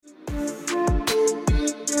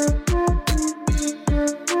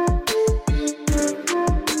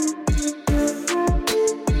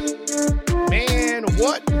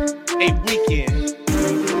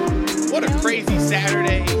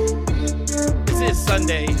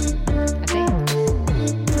Sunday. I think.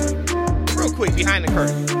 Real quick, behind the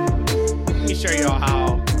curtain. Let me show y'all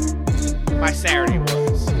how my Saturday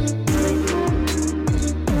was.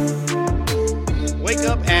 Wake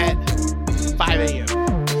up at 5 a.m.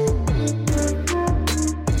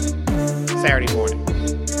 Saturday morning.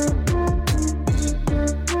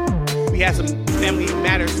 We had some family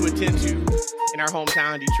matters to attend to in our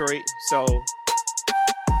hometown, Detroit. So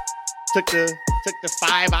took the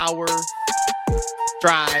 5-hour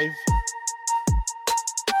drive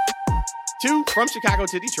from Chicago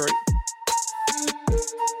to Detroit.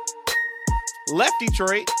 Left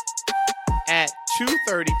Detroit at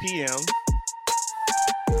 2:30 p.m.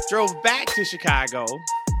 Drove back to Chicago.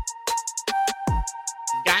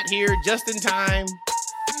 Got here just in time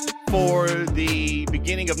for the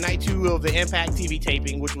beginning of night 2 of the Impact TV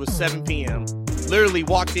taping, which was 7 p.m. Literally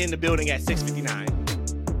walked in the building at 6:59.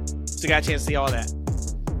 So got a chance to see all that.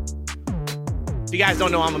 If you guys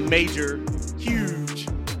don't know, I'm a major, huge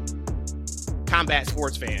combat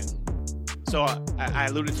sports fan. So I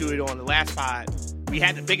alluded to it on the last pod. We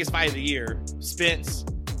had the biggest fight of the year, Spence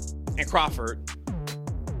and Crawford.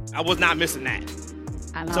 I was not missing that.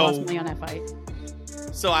 I lost money on that fight.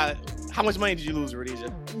 So how much money did you lose,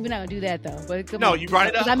 Rhodesia? We're not gonna do that though. But no, you brought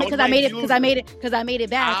it up because I made it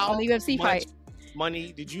back on the UFC fight.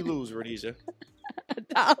 Money did you lose, Rhodesia?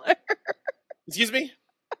 $1. Excuse me?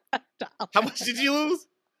 $1. How much did you lose?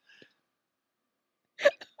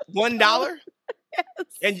 $1? Yes.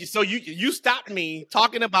 And so you stopped me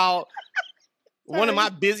talking about one of my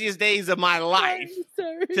busiest days of my life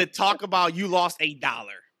to talk about you lost $1.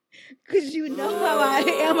 Because you know how I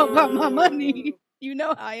am about my money. You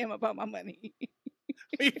know how I am about my money.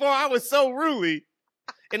 Before I was so rudely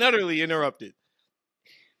and utterly interrupted.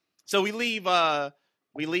 So we leave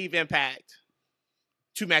Impact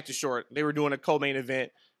 2 matches short. They were doing a co-main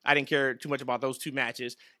event. I didn't care too much about those 2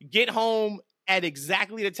 matches. Get home at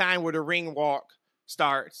exactly the time where the ring walk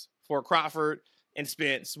starts for Crawford and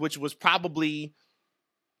Spence, which was probably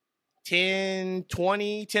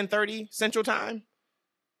 10:30 Central Time.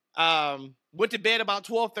 Went to bed about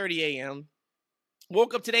 12:30 a.m.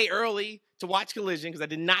 Woke up today early to watch Collision because I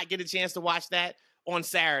did not get a chance to watch that on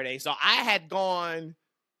Saturday. So I had gone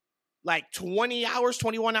like 20 hours,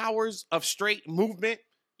 21 hours of straight movement,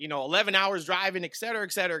 11 hours driving, et cetera,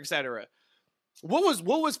 et cetera, et cetera. What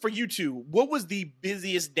was for you two? What was the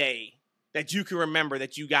busiest day that you can remember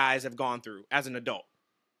that you guys have gone through as an adult?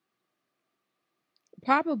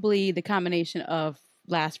 Probably the combination of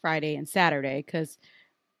last Friday and Saturday, because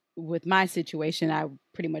with my situation, I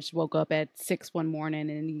pretty much woke up at 6 one morning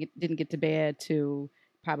and didn't get to bed to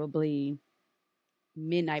probably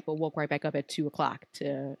midnight, but woke right back up at 2 o'clock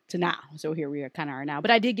to now. So here we are now. But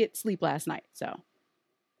I did get sleep last night. So,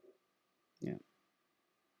 yeah.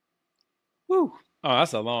 Woo. Oh,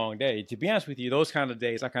 that's a long day. To be honest with you, those kind of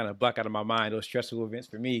days, I kind of block out of my mind those stressful events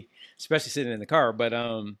for me, especially sitting in the car. But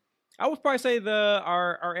I would probably say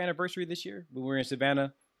our anniversary this year when we were in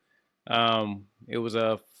Savannah. It was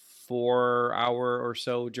a 4-hour or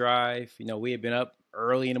so drive. We had been up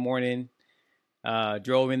early in the morning,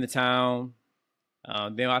 drove into town.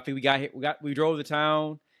 Then I think we drove to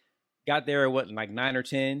town, got there at like 9 or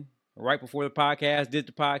 10, right before the podcast, did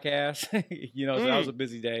the podcast. So that was a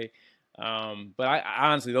busy day. But I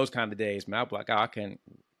honestly, those kind of days, man, I can't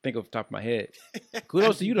think off the top of my head.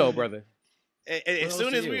 Kudos to you though, brother. As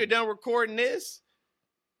soon as we are done recording this,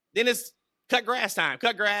 then it's cut grass time.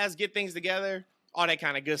 Cut grass, get things together, all that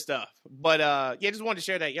kind of good stuff. But just wanted to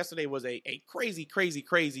share that yesterday was a crazy, crazy,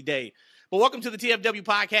 crazy day. But welcome to the TFW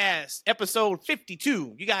podcast, episode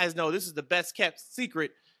 52. You guys know this is the best kept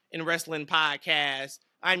secret in wrestling podcast.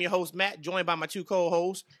 I'm your host, Matt, joined by my 2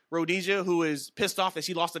 co-hosts, Rhodesia, who is pissed off that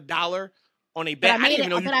she lost $1 on a bet.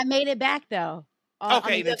 But I made it back though. On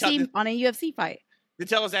a UFC fight. Then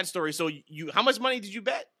tell us that story. So how much money did you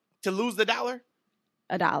bet to lose the $1?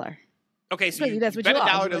 $1. Okay, so you bet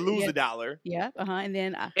 $1 to lose $1. Yeah, and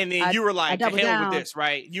then you were like, to hell with this,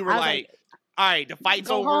 right? You were like, all right, the fight's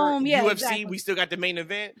over. Home. Yeah, UFC, exactly. We still got the main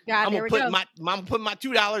event. I'm gonna put my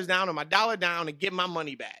 $2 down or my $1 down and get my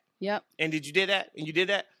money back. Yep. And did you do that? And you did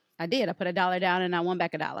that? I did. I put $1 down and I won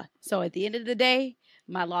back $1. So at the end of the day,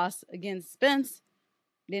 my loss against Spence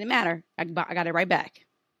didn't matter. I got it right back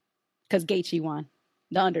because Gaethje won,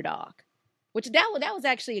 the underdog. Which that was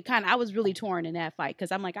actually I was really torn in that fight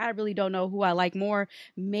because I'm like, I really don't know who I like more.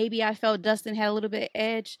 Maybe I felt Dustin had a little bit of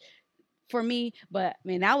edge for me, but I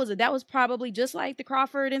mean that was probably just like the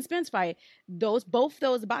Crawford and Spence fight. Both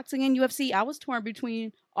those boxing and UFC, I was torn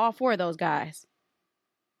between all 4 of those guys.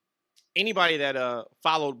 Anybody that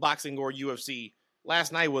followed boxing or UFC,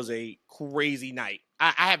 last night was a crazy night.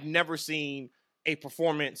 I have never seen a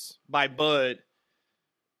performance by Bud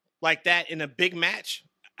like that in a big match.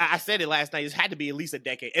 I said it last night. It's had to be at least a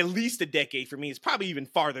decade. At least a decade for me. It's probably even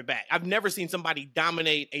farther back. I've never seen somebody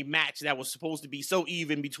dominate a match that was supposed to be so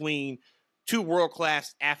even between two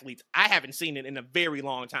world-class athletes. I haven't seen it in a very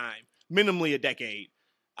long time. Minimally a decade.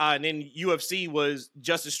 And then UFC was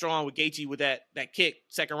just as strong with Gaethje with that kick,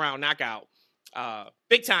 second round knockout.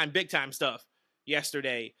 Big time stuff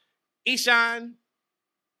yesterday. Ishan,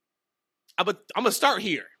 I'm gonna start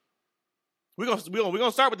here. We're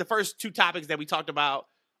gonna start with the first two topics that we talked about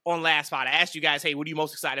on last spot. I asked you guys, hey, what are you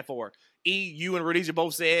most excited for? You and Rhodesia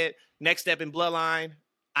both said next step in Bloodline.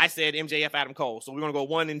 I said MJF Adam Cole. So we're gonna go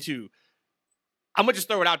 1 and 2. I'm gonna just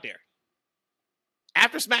throw it out there.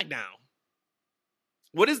 After SmackDown,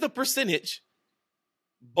 what is the percentage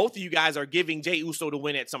both of you guys are giving Jey Uso to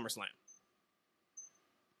win at SummerSlam?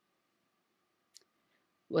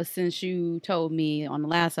 Well, since you told me on the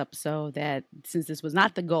last episode that since this was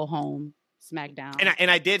not the go home SmackDown, and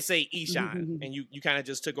I did say Ishan, and you kind of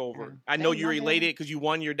just took over. I know you related because you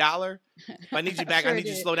won your $1. If I need you back, I need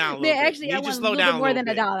you to slow down a little bit. Actually, I want a little bit more than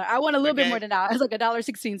 $1. I want a little bit more than $1. It's like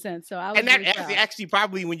 $1.16. So I was. And that actually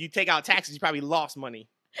probably when you take out taxes, you probably lost money.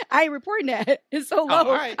 I ain't reporting that. It's so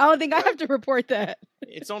low. Right. I don't think I have to report that.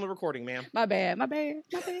 It's on the recording, ma'am. My bad.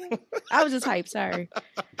 I was just hyped. Sorry.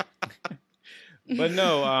 But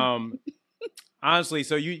no, honestly,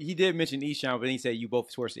 so he did mention Ishan, but he said you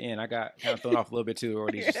both towards the end. I got kind of thrown off a little bit too,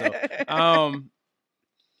 Rhodesia. So,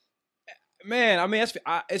 man, I mean,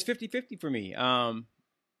 it's 50-50 for me. I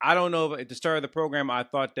don't know if at the start of the program, I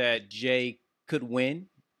thought that Jay could win.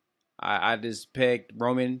 I just pegged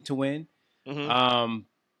Roman to win. Mm-hmm.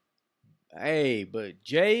 Hey, but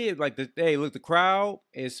Jay, look, the crowd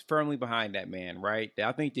is firmly behind that man, right?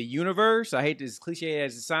 I think the universe, I hate this cliche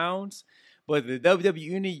as it sounds, but the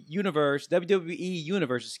WWE universe,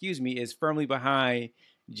 is firmly behind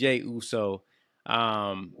Jey Uso.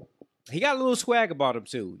 He got a little swag about him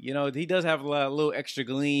too. You know, he does have a little extra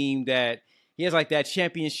gleam that he has, like that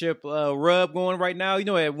championship rub going right now. You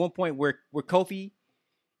know, at one point where Kofi,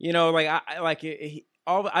 you know,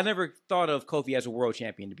 I never thought of Kofi as a world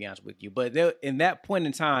champion, to be honest with you. But in that point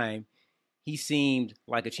in time, he seemed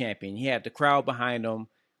like a champion. He had the crowd behind him.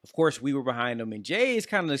 Of course, we were behind him. And Jay is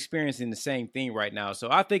kind of experiencing the same thing right now. So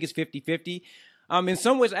I think it's 50-50. In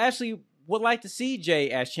some ways, I actually would like to see Jay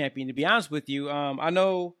as champion, to be honest with you. I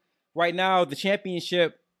know right now the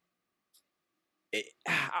championship,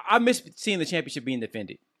 I miss seeing the championship being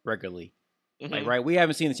defended regularly. Mm-hmm. Right? We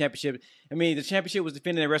haven't seen the championship. I mean, the championship was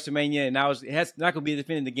defended at WrestleMania, and now it's not going to be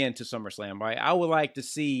defended again to SummerSlam, right? I would like to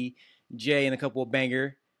see Jay in a couple of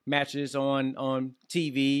banger matches on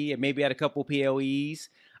TV and maybe at a couple of PLEs.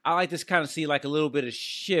 I like to kind of see like a little bit of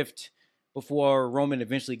shift before Roman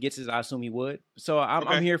eventually gets his. I assume he would. So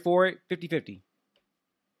I'm here for it. 50-50.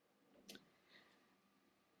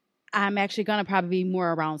 I'm actually going to probably be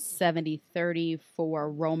more around 70-30 for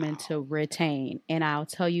Roman to retain. And I'll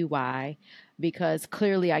tell you why. Because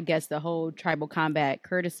clearly, I guess the whole tribal combat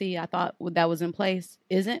courtesy I thought that was in place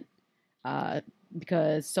isn't.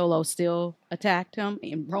 Because Solo still attacked him.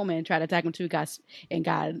 And Roman tried to attack him too, got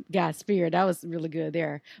speared. That was really good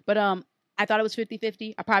there. But I thought it was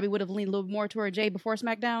 50-50. I probably would have leaned a little more toward Jay before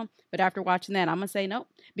SmackDown. But after watching that, I'm going to say no.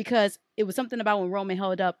 Because it was something about when Roman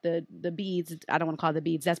held up the beads. I don't want to call it the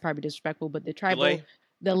beads. That's probably disrespectful. But the tribal...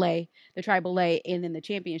 the tribal lay, and then the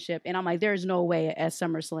championship. And I'm like, there's no way at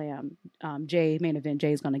SummerSlam, main event,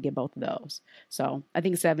 Jay's going to get both of those. So I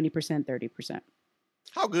think 70%, 30%.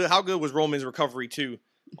 How good was Roman's recovery too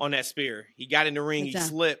on that spear? He got in the ring, he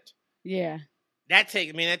slipped. Yeah. That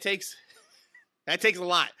takes a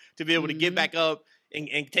lot to be able to get back up and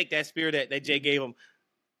take that spear that Jay gave him.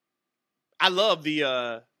 I love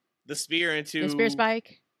the spear into the spear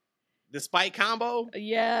spike. The spike combo?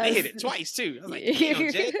 Yeah. They hit it twice, too. I was like,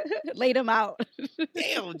 damn, Jay. Laid him out.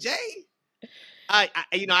 Damn, Jay.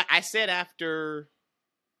 I said after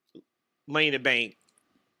Money in the Bank,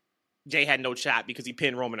 Jay had no shot because he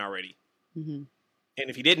pinned Roman already. Mm-hmm. And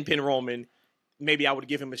if he didn't pin Roman, maybe I would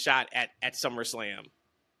give him a shot at SummerSlam.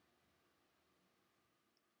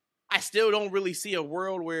 I still don't really see a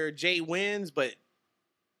world where Jay wins, but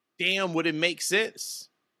damn, would it make sense?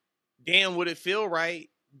 Damn, would it feel right?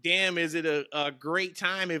 Damn, is it a great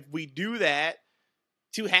time if we do that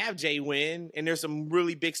to have Jay win? And there's some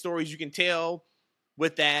really big stories you can tell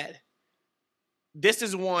with that. This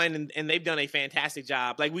is one, and they've done a fantastic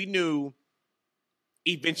job. Like, we knew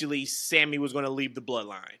eventually Sammy was going to leave the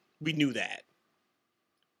bloodline. We knew that.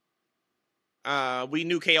 We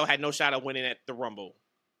knew KO had no shot at winning at the Rumble.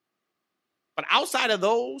 But outside of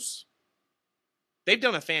those, they've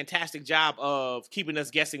done a fantastic job of keeping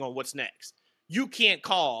us guessing on what's next. you can't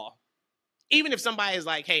call, even if somebody is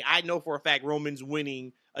like, hey, I know for a fact Roman's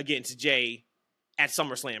winning against Jay at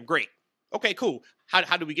SummerSlam. Great. Okay, cool.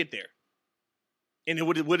 How do we get there? And then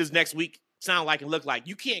what does next week sound like and look like?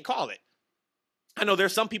 You can't call it. I know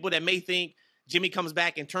there's some people that may think Jimmy comes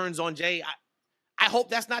back and turns on Jay. I hope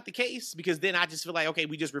that's not the case, because then I just feel like, okay,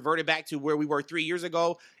 we just reverted back to where we were 3 years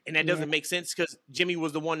ago, and that doesn't make sense because Jimmy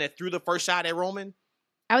was the one that threw the first shot at Roman.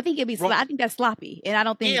 I would think it'd be. I think that's sloppy, and I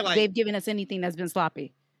don't think they've given us anything that's been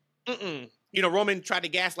sloppy. Roman tried to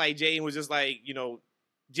gaslight Jay and was just like,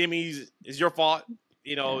 Jimmy's is your fault.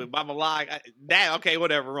 Blah blah blah. Okay,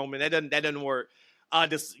 whatever, Roman. That doesn't work.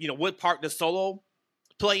 What part does Solo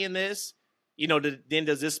play in this? Then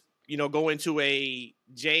does this go into a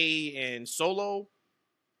Jay and Solo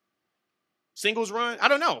singles run? I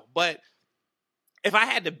don't know, but if I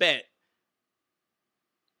had to bet,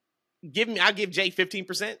 I'll give Jay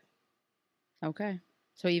 15%. Okay,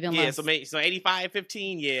 so even less. Yeah, so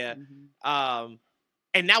 85-15. Yeah,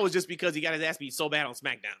 and that was just because he got his ass beat so bad on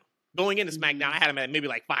SmackDown. Going into SmackDown, I had him at maybe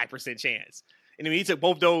like 5% chance, and then he took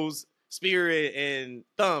both those spear and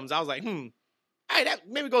thumbs. I was like, all right, that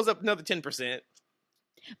maybe goes up another 10%.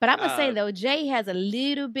 But I'm gonna say though, Jay has a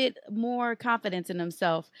little bit more confidence in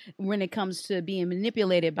himself when it comes to being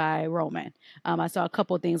manipulated by Roman. I saw a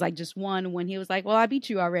couple of things, like just one when he was like, "Well, I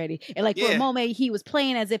beat you already," and like for a moment he was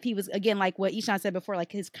playing as if he was, again, like what Ishan said before,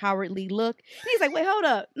 like his cowardly look. And he's like, "Wait, hold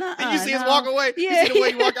up, nah." And you see his walk away. Yeah, you see the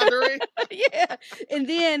way he walk out the ring. Yeah. And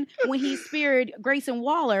then when he speared Grayson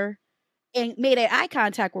Waller and made an eye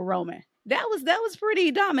contact with Roman, that was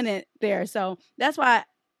pretty dominant there. So that's why.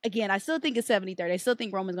 Again, I still think it's 70-30. I still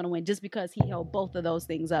think Roman's going to win just because he held both of those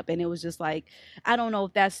things up. And it was just like, I don't know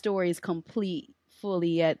if that story is complete fully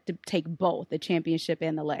yet to take both the championship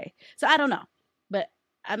and the lay. So I don't know. But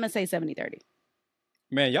I'm going to say 70-30.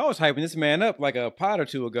 Man, y'all was hyping this man up like a pot or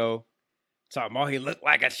two ago. Talking about he looked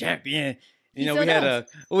like a champion. We had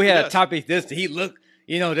a topic. Does he look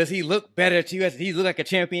better to you? Does he look like a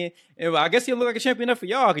champion? And I guess he'll look like a champion enough for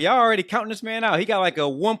y'all. Y'all already counting this man out. He got like a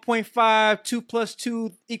 1.5, 2 plus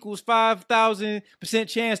 2 equals 5,000%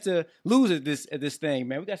 chance to lose at this thing,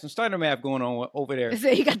 man. We got some starter math going on over there. So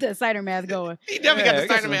he got the cider math going. He definitely got the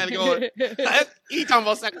starter math going. He talking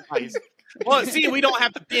about sacrifice. Well, see, we don't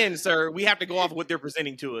have to pin, sir. We have to go off of what they're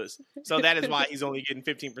presenting to us. So that is why he's only getting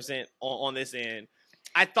 15% on this end.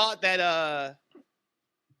 I thought that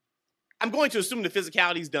I'm going to assume the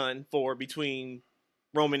physicality's done for between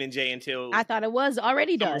Roman and Jay until I thought it was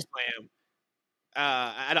already done. SummerSlam.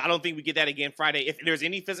 I don't think we get that again Friday. If there's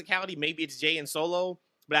any physicality, maybe it's Jay and Solo.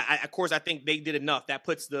 But of course, I think they did enough. That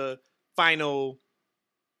puts the final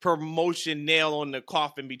promotion nail on the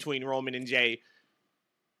coffin between Roman and Jay.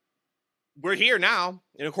 We're here now.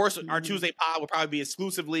 And of course, our Tuesday pod will probably be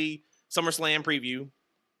exclusively SummerSlam preview.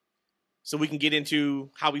 So we can get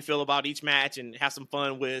into how we feel about each match and have some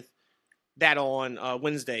fun with that on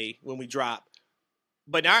Wednesday when we drop.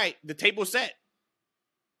 But all right, the table's set.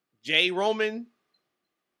 Jay, Roman,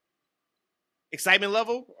 excitement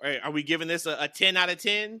level? Are we giving this a 10 out of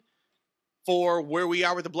 10 for where we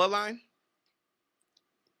are with the bloodline?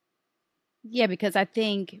 Yeah, because I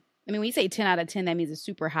think, when you say 10 out of 10, that means it's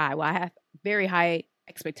super high. Well, I have very high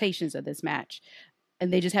expectations of this match,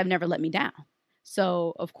 and they just have never let me down.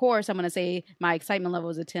 So, of course, I'm going to say my excitement level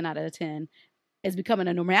is a 10 out of 10. It's becoming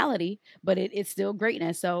a normality, but it's still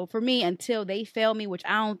greatness. So for me, until they fail me, which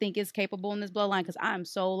I don't think is capable in this bloodline, because I'm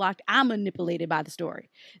so locked, I'm manipulated by the story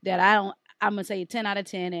that I'm going to say 10 out of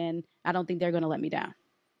 10, and I don't think they're going to let me down.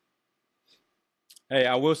 Hey,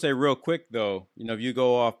 I will say real quick, though, if you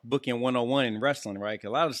go off booking 101 in wrestling, right, 'cause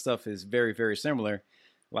a lot of stuff is very, very similar.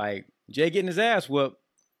 Like Jay getting his ass whooped,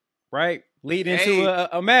 right, lead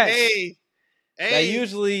into a match. That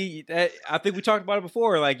usually, I think we talked about it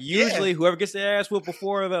before. Like usually, whoever gets their ass whooped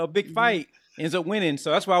before a big fight ends up winning. So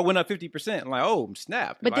that's why I went up 50%. I'm like, oh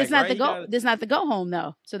snap! But this not the go home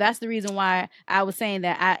though. So that's the reason why I was saying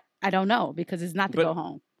that I don't know, because it's not the go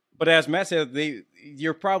home. But as Matt said,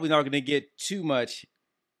 you're probably not going to get too much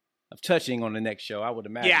of touching on the next show, I would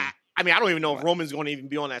imagine. Yeah, I don't even know if Roman's going to even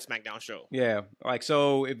be on that SmackDown show. Yeah,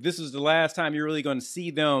 so if this is the last time you're really going to see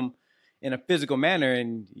them in a physical manner,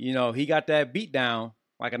 and he got that beat down,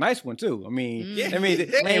 like a nice one too.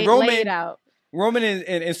 Roman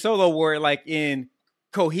and Solo were like in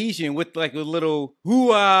cohesion with like a little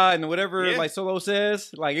hoo-ah and whatever like Solo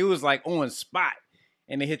says, like it was like on spot,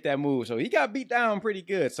 and they hit that move. So he got beat down pretty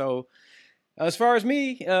good. So as far as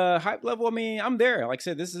me, hype level, I'm there. Like I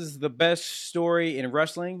said, this is the best story in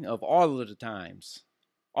wrestling of all of the times.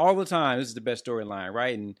 All the time, this is the best storyline,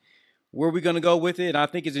 right? And where are we going to go with it? I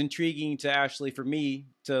think it's intriguing to actually, for me,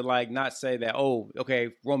 to like not say that, oh, okay,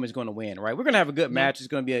 Roman's going to win, right? We're going to have a good match. It's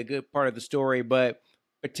going to be a good part of the story, but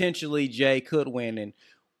potentially Jay could win. And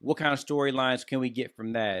what kind of storylines can we get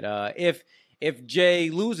from that? If Jay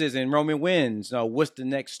loses and Roman wins, what's the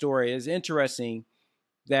next story? It's interesting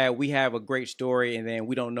that we have a great story and then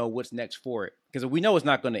we don't know what's next for it. Because we know it's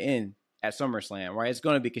not going to end at SummerSlam, right? It's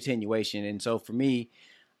going to be continuation. And so for me,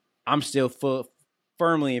 I'm still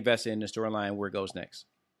firmly invested in the storyline where it goes next.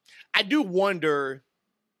 I do wonder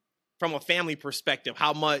from a family perspective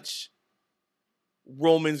how much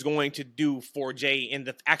Roman's going to do for Jay in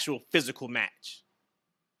the actual physical match.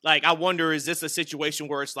 Like, I wonder, is this a situation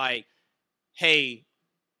where it's like, hey,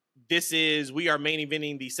 we are main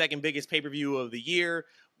eventing the second biggest pay-per-view of the year.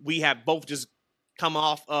 We have both just come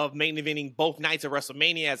off of main eventing both nights of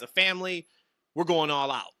WrestleMania as a family. We're going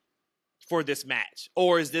all out for this match.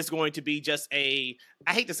 Or is this going to be just I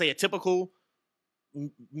hate to say a typical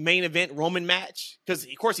main event Roman match? Because,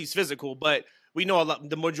 of course, he's physical, but we know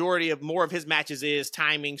the majority of more of his matches is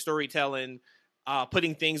timing, storytelling,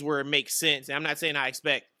 putting things where it makes sense. And I'm not saying I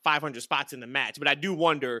expect 500 spots in the match, but I do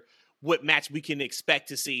wonder what match we can expect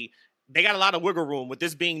to see. They got a lot of wiggle room with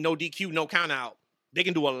this being no DQ, no count out. They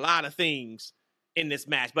can do a lot of things in this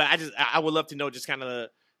match, but I would love to know just kind of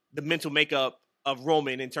the mental makeup of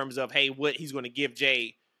Roman in terms of, hey, what he's going to give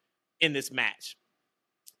Jay in this match.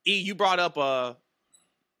 E, you brought up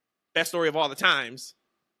best story of all the times.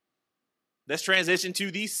 Let's transition to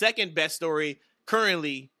the second best story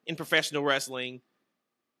currently in professional wrestling.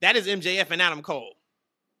 That is MJF and Adam Cole.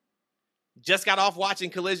 Just got off watching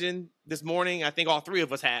Collision this morning. I think all three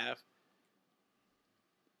of us have.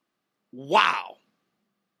 Wow.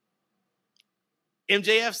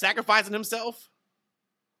 MJF sacrificing himself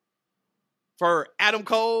for Adam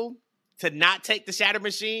Cole to not take the Shatter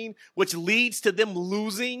Machine, which leads to them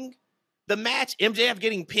losing the match. MJF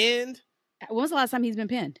getting pinned. When was the last time he's been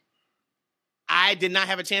pinned? I did not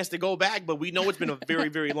have a chance to go back, but we know it's been a very,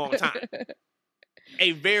 very long time.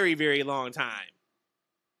 A very, very long time.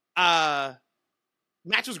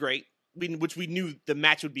 Match was great, which we knew the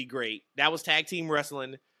match would be great. That was tag team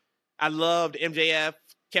wrestling. I loved MJF,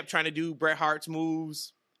 kept trying to do Bret Hart's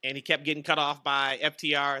moves, and he kept getting cut off by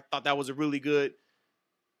FTR. Thought that was a really good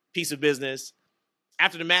piece of business.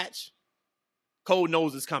 After the match, Cole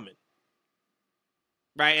knows it's coming.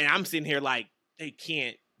 Right? And I'm sitting here like, they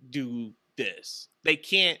can't do this. They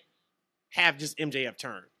can't have just MJF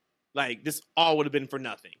turn. Like, this all would have been for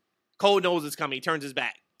nothing. Cole knows it's coming. He turns his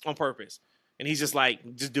back on purpose. And he's just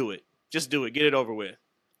like, just do it. Just do it. Get it over with.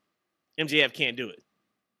 MJF can't do it.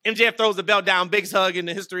 MJF throws the belt down. Biggest hug in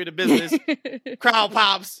the history of the business. Crowd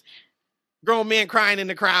pops. Grown men crying in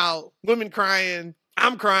the crowd. Women crying.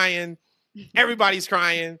 I'm crying. Everybody's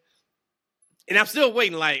crying. And I'm still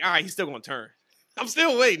waiting like, all right, he's still going to turn. I'm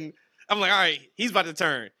still waiting. I'm like, all right, he's about to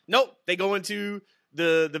turn. Nope. They go into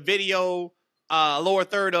the video lower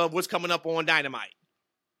third of what's coming up on Dynamite.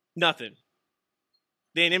 Nothing.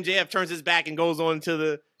 Then MJF turns his back and goes on to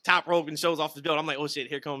the top rope and shows off the belt. I'm like, oh shit,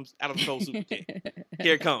 here comes Adam Cole's super kick.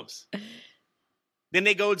 Here it comes. Then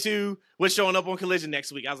they go to what's showing up on Collision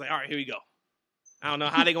next week. I was like, all right, here we go. I don't know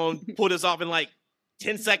how they're going to pull this off in like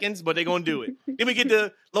 10 seconds, but they're going to do it. Then we get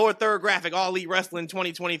the lower third graphic, All Elite Wrestling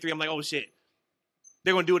 2023. I'm like, oh shit.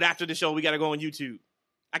 They're going to do it after the show. We got to go on YouTube.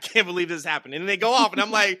 I can't believe this happened. And then they go off and I'm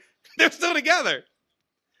like, they're still together.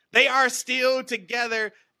 They are still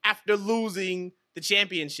together after losing the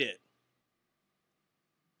championship.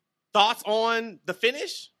 Thoughts on the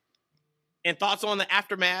finish and thoughts on the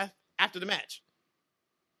aftermath after the match?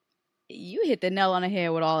 You hit the nail on the head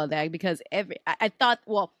with all of that because I thought,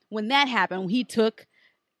 well, when that happened, when he took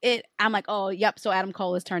it, I'm like, oh, yep. So Adam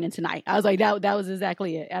Cole is turning tonight. I was like, that was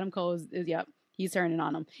exactly it. Adam Cole is yep. He's turning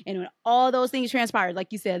on him. And when all those things transpired, like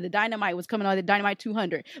you said, the Dynamite was coming on, the Dynamite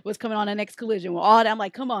 200 was coming on the next Collision. Well, all that, I'm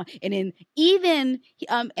like, come on. And then even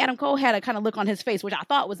Adam Cole had a kind of look on his face, which I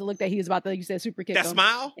thought was the look that he was about to, like you said, super kick that him.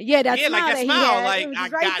 Smile? Yeah, that smile. Like that smile. Like, I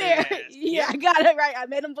right got there. it. Yeah, I got it right. I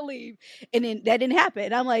made him believe. And then that didn't happen.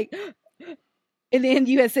 And I'm like, and then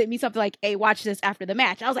you had sent me something like, hey, watch this after the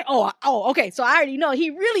match. I was like, oh, okay. So I already know he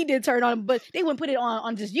really did turn on him, but they wouldn't put it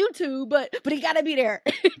on just YouTube, but he got to be there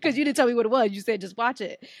because you didn't tell me what it was. You said, just watch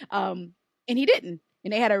it. And he didn't.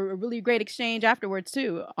 And they had a really great exchange afterwards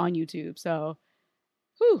too on YouTube. So,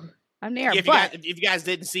 whew, I'm there. Yeah, if you guys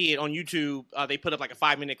didn't see it on YouTube, they put up like a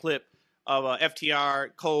 5-minute clip of FTR,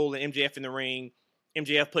 Cole, and MJF in the ring.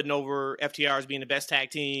 MJF putting over FTR as being the best tag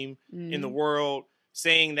team in the world,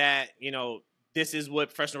 saying that, this is what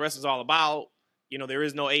professional wrestling is all about. There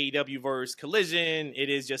is no AEW versus Collision. It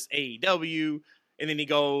is just AEW. And then he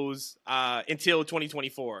goes until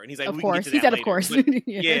 2024, and he's like, Of "We course, can get to that later." of course. But,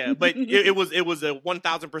 yeah, but it was a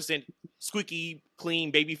 1,000% squeaky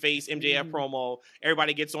clean babyface MJF promo.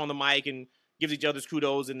 Everybody gets on the mic and gives each other's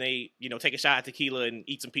kudos, and they take a shot at tequila and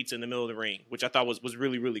eat some pizza in the middle of the ring, which I thought was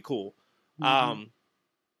really, really cool.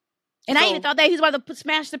 And I even thought that he was about to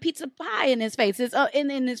smash the pizza pie in his face. It's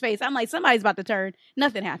in his face. I'm like, somebody's about to turn.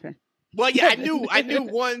 Nothing happened. Well, yeah, I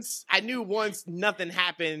knew once nothing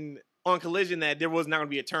happened on Collision that there was not going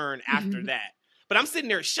to be a turn after that. But I'm sitting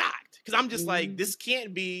there shocked because I'm just like, this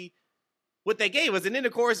can't be what they gave us. And then,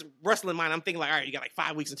 of course, wrestling mind, I'm thinking like, all right, you got like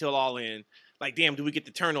 5 weeks until All In. Like, damn, do we get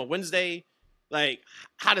the turn on Wednesday? Like,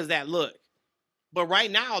 how does that look? But right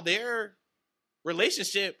now, their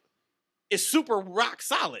relationship is super rock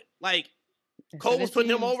solid. Like, Cole was putting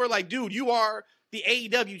him over like, dude, you are the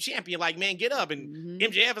AEW champion. Like, man, get up. And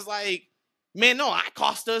MJF is like, man, no, I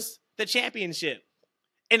cost us the championship.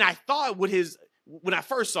 And I thought when I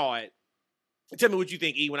first saw it, tell me what you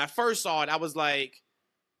think, E. When I first saw it, I was like,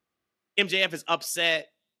 MJF is upset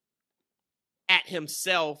at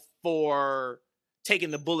himself for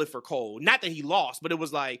taking the bullet for Cole. Not that he lost, but it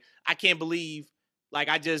was like, I can't believe, like,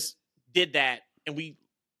 I just did that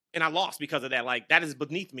and I lost because of that. Like, that is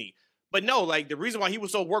beneath me. But no, like, the reason why he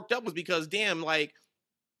was so worked up was because, damn, like,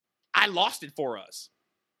 I lost it for us.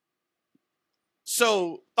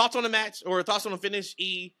 So, thoughts on the match or thoughts on the finish,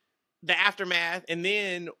 E, the aftermath, and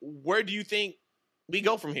then where do you think we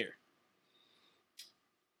go from here?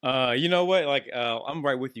 You know what? Like, I'm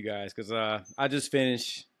right with you guys because I just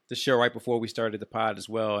finished the show right before we started the pod as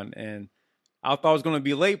well, and I thought it was going to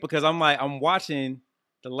be late because I'm watching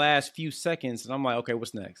the last few seconds, and I'm like, okay,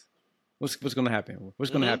 what's next? What's going to happen?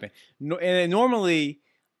 What's going to happen? No, and normally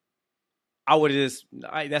I would just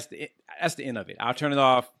that's the end of it. I'll turn it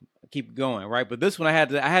off, keep going, right? But this one I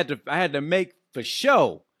had to make for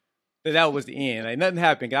show that was the end. Like, nothing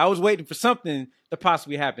happened. I was waiting for something to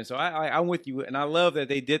possibly happen. So I'm with you, and I love that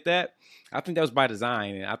they did that. I think that was by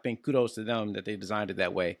design, and I think kudos to them that they designed it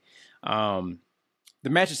that way. The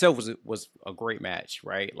match itself was a great match,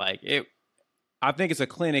 right? Like I think it's a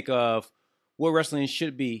clinic of what wrestling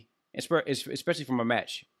should be, especially from a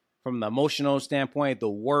match, from the emotional standpoint, the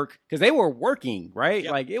work, because they were working, right?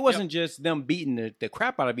 Yep. Like, it wasn't just them beating the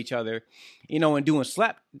crap out of each other, and doing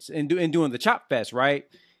slaps and doing the chop fest, right?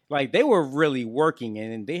 Like, they were really working,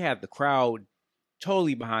 and they had the crowd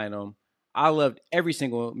totally behind them. I loved every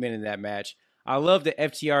single minute of that match. I love that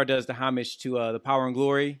FTR does the homage to the Power and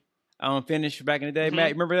Glory finish back in the day.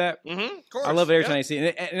 Matt, remember that? Of course. I love it every time I see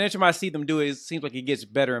it. And every time I see them do it, it seems like it gets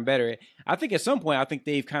better and better. I think at some point,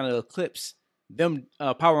 they've kind of eclipsed them,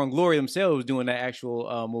 Power and Glory themselves doing that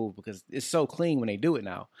actual move because it's so clean when they do it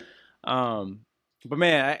now. But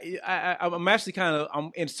man, I'm actually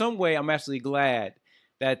in some way, I'm actually glad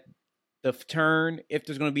that the turn, if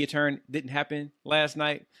there's going to be a turn, didn't happen last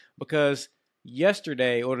night, because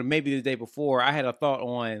yesterday or maybe the day before, I had a thought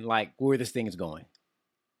on like where this thing is going,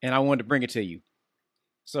 and I wanted to bring it to you.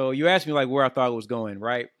 So you asked me like where I thought it was going,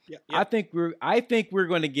 right? Yeah. I think we're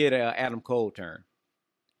going to get an Adam Cole turn.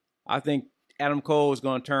 I think Adam Cole is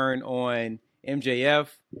going to turn on MJF.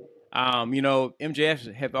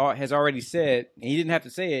 MJF has already said, and he didn't have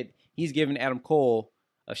to say it, he's giving Adam Cole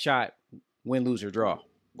a shot, win, lose, or draw.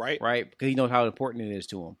 Right? Because he knows how important it is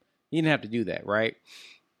to him. He didn't have to do that, right?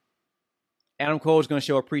 Adam Cole is going to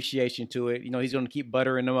show appreciation to it. He's going to keep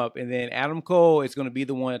buttering them up. And then Adam Cole is going to be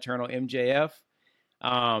the one to turn on MJF.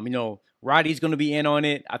 Roddy's going to be in on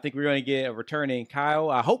it. I think we're going to get a returning Kyle.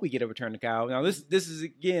 I hope we get a return to Kyle. Now, this is,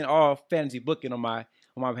 again, all fantasy booking on my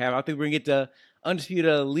behalf. I think we're going to get the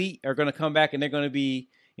Undisputed Elite are going to come back, and they're going to be,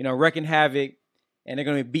 wrecking havoc, and they're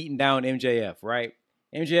going to be beating down MJF, right?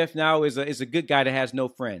 MJF now is a good guy that has no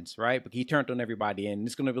friends, right? But he turned on everybody, and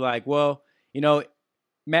it's going to be like, well,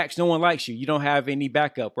 Max, no one likes you. You don't have any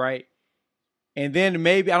backup, right? And then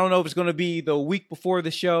maybe, I don't know if it's going to be the week before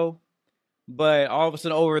the show, but all of a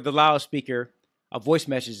sudden over the loudspeaker, a voice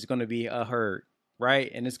message is going to be heard,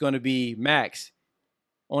 right? And it's going to be Max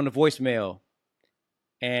on the voicemail.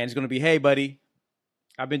 And it's going to be, hey, buddy,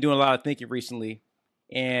 I've been doing a lot of thinking recently,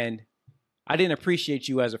 and I didn't appreciate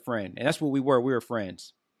you as a friend. And that's what we were. We were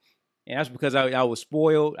friends. And that's because I was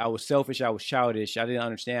spoiled. I was selfish. I was childish. I didn't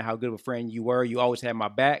understand how good of a friend you were. You always had my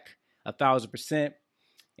back 1,000%.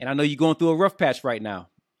 And I know you're going through a rough patch right now.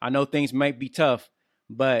 I know things might be tough,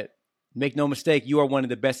 but make no mistake, you are one of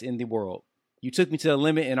the best in the world. You took me to the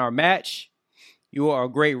limit in our match. You are a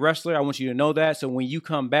great wrestler. I want you to know that. So when you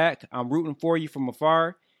come back, I'm rooting for you from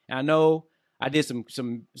afar. And I know I did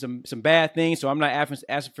some bad things, so I'm not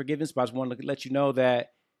asking forgiveness, but I just want to let you know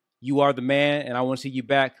that you are the man, and I want to see you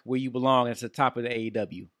back where you belong. At the top of the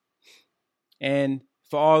AEW. And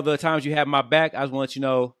for all the times you had my back, I just want to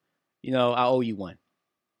let you know, I owe you one.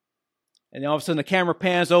 And then all of a sudden the camera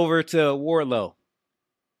pans over to Wardlow.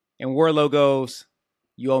 And Wardlow goes,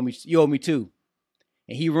 you owe me two.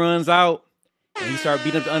 And he runs out and he started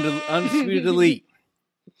beating up the Undisputed Elite.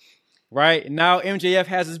 Right? And now MJF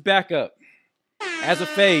has his back up. As a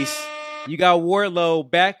face, you got Wardlow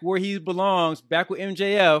back where he belongs, back with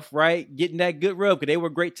MJF, right? Getting that good rub because they were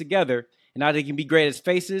great together. And now they can be great as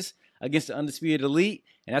faces against the Undisputed Elite.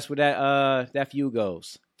 And that's where that feud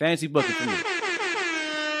goes. Fantasy booking for me.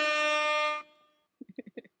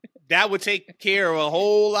 That would take care of a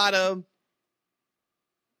whole lot of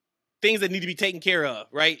things that need to be taken care of,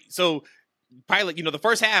 right? So probably, the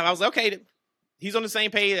first half, I was like, okay, he's on the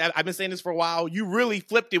same page. I've been saying this for a while. You really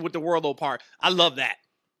flipped it with the Wardlow part. I love that.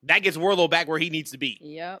 That gets Wardlow back where he needs to be.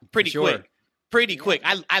 Yep. Pretty quick.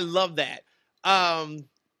 I love that.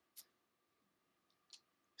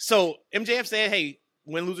 So MJF said, hey,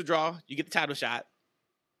 win, lose, or draw, you get the title shot.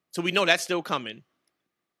 So we know that's still coming.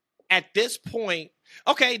 At this point,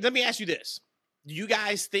 okay, let me ask you this. Do you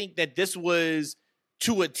guys think that this was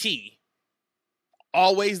to a T,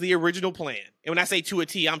 always the original plan? And when I say to a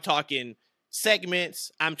T, I'm talking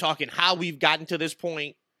segments, I'm talking how we've gotten to this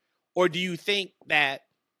point. Or do you think that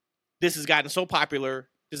this has gotten so popular,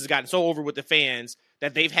 this has gotten so over with the fans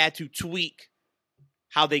that they've had to tweak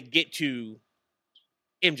how they get to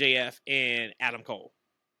MJF and Adam Cole?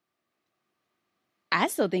 I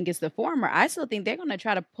still think it's the former. I still think they're going to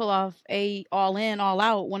try to pull off a all in, all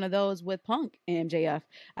out one of those with Punk and MJF.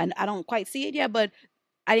 And I don't quite see it yet, but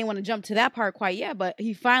I didn't want to jump to that part quite yet. But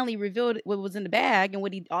he finally revealed what was in the bag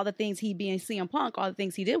and all the things he being CM Punk, all the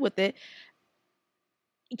things he did with it.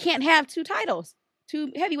 You can't have two titles,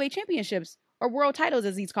 two heavyweight championships, or world titles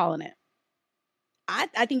as he's calling it.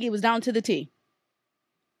 I think it was down to the T.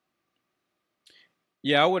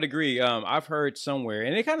 Yeah, I would agree. I've heard somewhere,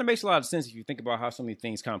 and it kind of makes a lot of sense if you think about how so many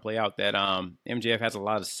things kind of play out, that MJF has a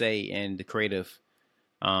lot of say in the creative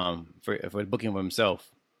for the booking of himself.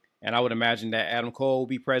 And I would imagine that Adam Cole will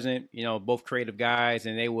be present, both creative guys,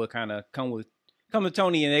 and they will kind of come to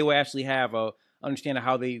Tony, and they will actually have a understanding of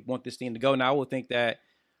how they want this thing to go. Now, I would think that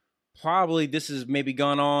probably this has maybe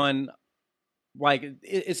gone on, like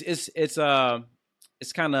it's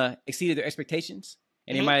kind of exceeded their expectations,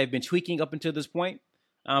 and they might have been tweaking up until this point.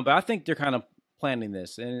 But I think they're kind of planning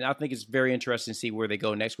this, and I think it's very interesting to see where they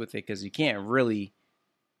go next with it, because you can't really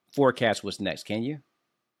forecast what's next, can you?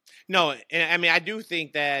 No, and I mean, I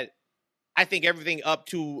think everything up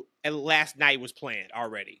to last night was planned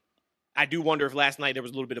already. I do wonder if last night there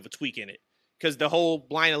was a little bit of a tweak in it, because the whole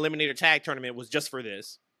blind eliminator tag tournament was just for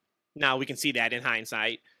this. Now we can see that in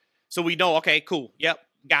hindsight. So we know, okay, cool. Yep,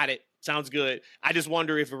 got it. Sounds good. I just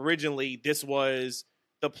wonder if originally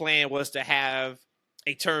the plan was to have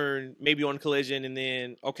a turn maybe on Collision and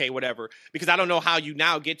then, okay, whatever. Because I don't know how you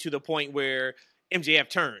now get to the point where MJF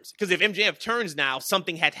turns. Because if MJF turns now,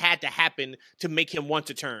 something had to happen to make him want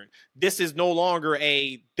to turn. This is no longer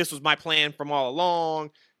this was my plan from all along.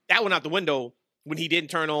 That went out the window when he didn't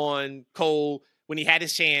turn on Cole, when he had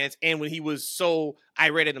his chance, and when he was so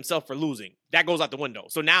irate at himself for losing. That goes out the window.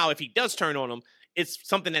 So now if he does turn on him, it's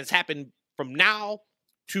something that's happened from now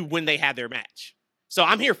to when they have their match. So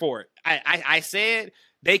I'm here for it. I said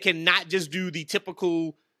they cannot just do the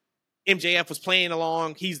typical MJF was playing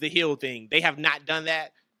along, he's the heel thing. They have not done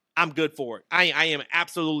that. I'm good for it. I am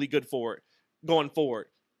absolutely good for it going forward.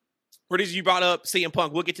 Producer, you brought up CM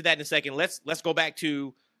Punk. We'll get to that in a second. Let's go back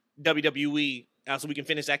to WWE so we can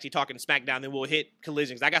finish actually talking SmackDown. Then we'll hit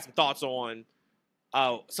Collision, because I got some thoughts on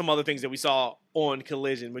some other things that we saw on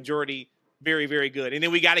Collision. Majority, very, very good. And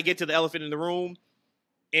then we got to get to the elephant in the room.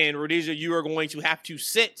 And Rhodesia, you are going to have to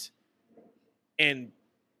sit and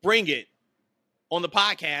bring it on the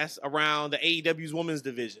podcast around the AEW's women's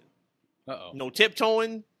division. Uh-oh. No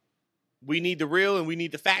tiptoeing. We need the real and we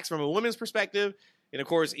need the facts from a women's perspective. And of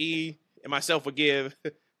course, E and myself will give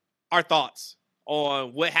our thoughts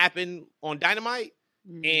on what happened on Dynamite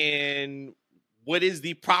and what is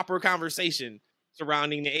the proper conversation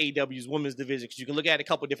surrounding the AEW's women's division, because you can look at it a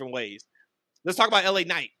couple different ways. Let's talk about LA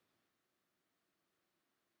Knight.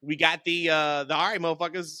 We got the all right,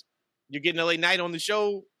 motherfuckers, you're getting LA Knight on the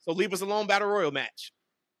show, so leave us alone battle royal match.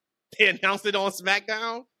 They announced it on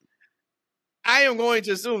SmackDown. I am going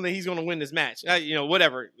to assume that he's going to win this match.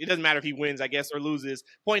 Whatever. It doesn't matter if he wins, I guess, or loses.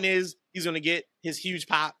 Point is, he's going to get his huge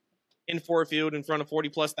pop in Ford Field in front of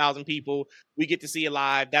 40,000+ people. We get to see it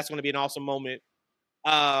live. That's going to be an awesome moment.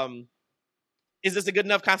 Is this a good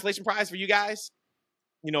enough consolation prize for you guys?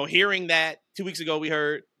 Hearing that 2 weeks ago we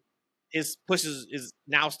heard his push is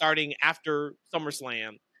now starting after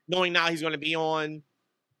SummerSlam, knowing now he's going to be on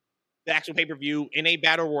the actual pay-per-view in a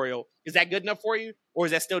battle royal. Is that good enough for you, or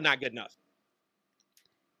is that still not good enough?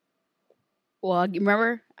 Well,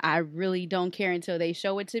 remember, I really don't care until they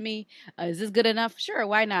show it to me. Is this good enough? Sure,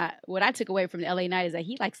 why not? What I took away from the LA Knight is that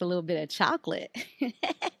he likes a little bit of chocolate.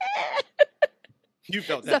 You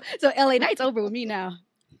felt that. So LA Knight's over with me now.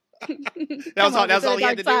 That's all he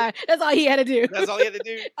had to do. That's all he had to do. That's all he had to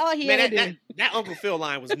do. All he had to do. That Uncle Phil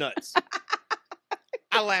line was nuts.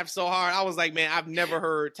 I laughed so hard. I was like, man, I've never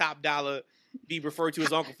heard Top Dollar be referred to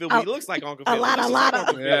as Uncle Phil, but he looks like Uncle Phil. A lot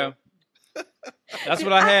of. Yeah. That's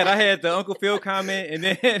what I had. I had the Uncle Phil comment, and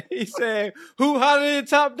then he said, "Who hotter than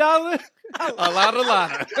Top Dollar?" A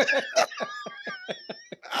lot.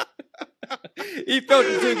 He felt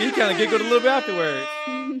it too. He kind of giggled a little bit afterwards.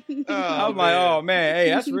 I'm like, oh man, hey,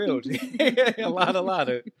 that's real. a lot.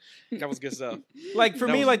 That was good stuff. Like for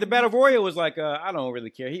me, like the Battle Royal was like, I don't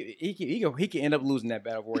really care. He can end up losing that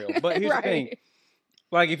Battle Royal. But here's the thing,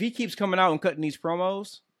 like if he keeps coming out and cutting these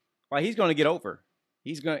promos, like he's gonna get over.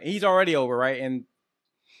 He's already over, right? And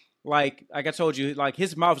like I told you, like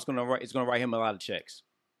his mouth is gonna write him a lot of checks,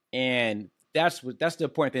 and that's the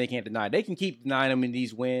point that they can't deny. They can keep denying him in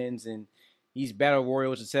these wins and these battle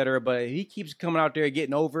royals, etc. But if he keeps coming out there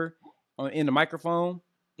getting over in the microphone,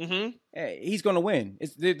 he's gonna win.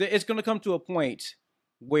 It's gonna come to a point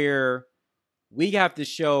where we have to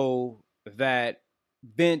show that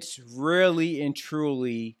Vince really and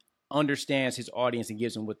truly understands his audience and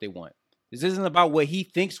gives them what they want. This isn't about what he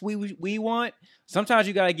thinks we want. Sometimes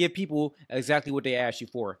you gotta give people exactly what they ask you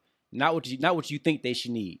for, not what you think they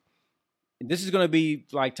should need. And this is gonna be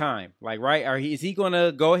like time, like right? Or is he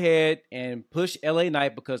gonna go ahead and push LA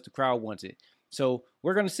Knight because the crowd wants it? So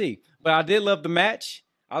we're gonna see. But I did love the match.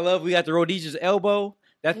 We got the Rhodesia's elbow.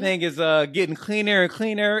 That thing is getting cleaner and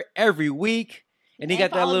cleaner every week. And he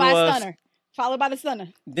got that little stunner. Followed by the stunner.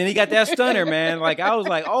 Then he got that stunner, man. Like I was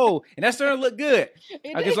like, oh, and that stunner looked good.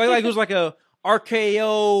 I guess like it was like a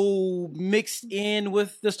RKO mixed in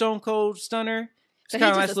with the Stone Cold stunner. It's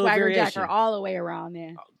kind of like a swagger jacker all the way around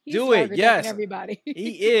there. He's do it, yes. Everybody.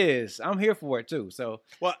 He is. I'm here for it too. So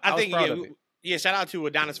well, I think shout out to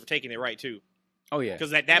Adonis for taking it right too. Oh yeah, because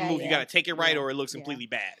that move you got to take it right or it looks completely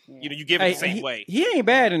bad. You know, you give it the same way. He ain't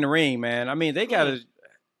bad in the ring, man. I mean, they gotta.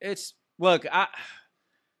 It's look,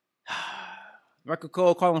 Michael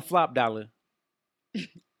Cole call him Flop Dollar.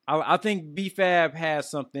 I think B-Fab has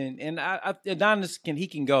something, and Adonis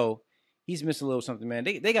can go. He's missing a little something, man.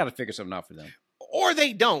 They got to figure something out for them, or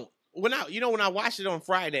they don't. When I watched it on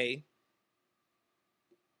Friday,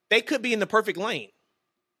 they could be in the perfect lane.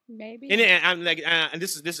 Maybe. And I'm like,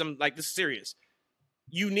 this is serious.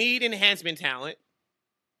 You need enhancement talent,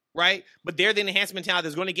 right? But they're the enhancement talent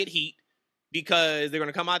that's going to get heat because they're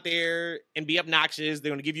going to come out there and be obnoxious. They're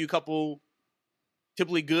going to give you a couple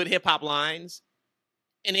typically good hip hop lines,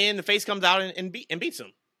 and then the face comes out and beats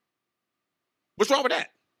them. What's wrong with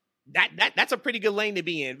that? That's a pretty good lane to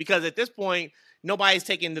be in because at this point, nobody's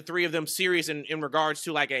taking the three of them serious in regards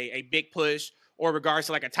to like a big push or regards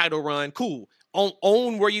to like a title run. Cool.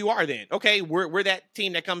 Own where you are then. Okay, we're that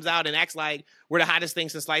team that comes out and acts like we're the hottest thing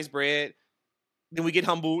since sliced bread. Then we get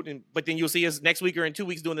humbled, but then you'll see us next week or in 2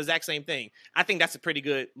 weeks doing the exact same thing. I think that's a pretty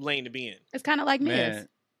good lane to be in. It's kind of like Miz.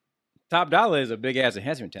 Top Dollar is a big-ass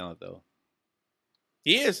enhancement talent, though.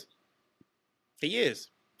 He is.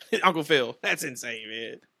 Uncle Phil. That's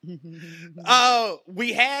insane, man.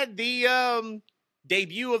 We had the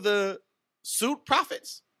debut of the Suit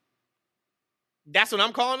Prophets. That's what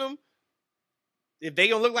I'm calling them. If they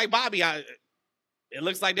gonna look like Bobby, it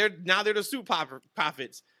looks like they're the Suit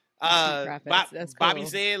Prophets. That's Bobby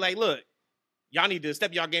said, like, look, y'all need to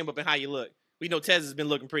step y'all game up in how you look. We know Tez has been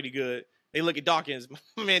looking pretty good. They look at Dawkins.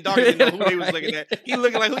 My man Dawkins didn't know who they was looking at. He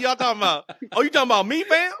looking like, who y'all talking about? Oh, you talking about me,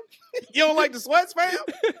 fam? You don't like the sweats, fam?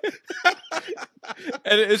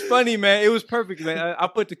 And it's funny, man. It was perfect, man. I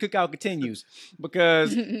put the cookout continues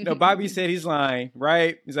because Bobby said he's lying,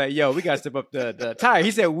 right? He's like, yo, we got to step up the tire.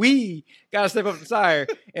 He said, we got to step up the tire.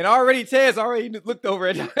 And already Tez looked over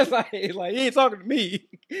at Tez like he ain't talking to me.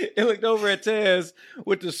 He looked over at Tez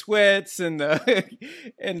with the sweats and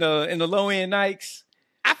the low end Nikes.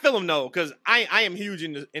 I feel him though, because I am huge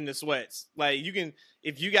in the sweats. Like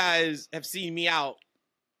if you guys have seen me out,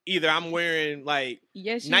 either I'm wearing like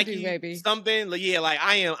Nike do, baby. Something, like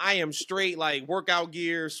I am straight like workout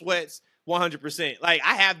gear, sweats, 100%. Like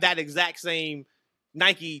I have that exact same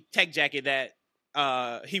Nike tech jacket that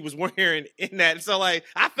he was wearing in that. So like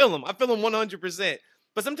I feel him 100%.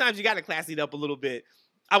 But sometimes you got to class it up a little bit.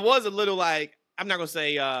 I was a little like, I'm not gonna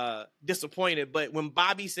say disappointed, but when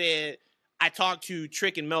Bobby said, I talked to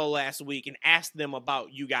Trick and Mel last week and asked them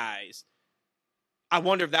about you guys, I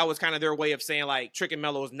wonder if that was kind of their way of saying like Trick and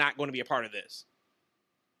Melo is not going to be a part of this.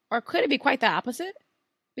 Or could it be quite the opposite?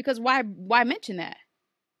 Because why mention that?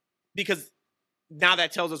 Because now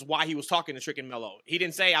that tells us why he was talking to Trick and Melo. He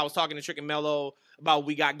didn't say I was talking to Trick and Melo about what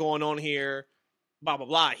we got going on here, blah, blah,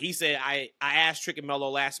 blah. He said, I asked Trick and Melo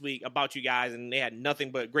last week about you guys, and they had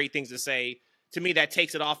nothing but great things to say. To me, that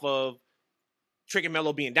takes it off of Trick and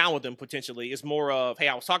Melo being down with them potentially. It's more of, hey,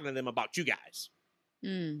 I was talking to them about you guys.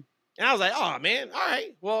 Mm. And I was like, oh, man, all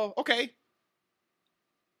right. Well, okay.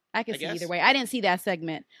 I can see either way. I didn't see that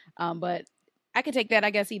segment, but I could take that, I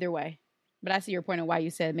guess, either way. But I see your point on why you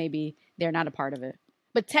said maybe they're not a part of it.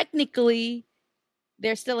 But technically,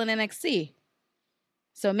 they're still in NXT.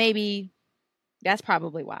 So maybe that's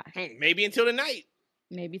probably why. Maybe until tonight.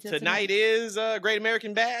 Maybe tonight is Great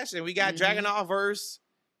American Bash, and we got Dragunov versus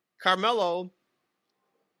Carmelo.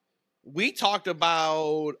 We talked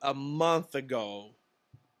about a month ago.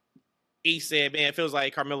 He said, man, it feels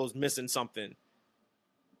like Carmelo's missing something.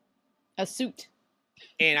 A suit.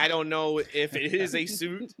 And I don't know if it is a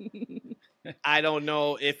suit. I don't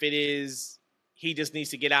know if it is he just needs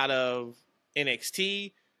to get out of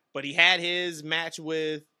NXT. But he had his match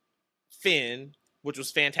with Finn, which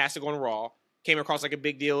was fantastic on Raw. Came across like a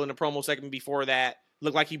big deal in the promo segment before that.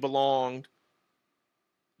 Looked like he belonged.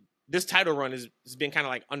 This title run has been kind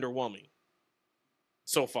of like underwhelming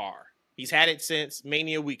so far. He's had it since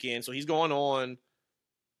Mania weekend. So he's going on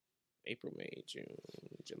April, May, June,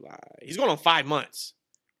 July. He's going on 5 months.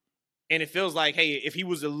 And it feels like, hey, if he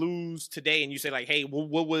was to lose today and you say like, hey,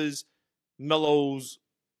 what was Melo's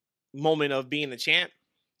moment of being the champ?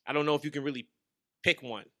 I don't know if you can really pick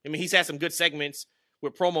one. I mean, he's had some good segments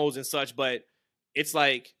with promos and such, but it's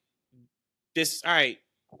like this, all right,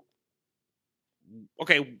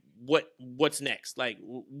 okay, what's next? Like,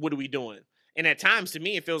 what are we doing? And at times, to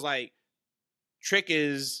me, it feels like Trick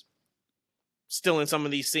is still in some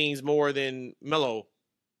of these scenes more than Melo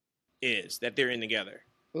is, that they're in together.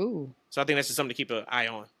 Ooh. So I think that's just something to keep an eye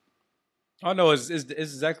on. Oh no, it's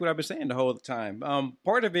exactly what I've been saying the whole time.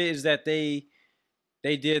 Part of it is that they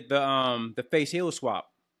did the face heel swap.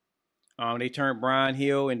 They turned Brian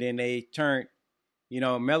heel, and then they turned,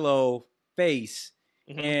 Melo face.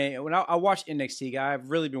 Mm-hmm. And when I watched NXT, I've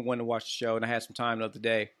really been wanting to watch the show, and I had some time the other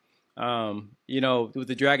day. With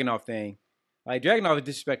the Dragunov thing, like Dragunov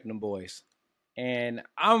is disrespecting them boys, and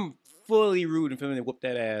I'm fully rooting for him to whoop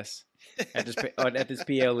that ass at this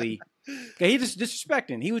PLE. He just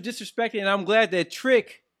disrespecting. He was disrespecting, and I'm glad that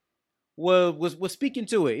Trick was speaking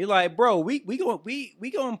to it. He's like, bro, we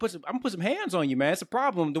going put some. I'm gonna put some hands on you, man. It's a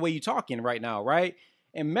problem the way you talking right now, right?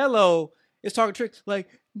 And Melo is talking Trick like,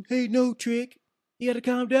 hey, no, Trick, you gotta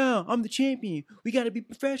calm down. I'm the champion. We gotta be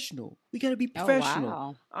professional. Oh,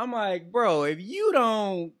 wow. I'm like, bro, if you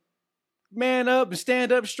don't man up and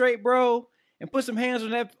stand up straight, bro, and put some hands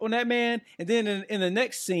on that man, and then in the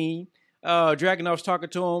next scene, Dragunov's talking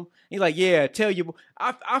to him. He's like, yeah, tell you.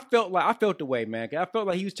 I felt the way, man. I felt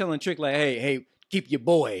like he was telling Trick, like, hey, keep your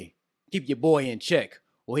boy in check,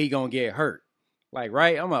 or he gonna get hurt. Like,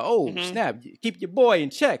 right? I'm like, oh, snap, keep your boy in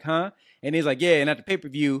check, huh? And he's like, yeah, and at the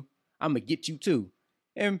pay-per-view, I'm gonna get you too.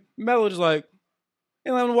 And Melo just like,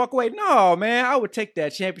 and let him walk away. No, man, I would take that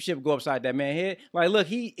championship and go upside that man's head. Like, look,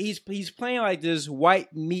 he's playing like this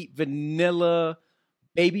white meat vanilla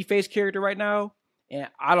babyface character right now, and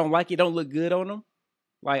I don't like it. Don't look good on him.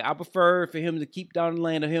 Like, I prefer for him to keep down the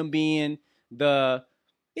lane of him being he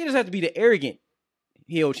doesn't have to be the arrogant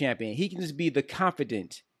heel champion. He can just be the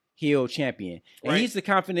confident heel champion. And he's the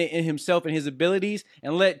confident in himself and his abilities,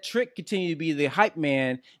 and let Trick continue to be the hype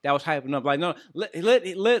man that was hyping up. Like, no,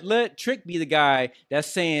 let Trick be the guy that's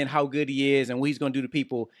saying how good he is and what he's going to do to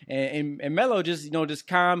people. And Melo just, just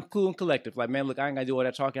calm, cool, and collective. Like, man, look, I ain't got to do all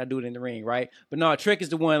that talking. I do it in the ring, right? But no, Trick is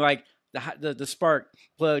the one, like, the spark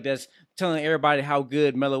plug that's telling everybody how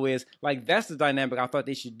good Melo is. Like, that's the dynamic I thought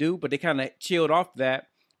they should do, but they kind of chilled off that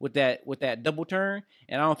with that double turn,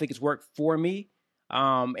 and I don't think it's worked for me.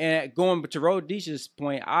 And going to Rhodesia's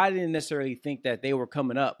point, I didn't necessarily think that they were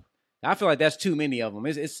coming up. I feel like that's too many of them.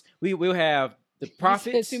 We'll have the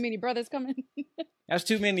Prophets. Too many brothers coming. That's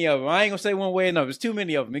too many of them. I ain't gonna say one way or another. It's too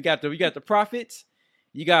many of them. You got the Prophets,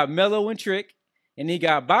 you got Melo and Trick, and you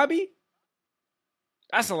got Bobby.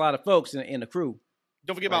 That's a lot of folks in the crew.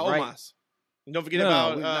 Don't forget about Omos. Don't forget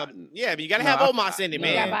about but you gotta have Omos in it,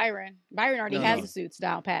 man. You got Byron. Byron already has the suits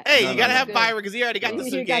down pat. Hey, you gotta have Byron because he already got the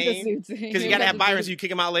suit game. Because you gotta have Byron so you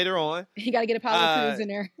kick him out later on. You gotta get Apollo Crews in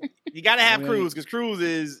there. You gotta have Crews because Crews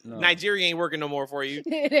is Nigeria ain't working no more for you.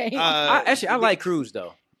 It ain't. I like Crews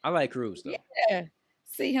though. Yeah,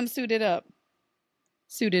 see him suited up,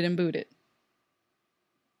 suited and booted.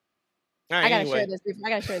 All right, I gotta anyway. share this. I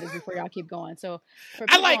gotta share this before y'all keep going. So for I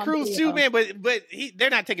people like on Cruz video- too, man, but they're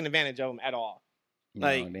not taking advantage of him at all.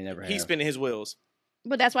 Like No, they never he's have. spinning his wheels.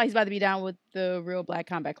 But that's why he's about to be down with the Real Black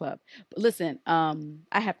Combat Club. But listen, I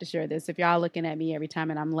have to share this. If y'all looking at me every time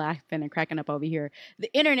and I'm laughing and cracking up over here,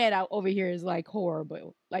 the internet out over here is like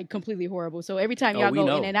horrible, like completely horrible. So every time y'all we go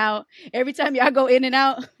know. in and out,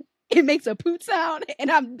 it makes a poot sound, and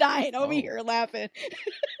I'm dying over here laughing.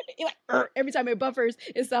 Like, every time it buffers,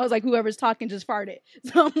 it sounds like whoever's talking just farted.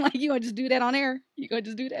 So I'm like, you gonna just do that on air? You gonna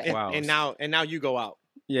just do that? Wow. And now you go out.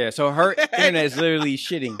 Yeah, so her internet is literally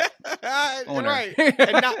shitting on her. Right.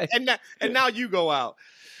 and now you go out.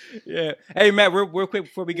 Yeah. Hey, Matt, real quick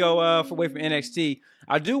before we go away from NXT,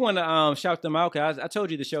 I do want to shout them out because I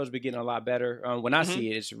told you the show's been getting a lot better. When I see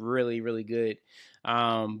it, it's really, really good.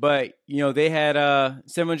 But, they had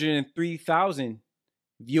 703,000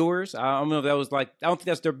 viewers. I don't know if that was I don't think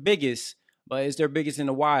that's their biggest, but it's their biggest in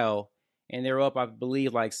a while. And they're up, I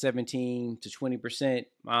believe, like 17 to 20%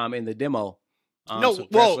 in the demo. So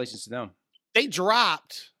congratulations to them. They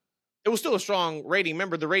dropped. It was still a strong rating.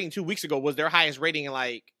 Remember, the rating 2 weeks ago was their highest rating in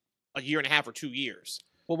like a year and a half or 2 years.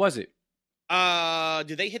 What was it?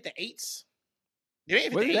 Did they hit the 8s? Did they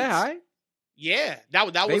hit Was the it 8s? that high? Yeah, that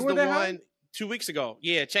was the one high? 2 weeks ago.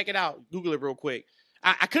 Yeah, check it out. Google it real quick.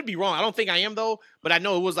 I could be wrong. I don't think I am though, but I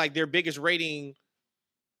know it was like their biggest rating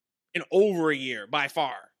in over a year by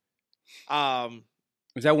far.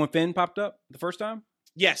 Was that when Finn popped up the first time?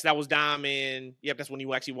 Yes, that was Dom, and that's when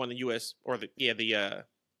you actually won the U.S. or the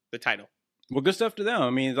title. Well, good stuff to them. I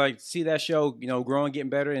mean, see that show, growing, getting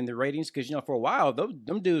better in the ratings because for a while,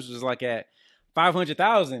 them dudes was like at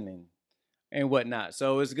 500,000 and whatnot.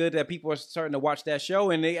 So it's good that people are starting to watch that show,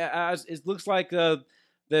 and it looks like the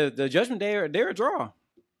Judgment Day they're a draw.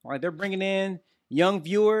 Like they're bringing in young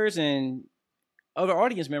viewers and other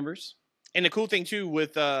audience members. And the cool thing too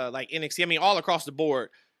with like NXT, I mean, all across the board.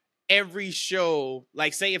 Every show,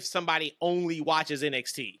 like say if somebody only watches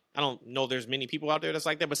NXT, I don't know there's many people out there that's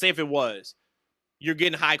like that, but say if it was, you're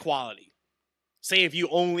getting high quality. Say if you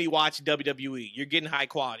only watch WWE, you're getting high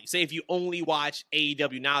quality. Say if you only watch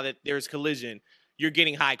AEW, now that there's Collision, you're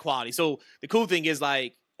getting high quality. So the cool thing is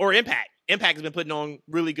or Impact. Impact has been putting on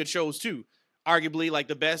really good shows too. Arguably like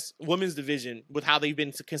the best women's division with how they've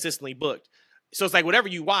been consistently booked. So it's like whatever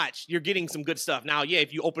you watch, you're getting some good stuff. Now,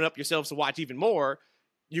 if you open up yourselves to watch even more,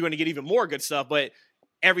 you're going to get even more good stuff, but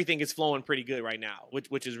everything is flowing pretty good right now,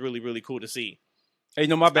 which is really, really cool to see. Hey,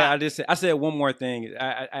 my bad. I said one more thing.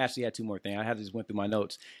 I actually had two more things. I just went through my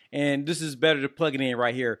notes, and this is better to plug it in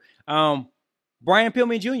right here. Brian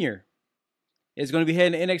Pillman Jr. is going to be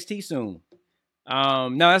heading to NXT soon. Now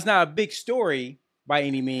that's not a big story by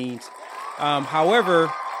any means. However,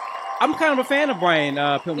 I'm kind of a fan of Brian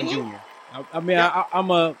Pillman Jr.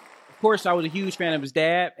 Of course, I was a huge fan of his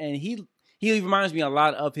dad, and he reminds me a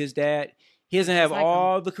lot of his dad. He doesn't have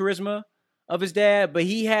all the charisma of his dad, but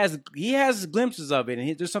he has glimpses of it,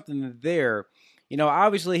 and there's something there.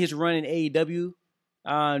 Obviously his run in AEW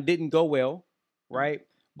didn't go well, right?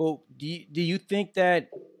 But do you think that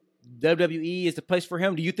WWE is the place for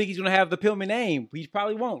him? Do you think he's going to have the Pillman name? He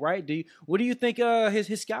probably won't, right? What do you think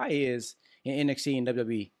his guy is in NXT and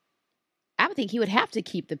WWE? I would think he would have to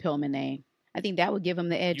keep the Pillman name. I think that would give him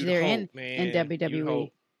the edge in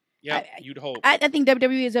WWE. Yeah, you'd hope. I think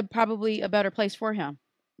WWE is probably a better place for him,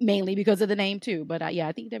 mainly because of the name too. But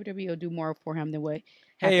I think WWE will do more for him than what.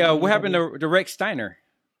 What happened to Rex Steiner?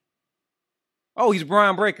 Oh, he's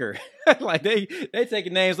Braun Breaker. Like they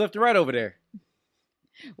taking names left and right over there.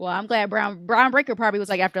 Well, I'm glad Braun Breaker probably was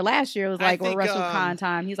like after last year. It was like WrestleCon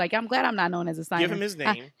time. He's like, I'm glad I'm not known as a Steiner. Give him his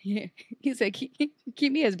name. He said,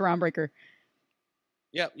 keep me as Braun Breaker.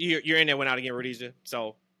 Yep, you're in there when out again, Rhodesia.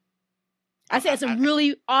 So I said some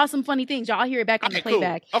really awesome, funny things. Y'all hear it back on the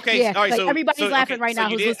playback. Cool. Okay, yeah, all right. Like everybody's laughing right now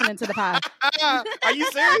who's did? listening to the pod. Are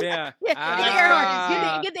you serious? Yeah. Get the air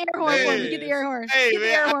horn. Get the air horn for me. Get the air horn. Hey, get the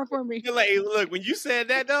air horn for me. Like, look, when you said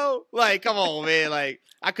that though, like, come on, man. Like,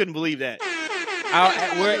 I couldn't believe that.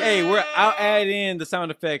 I'll add in the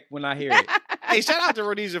sound effect when I hear it. Hey, shout out to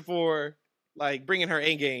Rhodesia for like bringing her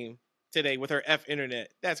A game today with her F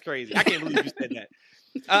internet. That's crazy. I can't believe you said that.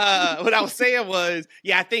 What I was saying was,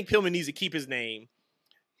 I think Pillman needs to keep his name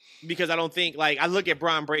because I don't think, like, I look at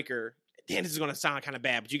Braun Breaker. Damn, this is going to sound kind of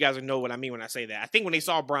bad, but you guys know what I mean when I say that. I think when they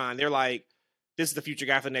saw Braun, they're like, this is the future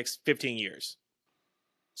guy for the next 15 years.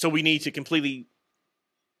 So we need to completely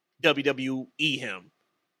WWE him.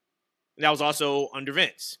 And that was also under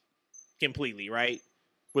Vince completely, right?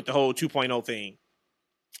 With the whole 2.0 thing.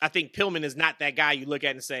 I think Pillman is not that guy you look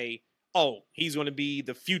at and say, oh, he's going to be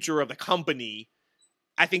the future of the company.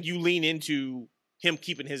 I think you lean into him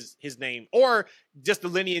keeping his name or just the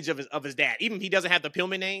lineage of his dad. Even if he doesn't have the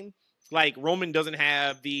Pillman name, like Roman doesn't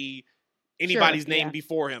have anybody's name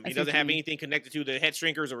before him. He doesn't have anything connected to the Head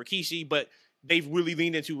Shrinkers or Rikishi, but they've really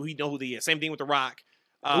leaned into who he is. Same thing with The Rock.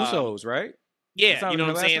 Usos, right? Yeah, you know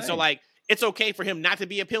what I'm saying? So, like, it's okay for him not to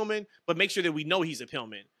be a Pillman, but make sure that we know he's a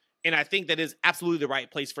Pillman. And I think that is absolutely the right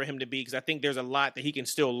place for him to be because I think there's a lot that he can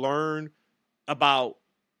still learn about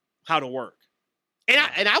how to work.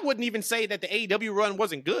 And I wouldn't even say that the AEW run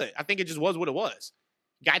wasn't good. I think it just was what it was.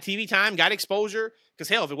 Got TV time, got exposure. Because,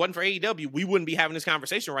 hell, if it wasn't for AEW, we wouldn't be having this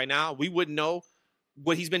conversation right now. We wouldn't know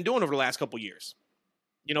what he's been doing over the last couple years.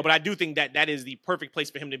 You know, but I do think that is the perfect place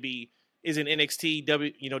for him to be is in NXT,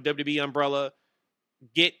 WWE umbrella.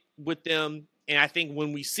 Get with them. And I think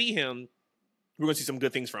when we see him, we're going to see some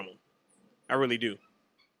good things from him. I really do.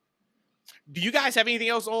 Do you guys have anything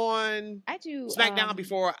else on SmackDown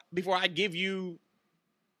before I give you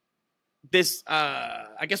this?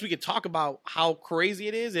 I guess we could talk about how crazy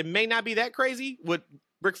it is. It may not be that crazy what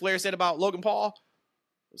Ric Flair said about Logan Paul.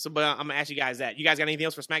 So, but I'm gonna ask you guys that. You guys got anything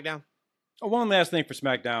else for SmackDown? Oh, one last thing for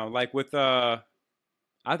SmackDown, like with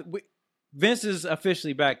Vince is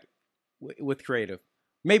officially back with creative.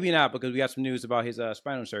 Maybe not because we got some news about his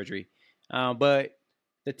spinal surgery. But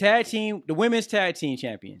the women's tag team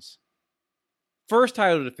champions, first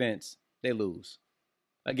title defense, they lose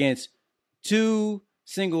against two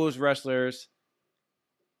singles wrestlers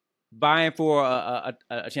vying for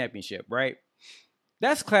a championship, right?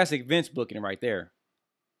 That's classic Vince booking right there.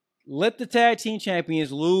 Let the tag team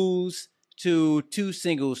champions lose to two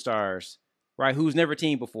single stars, right? Who's never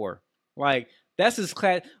teamed before. Like, that's his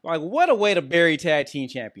class. Like, what a way to bury tag team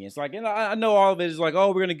champions. Like, you know, I know all of it is like,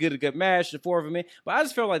 oh, we're gonna get a good match, the four of them in. But I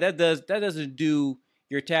just feel like that doesn't do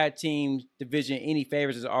your tag team division any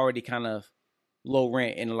favors. It's already kind of low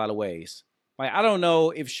rent in a lot of ways. Like, I don't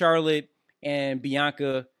know if Charlotte and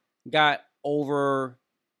Bianca got over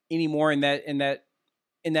any more in that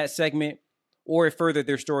segment, or it furthered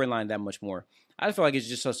their storyline that much more. I just feel like it's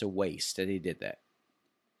just such a waste that they did that.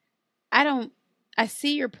 I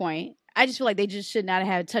see your point. I just feel like they just should not have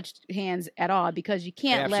had touched hands at all because you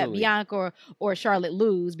can't let Bianca or Charlotte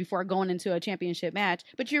lose before going into a championship match.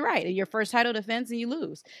 But you're right. Your first title defense and you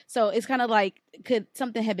lose. So it's kind of like, could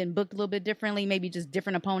something have been booked a little bit differently? Maybe just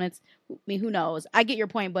different opponents. I mean, who knows? I get your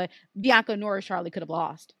point, but Bianca nor Charlotte could have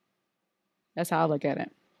lost. That's how I look at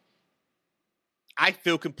it. I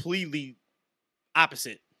feel completely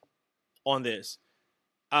opposite on this.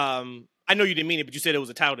 I know you didn't mean it, but you said it was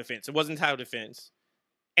a title defense. It wasn't title defense.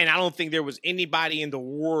 And I don't think there was anybody in the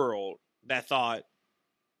world that thought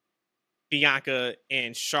Bianca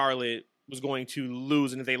and Charlotte was going to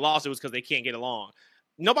lose. And if they lost, it was because they can't get along.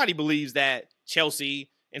 Nobody believes that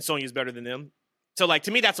Chelsea and Sonya is better than them. So, like,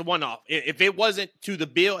 to me, that's a one-off. If it wasn't to the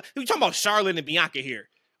bill, we're talking about Charlotte and Bianca here.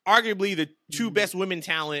 Arguably the two best women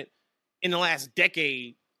talent in the last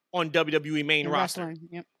decade on WWE main roster.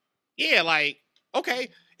 Yep. Yeah, like, okay.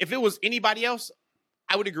 If it was anybody else,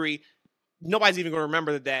 I would agree. Nobody's even going to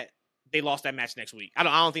remember that they lost that match next week. I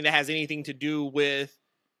don't think that has anything to do with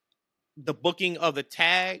the booking of the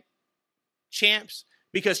tag champs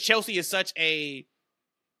because Chelsea is such a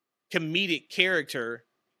comedic character.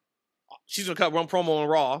 She's going to cut one promo on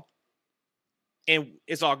Raw and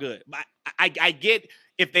it's all good. But I get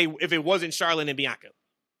if it wasn't Charlotte and Bianca.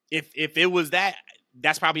 If it was that,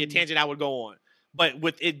 that's probably a tangent I would go on. But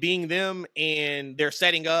with it being them and they're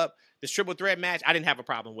setting up this triple threat match, I didn't have a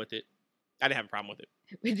problem with it.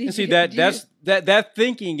 And see, that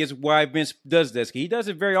thinking is why Vince does this. He does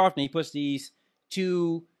it very often. He puts these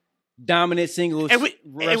two dominant singles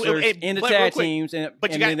wrestlers in the tag teams.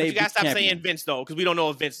 But you got to stop saying Vince, though, because we don't know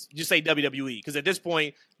if Vince, just say WWE. Because at this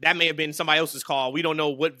point, that may have been somebody else's call. We don't know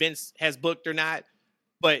what Vince has booked or not.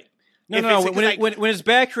 But No. When it's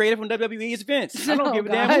bad creative from WWE, it's Vince. I don't give a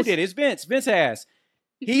damn who did it. It's Vince. Vince has.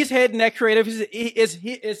 He's heading that creative.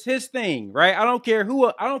 It's his thing, right? I don't care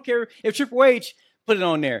if Triple H put it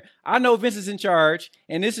on there. I know Vince is in charge,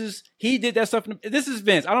 and he did that stuff. This is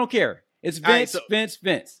Vince. I don't care. It's Vince,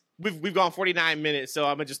 Vince. We've gone 49 minutes, so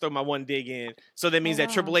I'm gonna just throw my one dig in. So that means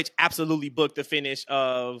that Triple H absolutely booked the finish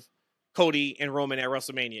of Cody and Roman at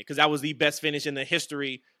WrestleMania because that was the best finish in the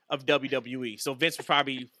history of WWE. So Vince was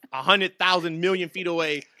probably 100,000 million feet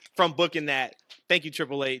away from booking that. Thank you,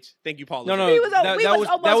 Triple H. Thank you, Paul. No, we was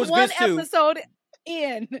almost one episode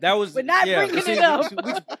in. That was but not bringing it up.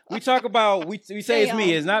 We talk about we say it's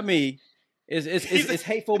me. It's not me. It's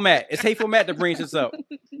hateful Matt. It's hateful Matt that brings this up.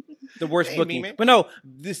 The worst booking. But no,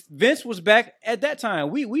 this Vince was back at that time.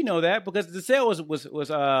 We know that because the sale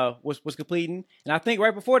was completing, and I think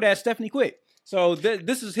right before that Stephanie quit. So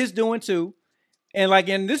this is his doing too.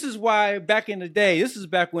 And this is why back in the day, this is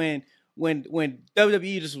back when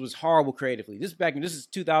WWE just was horrible creatively. This is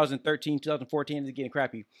 2013, 2014, it's getting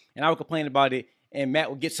crappy. And I would complain about it, and Matt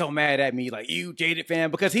would get so mad at me, like, you jaded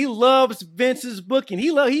fan, because he loves Vince's booking.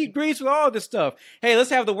 He agrees with all this stuff. Hey, let's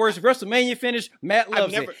have the worst WrestleMania finish. Matt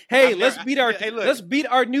loves it. Hey, let's beat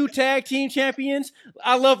our new tag team champions.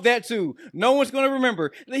 I love that too. No one's gonna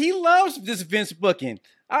remember. He loves this Vince booking.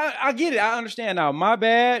 I get it. I understand now. My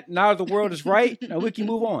bad. Now the world is right. Now we can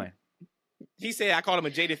move on. He said I called him a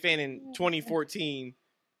jaded fan in 2014.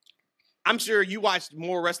 I'm sure you watched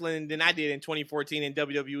more wrestling than I did in 2014 in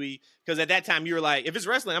WWE, because at that time you were like, if it's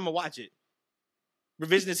wrestling, I'm gonna watch it.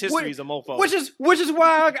 Revisionist history is a mofo. Which is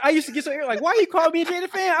why I used to get so like, why you call me a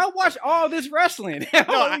jaded fan? I watch all this wrestling. What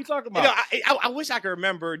are you talking about? I wish I could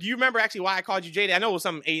remember. Do you remember actually why I called you jaded? I know it was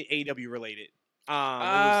something AEW related.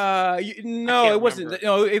 It wasn't.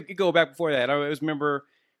 No, it could go back before that. I was remember.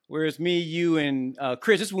 Whereas me, you, and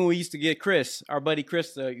Chris, this is when we used to get Chris, our buddy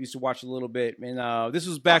Chris, used to watch a little bit. And this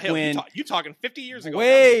was back when... You talking 50 years ago.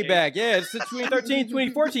 Way back, yeah. It's 2013,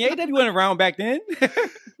 2014. AEW wasn't around back then.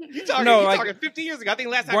 you talking 50 years ago. I think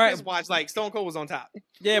last time Chris watched, like, Stone Cold was on top.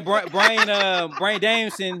 Yeah, Bryan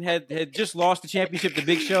Danielson had just lost the championship to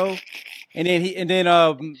Big Show. And then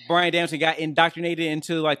Bryan Danielson got indoctrinated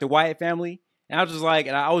into, like, the Wyatt family. And I was just like,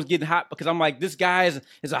 and I was getting hot because I'm like, this guy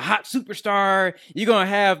is a hot superstar. You're gonna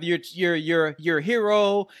have your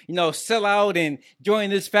hero, sell out and join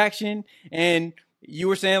this faction. And you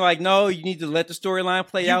were saying like, no, you need to let the storyline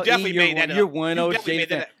play out. Definitely made that up. You're one of those shady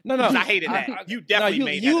fans. No, I hated that. You definitely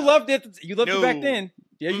made that up. You loved it. You loved it back then.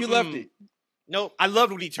 Yeah, you loved it. No, I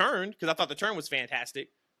loved when he turned because I thought the turn was fantastic.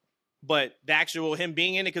 But the actual him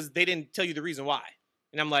being in it, because they didn't tell you the reason why.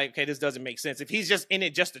 And I'm like, okay, this doesn't make sense. If he's just in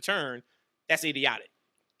it just to turn, that's idiotic.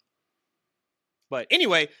 But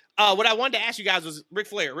anyway, what I wanted to ask you guys was Ric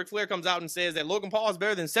Flair. Ric Flair comes out and says that Logan Paul is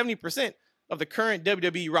better than 70% of the current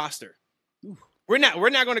WWE roster. Ooh. We're not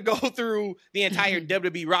going to go through the entire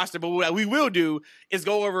WWE roster, but what we will do is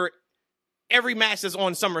go over every match that's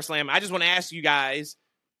on SummerSlam. I just want to ask you guys,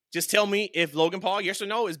 just tell me if Logan Paul, yes or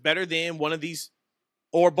no, is better than one of these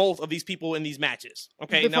or both of these people in these matches.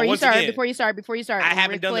 Okay. Before you start. I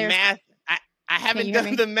haven't done the math. I haven't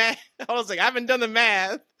done the math. I was like, I haven't done the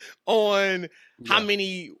math on how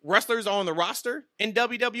many wrestlers are on the roster in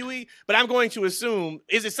WWE, but I'm going to assume,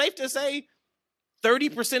 is it safe to say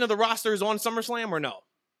 30% of the roster is on SummerSlam or no?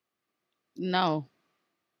 No.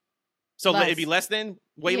 So it'd be less than?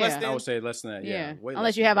 Less than? I would say less than that, yeah.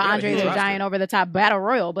 Unless you have an Andre the Giant over the top battle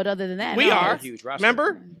royal, but other than that, we are. Huge roster.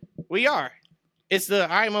 Remember? We are. It's the, all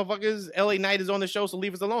right, motherfuckers, LA Knight is on the show, so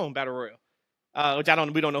leave us alone, battle royal. Which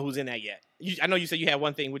we don't know who's in that yet. I know you said you had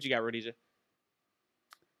one thing. What you got, Rhodesia?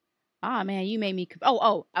 Oh man, you made me. I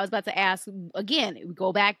was about to ask again. We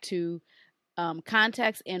go back to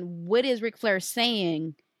context and what is Ric Flair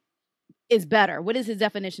saying is better? What is his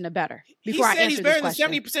definition of better? Before he said he's better than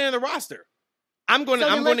 70% of the roster. I'm going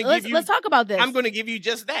to give you. Let's talk about this. I'm going to give you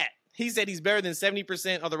just that. He said he's better than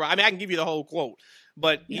 70% of the roster. I mean, I can give you the whole quote,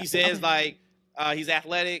 but he says he's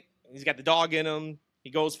athletic. He's got the dog in him. He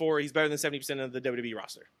goes for it. He's better than 70% of the WWE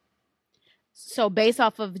roster. So based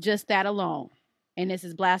off of just that alone, and this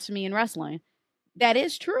is blasphemy in wrestling, that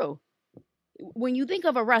is true. When you think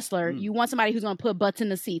of a wrestler, you want somebody who's going to put butts in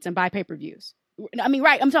the seats and buy pay-per-views. I mean,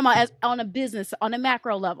 right. I'm talking about on a business, on a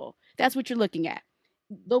macro level. That's what you're looking at.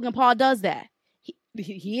 Logan Paul does that.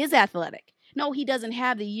 He is athletic. No, he doesn't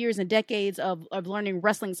have the years and decades of learning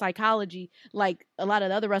wrestling psychology like a lot of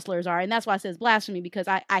the other wrestlers are. And that's why I says blasphemy, because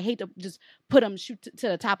I hate to just put him to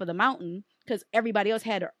the top of the mountain because everybody else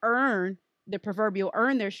had to earn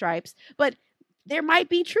their stripes. But there might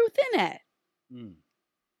be truth in that.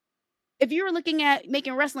 If you were looking at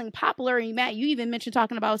making wrestling popular, and Matt, you even mentioned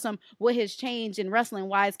talking about what has changed in wrestling,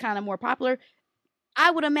 why it's kind of more popular. I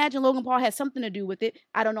would imagine Logan Paul has something to do with it.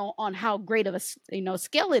 I don't know on how great of a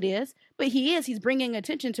scale it is, but he's bringing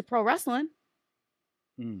attention to pro wrestling.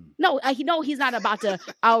 No, he's not about to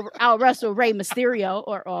out wrestle Rey Mysterio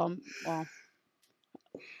or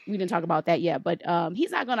we didn't talk about that yet, but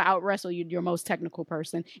he's not going to out wrestle your most technical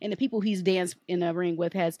person, and the people he's danced in the ring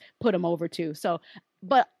with has put him over too. So,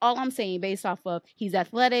 but all I'm saying, based off of he's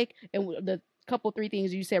athletic and the three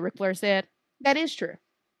things you said, Ric Flair said, that is true.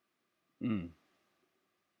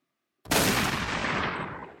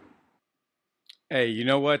 Hey, you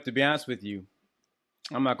know what? To be honest with you,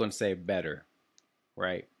 I'm not going to say better,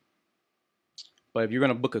 right? But if you're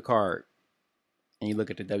going to book a card and you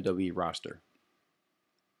look at the WWE roster,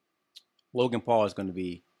 Logan Paul is going to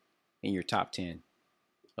be in your top 10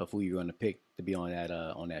 of who you're going to pick to be on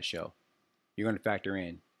that show. You're going to factor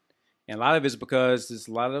in. And a lot of it's because there's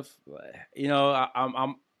a lot of,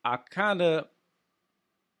 I kind of,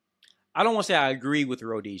 I don't want to say I agree with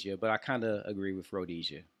Rhodesia, but I kind of agree with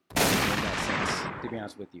Rhodesia in that sense, to be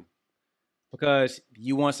honest with you. Because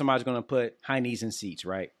you want somebody who's going to put high knees in seats,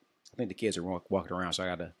 right? I think the kids are walking around, so I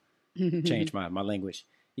got to change my language.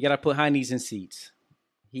 You got to put high knees in seats.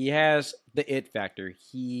 He has the it factor.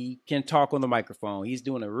 He can talk on the microphone. He's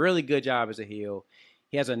doing a really good job as a heel.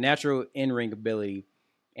 He has a natural in-ring ability.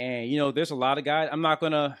 And, there's a lot of guys. I'm not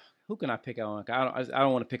going to, who can I pick on? I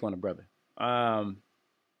don't want to pick on a brother.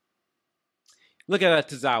 Look at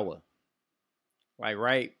Tozawa. I'm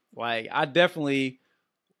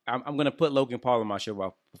going to put Logan Paul on my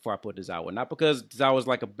show before I put Tozawa. Not because Tozawa's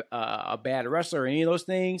like a bad wrestler or any of those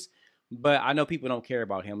things, but I know people don't care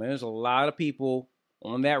about him. And there's a lot of people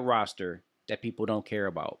on that roster that people don't care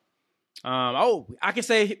about. I can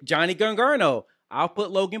say Johnny Gargano. I'll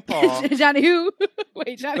put Logan Paul. Johnny who?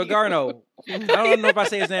 Wait, Johnny Gargano. I don't know if I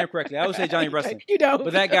say his name correctly. I would say Johnny Wrestling. You know.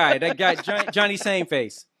 But that guy, Johnny Same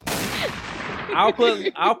Face. I'll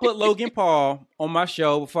put Logan Paul on my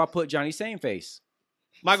show before I put Johnny Same Face.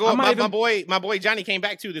 My boy Johnny came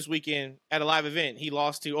back too this weekend at a live event. He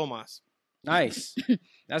lost to Omos. Nice.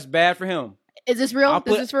 That's bad for him. Is this real?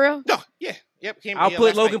 Is this for real? No. Yeah. Yep. I'll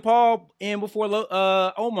put Logan Paul in before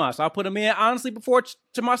Omos. I'll put him in honestly before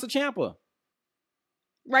Tommaso Ciampa.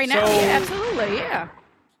 Right now, yeah, absolutely, yeah.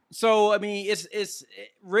 So I mean, it's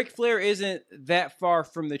Ric Flair isn't that far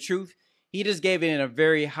from the truth. He just gave it in a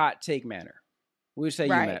very hot take manner. What would you say,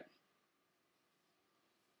 you Matt?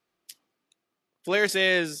 Flair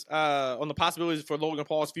says on the possibilities for Logan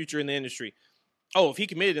Paul's future in the industry. Oh, if he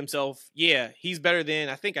committed himself, yeah, he's better than,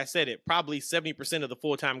 I think I said it, probably 70% of the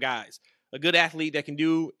full-time guys. A good athlete that can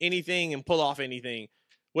do anything and pull off anything.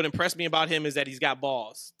 What impressed me about him is that he's got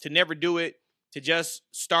balls. To never do it, to just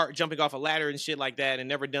start jumping off a ladder and shit like that and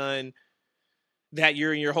never done that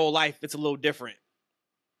in your whole life, it's a little different.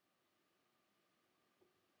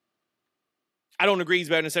 I don't agree he's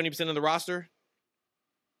better than 70% of the roster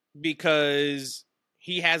because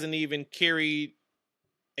he hasn't even carried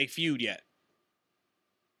a feud yet.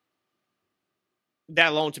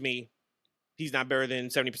 That alone, to me, he's not better than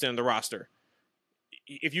 70% of the roster.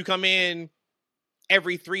 If you come in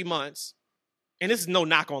every 3 months, and this is no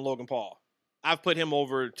knock on Logan Paul, I've put him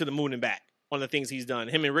over to the moon and back on the things he's done.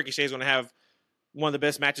 Him and Ricochet is going to have one of the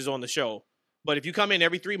best matches on the show. But if you come in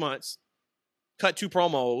every 3 months, cut 2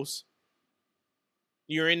 promos,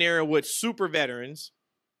 you're in there with super veterans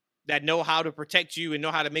that know how to protect you and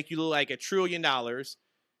know how to make you look like $1 trillion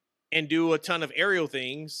and do a ton of aerial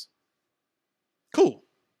things, cool.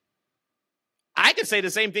 I could say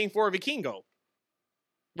the same thing for Vikingo,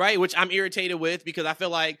 right? Which I'm irritated with because I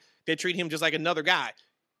feel like they treat him just like another guy.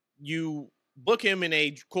 You book him in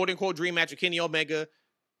a quote-unquote dream match with Kenny Omega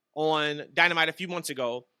on Dynamite a few months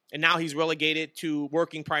ago, and now he's relegated to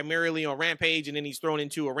working primarily on Rampage, and then he's thrown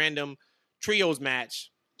into a random trios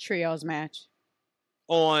match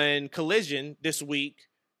on Collision this week,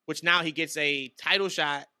 which now he gets a title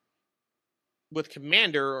shot with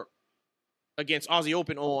Commander against Aussie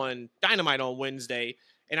Open on Dynamite on Wednesday.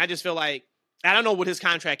 And I just feel like, I don't know what his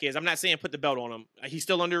contract is. I'm not saying put the belt on him. He's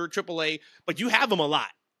still under AAA, but you have him a lot.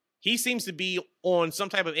 He seems to be on some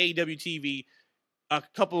type of AEW TV a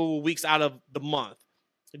couple of weeks out of the month.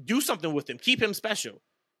 Do something with him. Keep him special.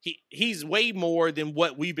 He's way more than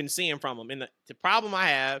what we've been seeing from him. And the problem I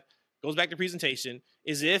have, goes back to presentation,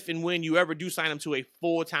 is if and when you ever do sign him to a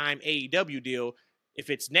full-time AEW deal,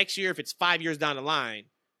 if it's next year, if it's 5 years down the line,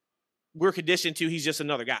 we're conditioned to he's just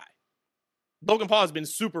another guy. Logan Paul has been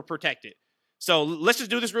super protected. So let's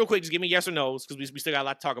just do this real quick. Just give me yes or no's because we still got a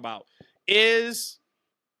lot to talk about. Is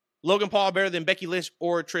Logan Paul better than Becky Lynch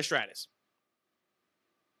or Trish Stratus?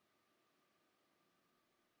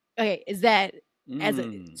 Okay, is that as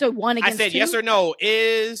so one against I said two? yes or no.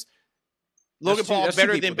 Is Logan Paul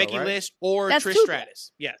better than Becky Lynch or Trish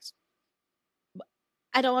Stratus? Yes.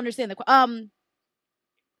 I don't understand the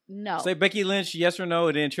no. Say Becky Lynch, yes or no,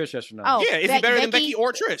 and then Trish, yes or no. Oh, yeah, is he better than Becky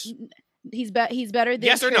or Trish? He's better than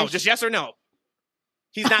yes or Trish. no, just yes or no.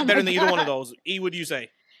 He's not better than either one of those. E, what do you say?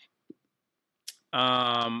 He's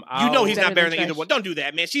not better than either one. Don't do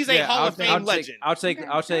that, man. She's a Hall of Fame legend. I'll take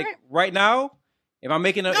right now. If I'm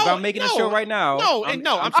making a show right now, I'm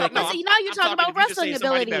talking. See, now you're talking about wrestling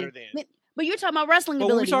ability. But you're talking about wrestling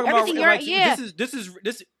ability.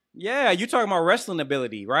 Yeah, you're talking about wrestling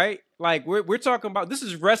ability, right? Like we're talking about this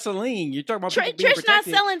is wrestling. You're talking about Trish not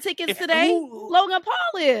selling tickets today. Logan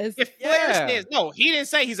Paul is. If Flair says no, he didn't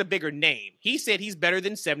say he's a bigger name. He said he's better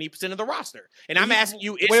than 70% of the roster. And I'm asking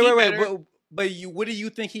you, is he better? But what do you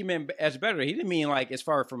think he meant as better? He didn't mean like as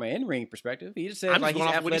far from an in-ring perspective. He just said I'm like just he's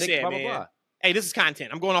going off what he athletic, said, blah, blah, man. blah. Hey, this is content.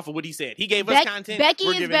 I'm going off of what he said. He gave us content. Becky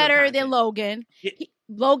We're is giving him better content. than Logan. Yeah.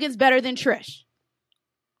 Logan's better than Trish.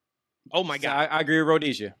 Oh my So God. I agree with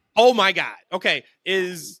Rhodesia. Oh my God. Okay.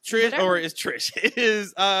 Is Trish Whatever. or is Trish?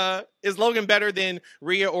 Is Logan better than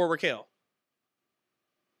Rhea or Raquel?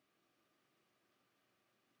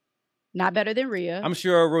 Not better than Rhea. I'm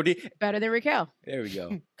sure Rhodesia. Better than Raquel. There we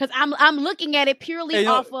go. Because I'm looking at it purely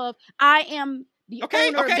off of I am the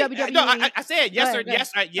owner of WWE. No, I said yes or Go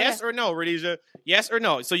ahead. yes or no, Rhodesia. Yes or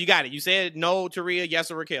no. So you got it. You said no to Rhea,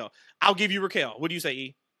 yes or Raquel. I'll give you Raquel. What do you say,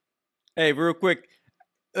 E? Hey, real quick.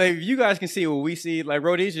 Like, you guys can see what we see. Like,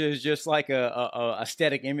 Rhodesia is just like a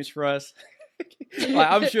aesthetic image for us.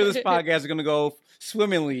 Like, I'm sure this podcast is gonna go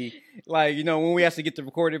swimmingly. Like, you know, when we have to get the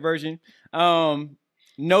recorded version.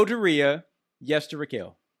 No to Rhea, yes to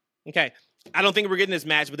Raquel. Okay. I don't think we're getting this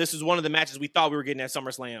match, but this is one of the matches we thought we were getting at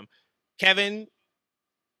SummerSlam. Kevin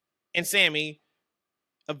and Sammy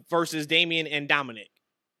versus Damian and Dominic.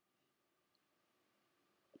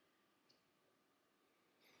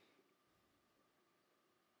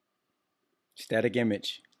 Static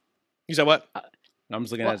image. You said what? I'm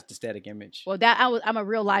just looking at the static image. Well, I'm a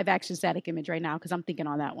real live action static image right now because I'm thinking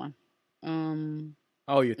on that one.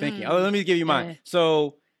 Oh, you're thinking. Oh, let me give you mine. Yeah.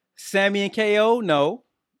 So, Sammy and KO, no.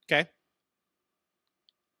 Okay.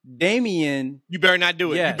 Damian, You better not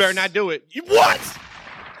do it. Yes. You better not do it. What?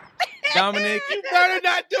 Dominic, You better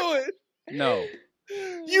not do it. no.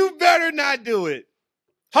 You better not do it.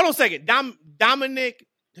 Hold on a second. Dominic,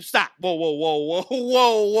 stop.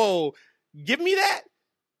 Whoa. Give me that.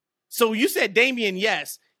 So you said Damian,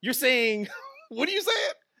 yes. You're saying, what are you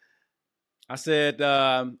saying? I said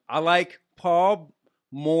I like Paul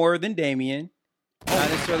more than Damian, not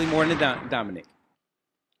necessarily more than Dominic.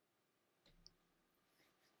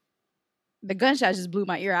 The gunshot just blew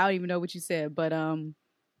my ear. I don't even know what you said, but again,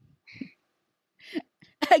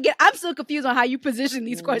 I'm still confused on how you position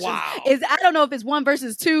these questions. Wow. I don't know if it's 1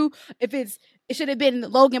 versus 2, if it should have been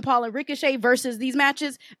Logan Paul and Ricochet versus these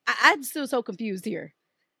matches. I'm still so confused here.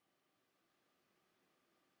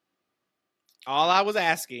 All I was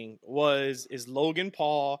asking was, is Logan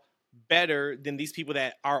Paul better than these people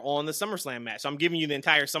that are on the SummerSlam match? So I'm giving you the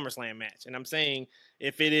entire SummerSlam match. And I'm saying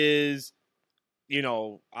if it is,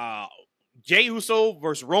 Jey Uso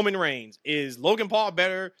versus Roman Reigns, is Logan Paul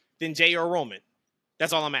better than Jey or Roman?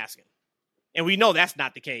 That's all I'm asking. And we know that's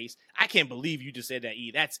not the case. I can't believe you just said that,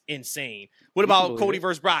 E. That's insane. What about Cody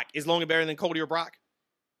versus Brock? Is Logan better than Cody or Brock?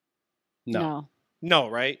 No. No,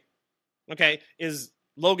 right? Okay. Is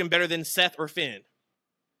Logan better than Seth or Finn?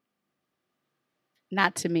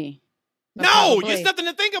 Not to me. But No, probably. it's nothing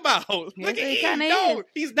to think about. Look at It E. kinda No, is.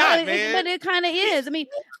 he's not, But man. it kind of is. I mean,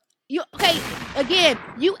 again,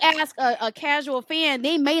 you ask a casual fan,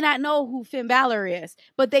 they may not know who Finn Balor is,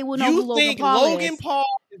 but they will know who You Logan think Paul Logan is. Paul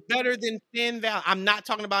is better than Finn Balor? I'm not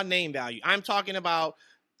talking about name value. I'm talking about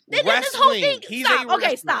This wrestling. whole thing, He's stop. a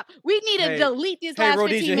Okay, wrestler. stop. We need to delete this Hey, last 15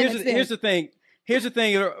 Rhodesia, minutes. here's the thing. Here's the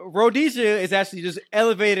thing. Rhodesia is actually just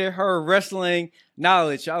elevated her wrestling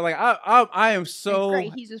knowledge. I am so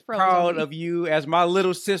Great. He's just froze proud on me. of you as my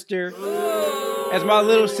little sister. As my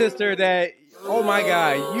little sister that, oh my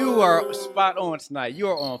God, you are spot on tonight. You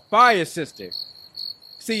are on fire, sister.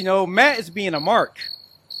 See, Matt is being a mark.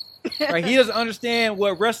 Right? He doesn't understand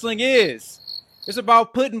what wrestling is. It's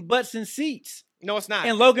about putting butts in seats. No, it's not.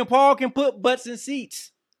 And Logan Paul can put butts in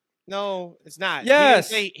seats. No, it's not.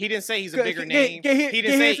 Yes. He didn't say he's a bigger He name. didn't He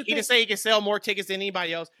didn't say he can sell more tickets than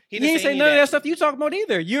anybody else. He didn't say any none of that stuff you talking about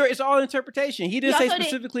either. It's all interpretation. He didn't He say also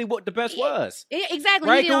specifically what the best was. Exactly.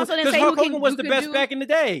 Right? He didn't also didn't Because say Hulk who Hogan was the best do. back in the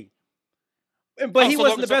day. But he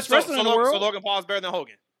wasn't the best wrestler in the world. So Logan Paul's better than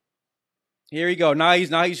Hogan. Here we go. Now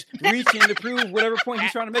he's reaching to prove whatever point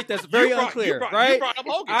he's trying to make. That's very unclear, right? You brought up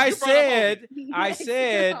Hogan. I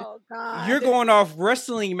said, Oh, God. you're going off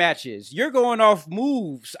wrestling matches. You're going off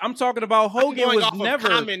moves. I'm talking about I'm Hogan going was off never.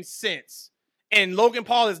 of common sense. And Logan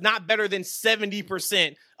Paul is not better than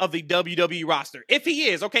 70% of the WWE roster. If he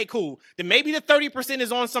is, okay, cool. Then maybe the 30%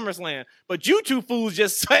 is on SummerSlam. But you two fools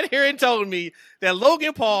just sat here and told me that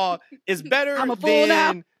Logan Paul is better I'm a fool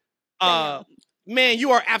than now. man,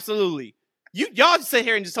 you are absolutely. Y'all just sit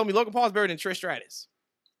here and just told me Logan Paul is better than Trish Stratus.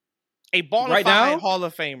 A bona fide Hall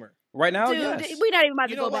of Famer. Right now, Dude, yes. we're not even about to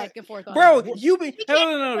You know go what? back and forth on Bro, that. you been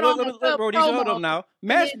no. bro, these hold up now.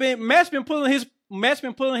 Matt's been pulling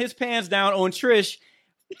his pants down on Trish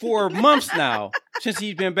for months now since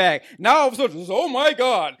he's been back. Now all of a sudden, oh my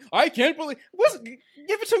God, I can't believe.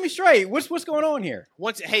 Give it to me straight. What's going on here?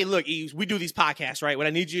 Hey, look, Eves, we do these podcasts, right? What I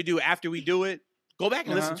need you to do after we do it, Go back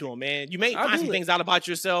and listen to them, man. You may I'll find do some it. things out about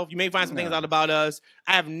yourself. You may find some things out about us.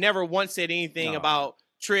 I have never once said anything about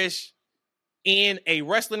Trish in a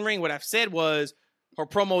wrestling ring. What I've said was her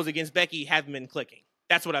promos against Becky haven't been clicking.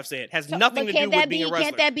 That's what I've said. Has nothing to do with being a wrestler.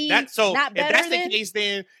 Can't that be not better if that's then? the case,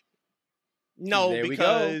 then no, There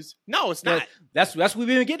because no, it's not. That's what we've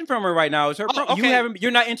been getting from her right now. Is her okay.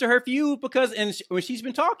 You're not into her feud because when she's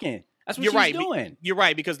been talking, that's what she's doing. You're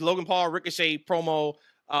right, because Logan Paul Ricochet promo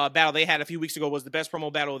battle they had a few weeks ago was the best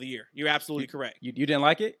promo battle of the year. You're absolutely correct. You didn't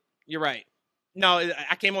like it? You're right. No,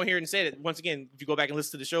 I came on here and said it once again. If you go back and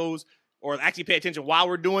listen to the shows, or actually pay attention while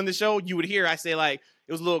we're doing the show, you would hear I say like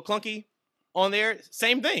it was a little clunky on there.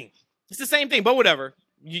 Same thing. It's the same thing, but whatever.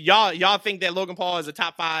 Y'all think that Logan Paul is a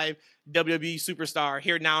top 5 WWE superstar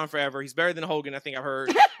here now and forever. He's better than Hogan, I think I've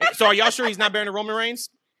heard. So are y'all sure he's not better than Roman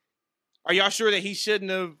Reigns? Are y'all sure that he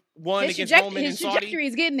shouldn't have won against Roman in Saudi? His trajectory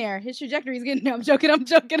is getting there. I'm joking.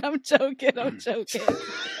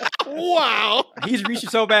 Wow. He's reaching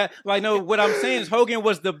so bad. Like, no, what I'm saying is Hogan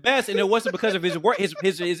was the best, and it wasn't because of his work,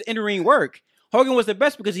 his in-ring work. Hogan was the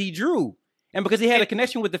best because he drew. And because he had a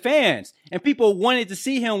connection with the fans, and people wanted to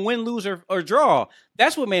see him win, lose, or draw.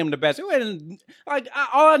 That's what made him the best. All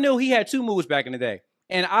I knew, he had 2 moves back in the day,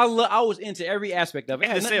 and I was into every aspect of it. It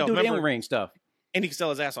had nothing to do with in-ring stuff. And he could sell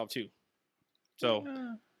his ass off too. So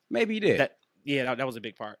maybe he did. That was a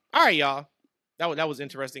big part. All right, y'all. That was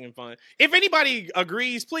interesting and fun. If anybody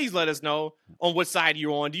agrees, please let us know on what side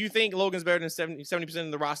you're on. Do you think Logan's better than 70%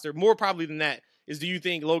 of the roster? More probably than that is, do you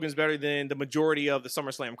think Logan's better than the majority of the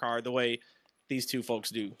SummerSlam card the way these two folks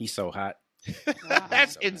do? He's so hot. Wow.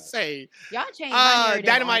 That's insane. Y'all changed my narrative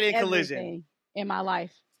Dynamite on and Collision in my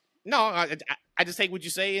life. No, I just take what you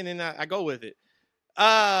say and then I go with it.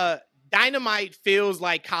 Dynamite feels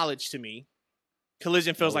like college to me.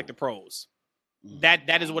 Collision feels like the pros.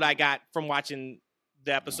 That is what I got from watching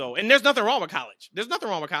the episode. And there's nothing wrong with college.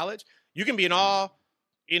 You can be in all,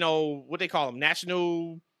 what they call them,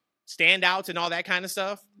 national standouts and all that kind of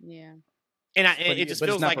stuff. Yeah. And it just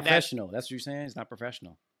feels like professional. That's what you're saying? It's not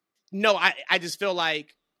professional. No, I just feel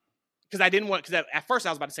like, because at first I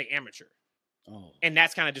was about to say amateur. Oh. And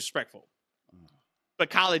that's kind of disrespectful. Oh. But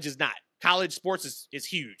college is not. College sports is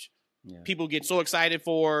huge. Yeah. People get so excited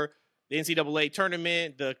for the NCAA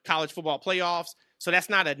tournament, the college football playoffs. So that's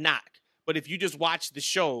not a knock. But if you just watch the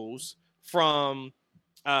shows from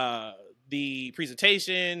the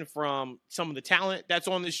presentation, from some of the talent that's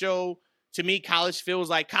on the show, to me,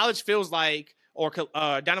 Dynamite feels like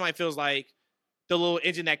the little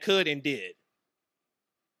engine that could and did.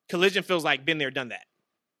 Collision feels like been there, done that.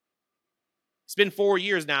 It's been 4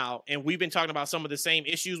 years now, and we've been talking about some of the same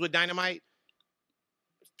issues with Dynamite.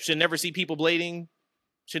 Should never see people blading.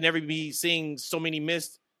 Should never be seeing so many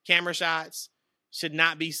missed camera shots. Should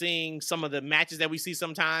not be seeing some of the matches that we see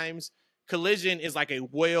sometimes. Collision is like a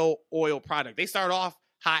well-oiled product. They start off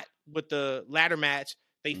hot with the ladder match.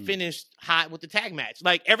 They finished hot with the tag match.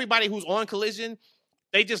 Like, everybody who's on Collision,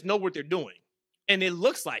 they just know what they're doing, and it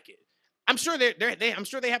looks like it. I'm sure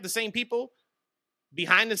they have the same people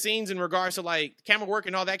behind the scenes in regards to like camera work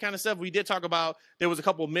and all that kind of stuff. We did talk about there was a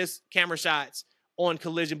couple of missed camera shots on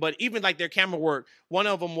Collision, but even like their camera work, one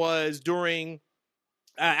of them was during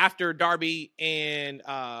after Darby and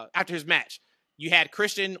after his match, you had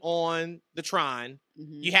Christian on the Tron.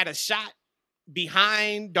 Mm-hmm. You had a shot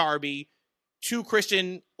behind Darby to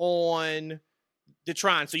Christian on the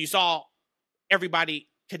Tron. So you saw everybody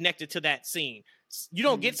connected to that scene. You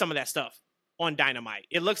don't get some of that stuff on Dynamite.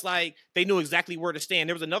 It looks like they knew exactly where to stand.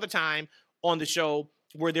 There was another time on the show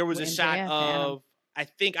where there was a shot of, I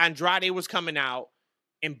think Andrade was coming out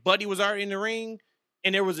and Buddy was already in the ring.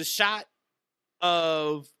 And there was a shot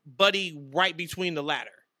of Buddy right between the ladder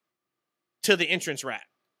to the entrance ramp.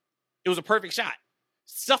 It was a perfect shot.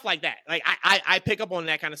 Stuff like that. Like I pick up on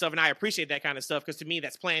that kind of stuff, and I appreciate that kind of stuff, because to me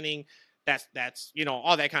that's planning. That's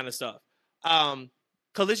all that kind of stuff.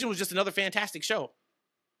 Collision was just another fantastic show.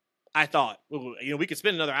 I thought, we could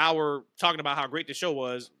spend another hour talking about how great the show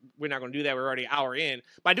was. We're not going to do that. We're already an hour in.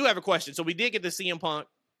 But I do have a question. So we did get the CM Punk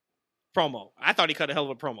promo. I thought he cut a hell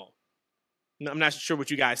of a promo. I'm not sure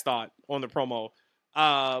what you guys thought on the promo.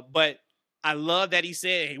 But I love that he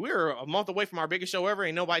said, hey, we're a month away from our biggest show ever.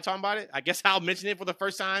 Ain't nobody talking about it. I guess I'll mention it for the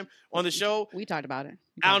first time on the show. We talked about it.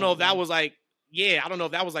 I don't know if that was like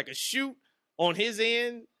a shoot on his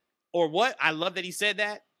end or what. I love that he said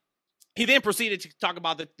that. He then proceeded to talk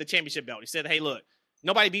about the championship belt. He said, hey, look,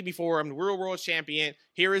 nobody beat me before. I'm the real world champion.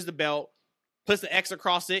 Here is the belt. Puts the X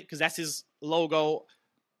across it because that's his logo.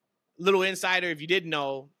 Little insider, if you didn't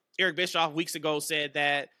know, Eric Bischoff weeks ago said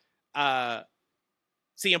that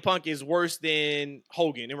CM Punk is worse than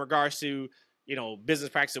Hogan in regards to business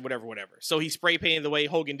practice or whatever. So he spray painted the way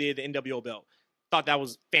Hogan did the NWO belt. Thought that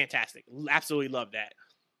was fantastic. Absolutely loved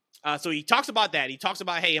that. So he talks about that. He talks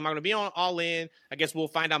about, hey, am I going to be on All In? I guess we'll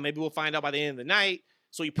find out. Maybe we'll find out by the end of the night.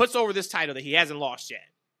 So he puts over this title that he hasn't lost yet.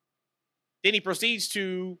 Then he proceeds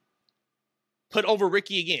to put over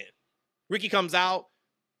Ricky again. Ricky comes out,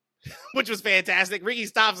 which was fantastic. Ricky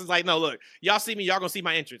stops and is like, no, look, y'all see me, y'all going to see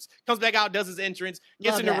my entrance. Comes back out, does his entrance,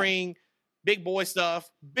 gets in the ring, big boy stuff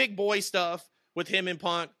with him and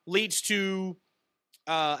Punk, leads to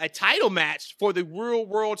a title match for the Real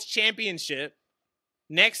World's Championship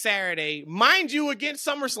next Saturday, mind you, against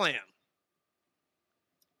SummerSlam.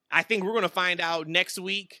 I think we're going to find out next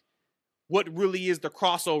week what really is the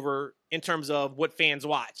crossover in terms of what fans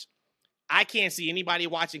watch. I can't see anybody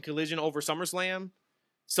watching Collision over SummerSlam,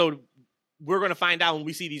 so we're going to find out when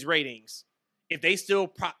we see these ratings. If they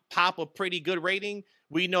still pop a pretty good rating,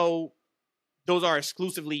 we know those are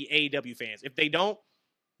exclusively AEW fans. If they don't,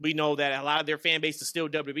 we know that a lot of their fan base is still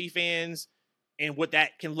WWE fans, and what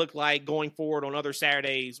that can look like going forward on other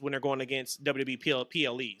Saturdays when they're going against WWE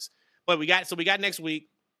PLEs. But we got next week,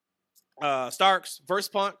 Starks versus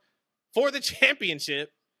Punk for the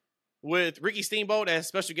championship with Ricky Steamboat as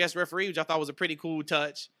special guest referee, which I thought was a pretty cool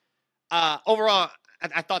touch. Overall,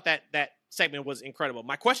 I thought that segment was incredible.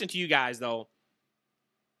 My question to you guys, though,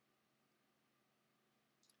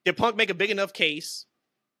 did Punk make a big enough case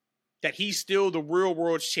that he's still the Real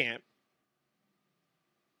World's champ?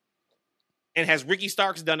 And has Ricky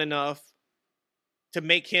Starks done enough to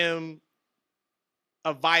make him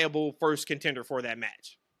a viable first contender for that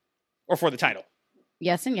match or for the title?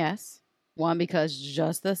 Yes and yes. One, because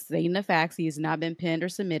just the stating the facts, he has not been pinned or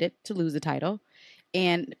submitted to lose the title.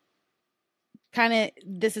 And kind of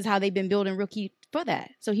this is how they've been building Rookie for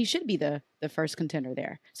that. So he should be the first contender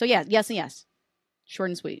there. So yeah, yes and yes. Short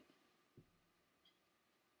and sweet.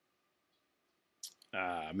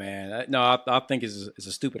 Man, no, I think it's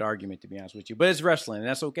a stupid argument, to be honest with you. But it's wrestling, and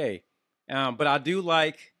that's okay. But I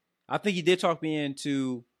think he did talk me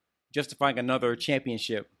into justifying another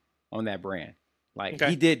championship on that brand. Like,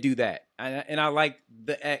 He did do that. And I like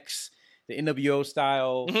the NWO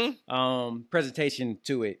style presentation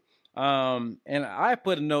to it. And I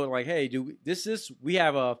put a note like, hey, we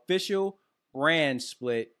have an official brand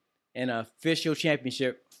split and an official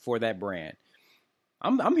championship for that brand.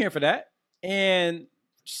 I'm here for that. And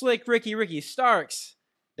Slick Ricky Starks,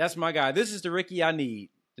 that's my guy. This is the Ricky I need.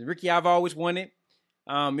 The Ricky I've always wanted.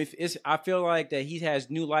 I feel like that he has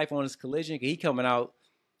new life on his Collision. He coming out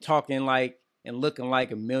talking like and looking like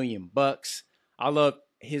 $1 million. I love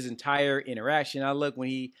his entire interaction. I don't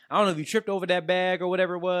know if he tripped over that bag or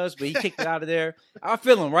whatever it was, but he kicked it out of there. I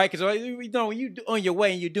feel him, right? Because when you on your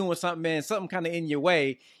way and you're doing something, man, something kind of in your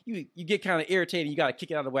way, you get kind of irritated. You got to kick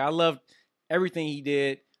it out of the way. I love everything he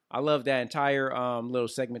did. I love that entire little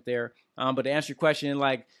segment there. But to answer your question,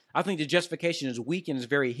 like, I think the justification is weak and is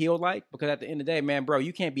very heel-like, because at the end of the day, man, bro,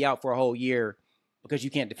 you can't be out for a whole year because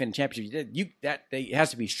you can't defend the championship. It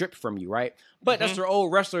has to be stripped from you, right? But that's their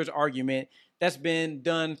old wrestlers' argument that's been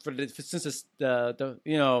done since the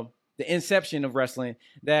inception of wrestling,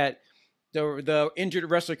 that the injured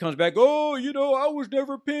wrestler comes back, oh, I was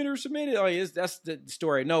never pinned or submitted. Oh, that's the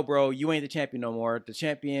story. No, bro, you ain't the champion no more. The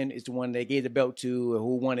champion is the one they gave the belt to, or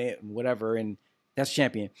who won it, and whatever, and that's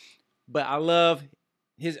champion. But I love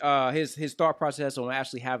his thought process on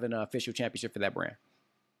actually having an official championship for that brand.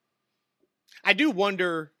 I do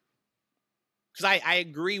wonder, because I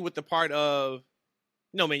agree with the part of,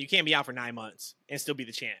 no, man, you can't be out for 9 months and still be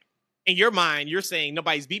the champ. In your mind, you're saying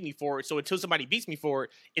nobody's beat me for it, so until somebody beats me for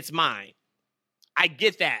it, it's mine. I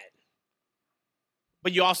get that.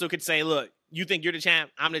 But you also could say, look, you think you're the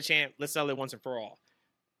champ, I'm the champ, let's settle it once and for all.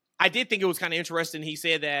 I did think it was kind of interesting. He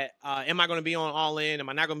said that, am I going to be on All In? Am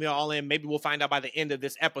I not going to be on All In? Maybe we'll find out by the end of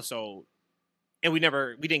this episode. And we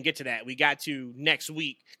didn't get to that. We got to next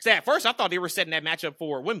week. Because at first I thought they were setting that matchup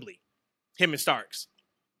for Wembley, him and Starks.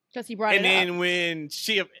 Because he brought it up. And then when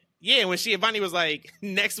Giovanni was like,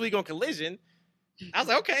 next week on Collision, I was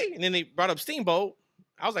like, okay. And then they brought up Steamboat.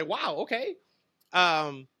 I was like, wow, okay.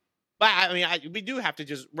 But I mean, we do have to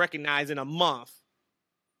just recognize in a month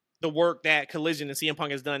the work that Collision and CM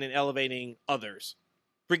Punk has done in elevating others.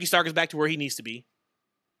 Ricky Stark is back to where he needs to be.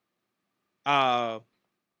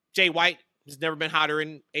 Jay White has never been hotter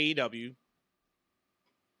in AEW.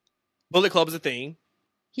 Bullet Club is a thing.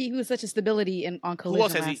 He was such a stability on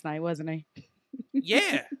Collision last night, wasn't he?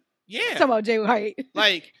 Yeah. Talking about Jay White.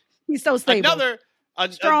 Like, he's so stable.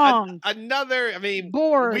 Strong. Another, I mean,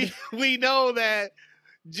 bored. We know that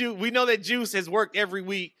Juice has worked every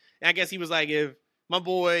week. And I guess he was like, if my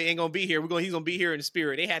boy ain't gonna be here. He's gonna be here in the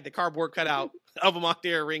spirit. They had the cardboard cutout of him out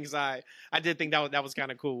there ringside. I did think that was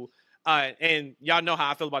kind of cool. And y'all know how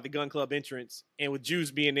I feel about the Gun Club entrance, and with Juice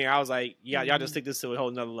being there, I was like, y'all just take this to a whole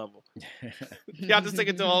nother level. Y'all just take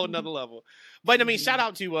it to a whole nother level. But I mean, shout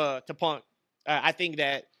out to Punk. I think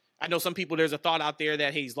that I know some people. There's a thought out there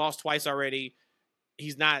that he's lost twice already.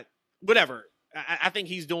 He's not. Whatever. I think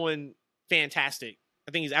he's doing fantastic.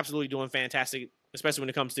 I think he's absolutely doing fantastic, especially when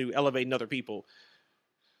it comes to elevating other people.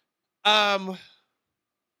 So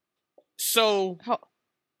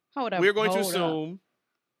hold up. We're going to assume.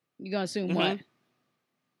 You're going to assume what?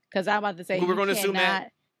 Because I'm about to say we're going to assume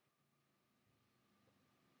that.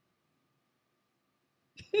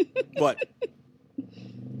 What?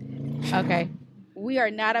 Okay. We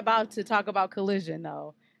are not about to talk about Collision,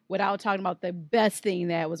 though, without talking about the best thing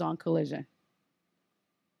that was on Collision.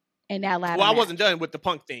 And that ladder match. I wasn't done with the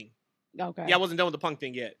Punk thing. Okay. Yeah, I wasn't done with the Punk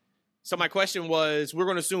thing yet. So my question was, we're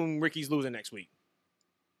going to assume Ricky's losing next week.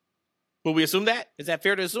 Will we assume that? Is that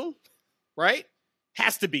fair to assume? Right?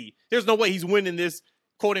 Has to be. There's no way he's winning this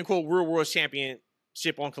quote-unquote Real World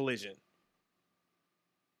Championship on Collision.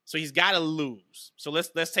 So he's got to lose. So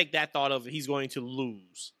let's take that thought of he's going to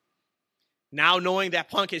lose. Now knowing that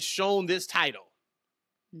Punk has shown this title.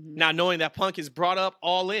 Mm-hmm. Now knowing that Punk is brought up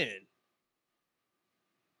All In.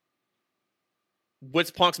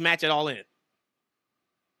 What's Punk's match at All In?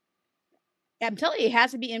 I'm telling you, it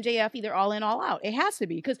has to be MJF either All In, All Out. It has to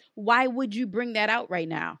be, because why would you bring that out right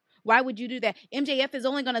now? Why would you do that? MJF is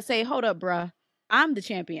only going to say, hold up, bruh. I'm the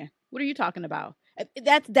champion. What are you talking about?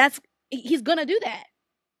 He's going to do that.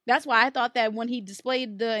 That's why I thought that when he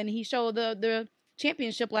displayed and he showed the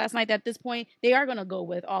championship last night, at this point, they are going to go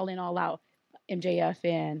with All In, All Out, MJF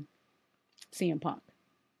and CM Punk.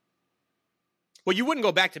 Well, you wouldn't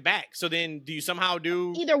go back to back. So then do you somehow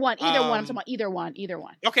do either one? I'm talking about either one.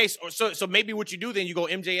 Okay, so maybe what you do then, you go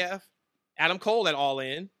MJF, Adam Cole at All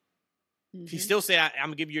In. Mm-hmm. He still said, I'm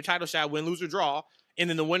gonna give you your title shot, win, lose, or draw, and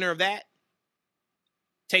then the winner of that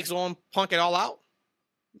takes on Punk at All Out.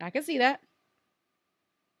 I can see that.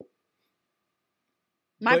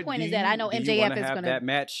 My point is that I know MJF is gonna that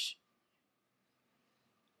match.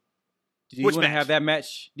 Do you want to have that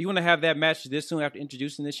match? Do you want to have that match this soon after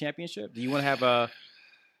introducing this championship? Do you want to have a?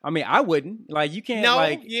 I mean, I wouldn't. Like, you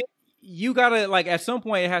can't. You gotta at some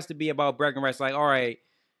point it has to be about bragging rights. Like, all right,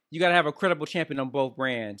 you gotta have a credible champion on both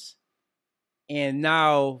brands. And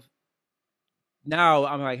now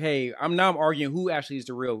I'm like, hey, I'm arguing who actually is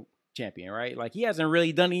the real champion, right? Like, he hasn't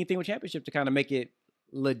really done anything with championship to kind of make it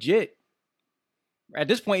legit. At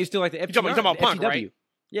this point, he's still like the FTW. You're talking about Punk, right?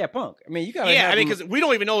 Yeah, Punk. I mean, you gotta. Yeah, I mean, because we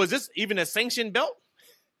don't even know, is this even a sanctioned belt?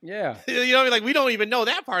 Yeah. You know what I mean? Like, we don't even know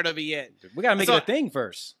that part of it yet. We gotta make it a thing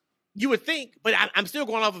first. You would think, but I'm still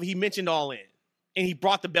going off of he mentioned All In, and he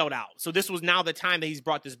brought the belt out. So this was now the time that he's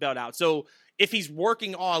brought this belt out. So if he's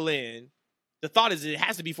working All In, the thought is it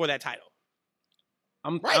has to be for that title.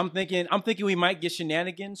 I'm thinking we might get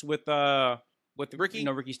shenanigans with Ricky,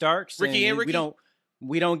 Ricky Starks. Ricky and Ricky.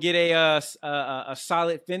 We don't get a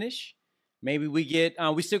solid finish. Maybe we get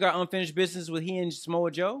we still got unfinished business with he and Samoa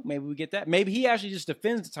Joe. Maybe we get that. Maybe he actually just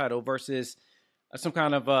defends the title versus some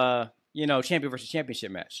kind of champion versus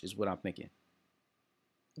championship match is what I'm thinking.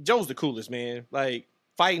 Joe's the coolest, man. Like,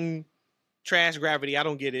 fighting trash gravity, I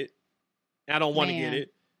don't get it. I don't want to get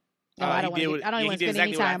it. No, I don't even want to spend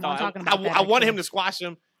any time on talking about that. I wanted him to squash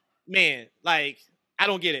him. Man, like, I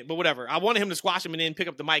don't get it, but whatever. I wanted him to squash him and then pick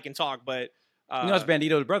up the mic and talk, but it's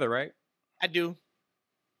Bandito's brother, right? I do.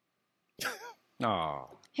 Oh,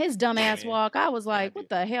 his dumbass walk. I was like, what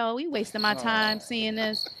the hell? We wasting my time seeing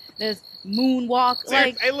this moonwalk.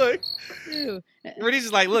 Like, hey, look. Dude. He's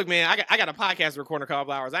just like, look, man, I got a podcast to record in a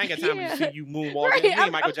couple hours. I ain't got time to see you moonwalking. Right.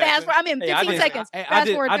 I'm Michael Jackson. I'm in 15 seconds. I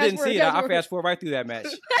didn't see that. I fast forward right through that match.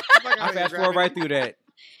 I fast forward right through that.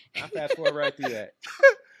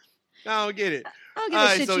 I don't get it. I don't give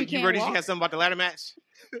a shit. So you can't ready? walk. You had something about the ladder match?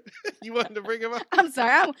 You wanted to bring him up? I'm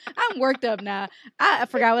sorry. I'm worked up now. I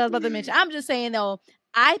forgot what I was about to mention. I'm just saying, though,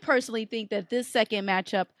 I personally think that this second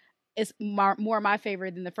matchup is more my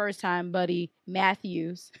favorite than the first time Buddy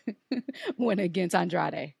Matthews went against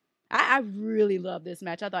Andrade. I really love this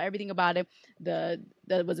match. I thought everything about it, the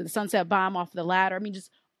Sunset Bomb off the ladder. I mean,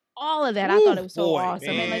 just all of that. I thought it was so awesome.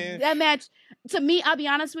 And like, that match, to me, I'll be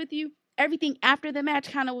honest with you, everything after the match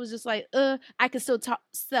kind of was just like, I could still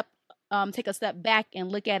take a step back and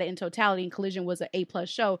look at it in totality, and Collision was an A+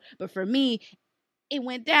 show. But for me, it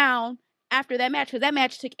went down after that match, because that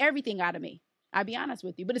match took everything out of me. I'll be honest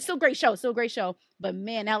with you. But it's still a great show. But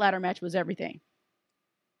man, that ladder match was everything.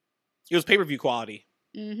 It was pay-per-view quality.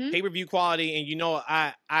 Mm-hmm. Pay-per-view quality,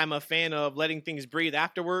 and I'm a fan of letting things breathe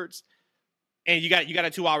afterwards. and you got a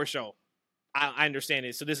 2-hour show. I understand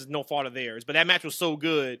it, so this is no fault of theirs. But that match was so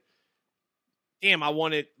good. Damn, I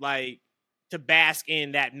wanted like to bask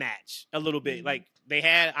in that match a little bit. Like they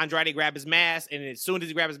had Andrade grab his mask, and as soon as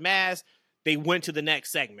he grabbed his mask, they went to the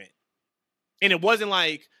next segment. And it wasn't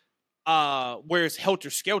like where it's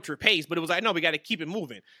helter-skelter pace, but it was like, no, we got to keep it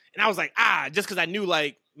moving. And I was like, just because I knew,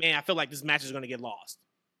 like, man, I feel like this match is going to get lost.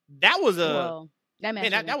 That was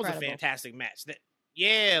that was a fantastic match.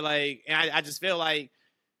 And I just feel like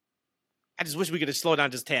I just wish we could have slowed down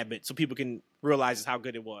just a tad bit so people can realize how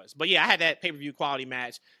good it was. But yeah, I had that pay-per-view quality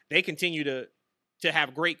match. They continue to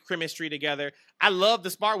have great chemistry together. I love the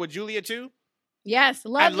spar with Julia too. Yes,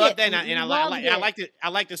 I love that, and I liked it. I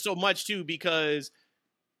liked it so much too because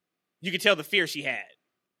you could tell the fear she had,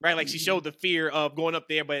 right? Like she showed the fear of going up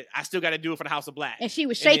there, but I still got to do it for the House of Black. And she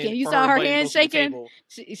was shaking. You saw her hands shaking.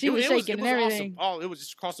 She was shaking and everything. Awesome. It was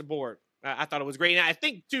just across the board. I thought it was great, and I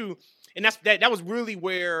think too, and that was really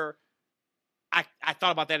where I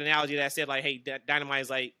thought about that analogy that I said, like, hey, Dynamite is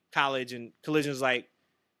like college and Collision is like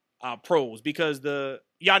pros, because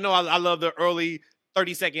y'all know I love the early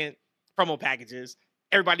 30-second promo packages.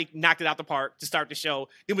 Everybody knocked it out the park to start the show.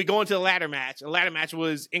 Then we go into the ladder match. The ladder match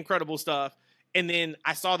was incredible stuff. And then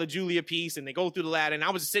I saw the Julia piece, and they go through the ladder, and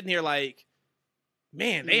I was just sitting here like,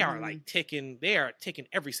 man, they are like ticking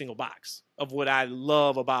every single box of what I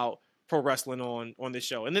love about pro wrestling on this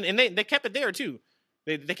show. And then they kept it there too.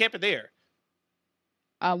 They kept it there.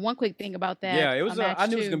 One quick thing about that. Yeah, it was. I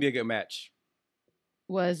knew it was gonna be a good match.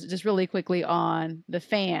 Was just really quickly on the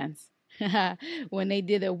fans when they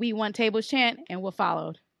did the "We Want Tables" chant, and what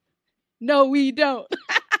followed. No, we don't.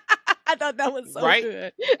 I thought that was so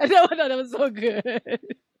good. I thought that was so good.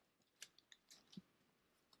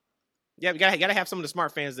 Yeah, we gotta have some of the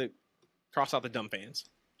smart fans that cross out the dumb fans.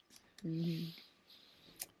 Mm-hmm.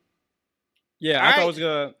 Yeah,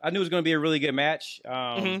 I knew it was gonna be a really good match.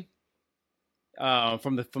 From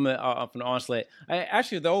the onslaught.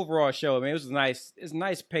 Actually, the overall show, I mean, it was nice. It's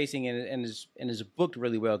nice pacing and it's booked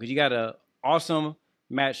really well because you got an awesome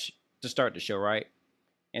match to start the show, right?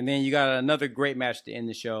 And then you got another great match to end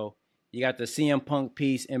the show. You got the CM Punk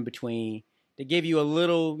piece in between. They give you a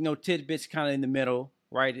little, tidbits kind of in the middle,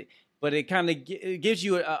 right? But it kind of it gives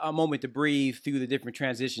you a moment to breathe through the different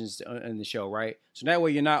transitions in the show, right? So that way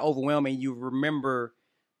you're not overwhelmed and you remember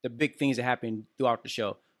the big things that happen throughout the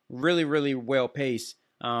show. Really, really well paced.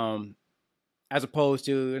 As opposed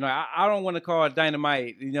to, I don't want to call it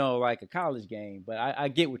Dynamite, like a college game, but I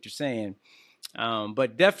get what you're saying.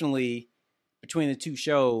 But definitely between the two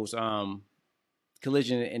shows,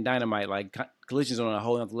 Collision and Dynamite, like Collision's on a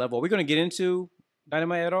whole other level. Are we going to get into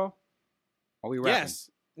Dynamite at all? Are we wrapping? Yes.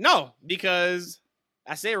 No, because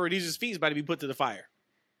I say Rhodesia's feet is about to be put to the fire.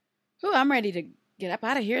 Ooh, I'm ready to get up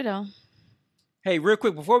out of here, though. Hey, real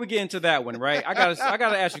quick before we get into that one, right? I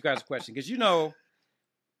gotta ask you guys a question because I'm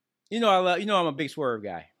a big Swerve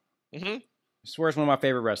guy. Mm-hmm. Swerve's one of my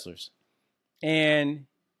favorite wrestlers, and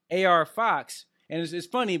AR Fox. And it's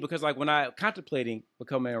funny because like when I contemplating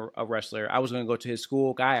becoming a wrestler, I was going to go to his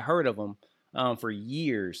school. I had heard of him for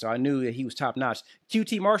years, so I knew that he was top notch.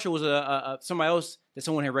 QT Marshall was somebody else that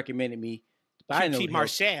someone had recommended me. QT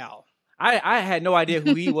Marshall. I had no idea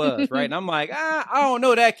who he was, right? And I'm like, I don't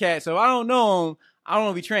know that cat, so I don't know him. I don't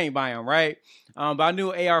want to be trained by him, right? But I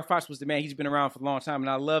knew AR Fox was the man. He's been around for a long time, and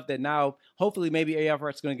I love that now. Hopefully, maybe AR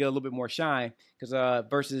Fox is going to get a little bit more shine because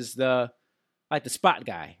versus the spot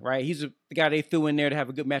guy, right? He's the guy they threw in there to have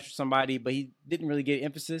a good match with somebody, but he didn't really get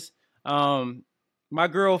emphasis. My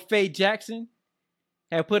girl Faye Jackson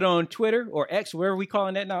had put on Twitter or X, wherever we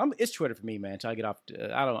calling that now. It's Twitter for me, man. Until I get off,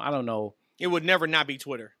 I don't know. It would never not be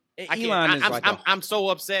Twitter. I'm so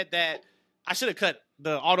upset that I should have cut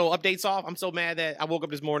the auto updates off. I'm so mad that I woke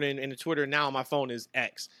up this morning and the Twitter now on my phone is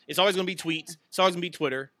X. It's always going to be tweets. It's always going to be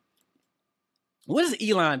Twitter. What is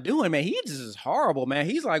Elon doing, man? He just is horrible, man.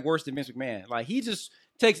 He's like worse than Vince McMahon. Like he just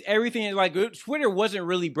takes everything. Like Twitter wasn't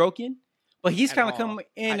really broken, but he's kind of come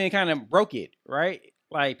in and kind of broke it, right?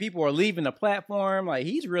 Like people are leaving the platform. Like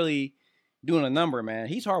he's really doing a number, man.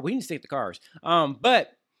 He's horrible. He needs to take the cars.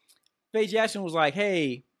 But Faye Jackson was like,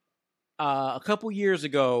 hey, a couple years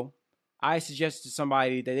ago, I suggested to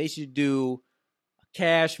somebody that they should do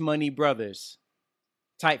Cash Money Brothers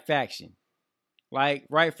type faction, like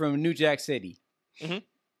right from New Jack City. Mm-hmm.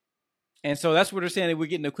 And so that's what they're saying that we're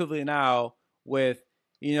getting the equivalent now with,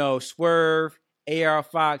 Swerve, AR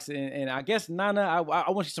Fox, and I guess Nana. I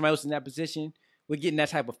want to see somebody else in that position. We're getting that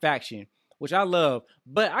type of faction, which I love.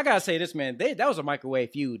 But I gotta say this, man, that was a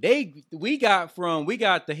microwave feud. We got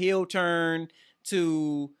the heel turn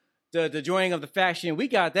to the joining of the faction. We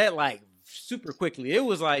got that like super quickly. It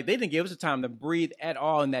was like they didn't give us the time to breathe at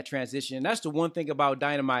all in that transition. And that's the one thing about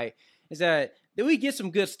Dynamite is that we get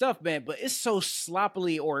some good stuff, man, but it's so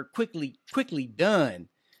sloppily or quickly done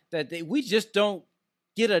that we just don't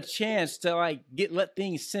get a chance to like let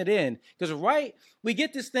things sit in. Because we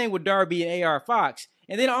get this thing with Darby and AR Fox,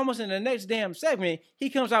 and then almost in the next damn segment, he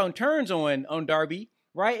comes out and turns on Darby,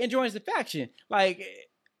 right, and joins the faction. Like,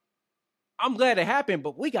 I'm glad it happened,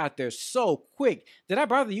 but we got there so quick. Did I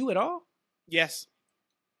bother you at all? Yes.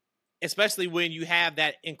 Especially when you have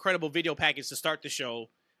that incredible video package to start the show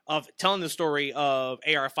of telling the story of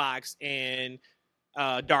AR Fox and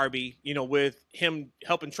Darby, with him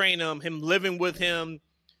helping train him living with him.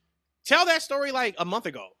 Tell that story like a month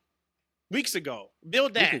ago, weeks ago.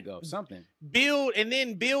 Build that. Week ago, something. Build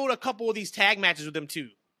a couple of these tag matches with them too.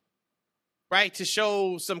 Right? To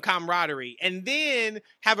show some camaraderie. And then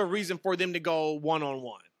have a reason for them to go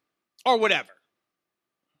one-on-one. Or whatever.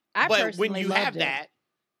 But when you have that.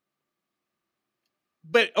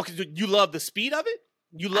 But, okay, you love the speed of it?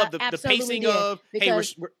 You love the pacing of,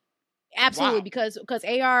 because, hey, absolutely, wow. because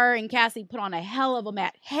AR and Cassie put on a hell of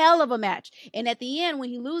a match. And at the end, when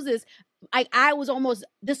he loses, I was almost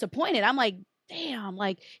disappointed. I'm like, damn,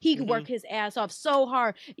 like he could work his ass off so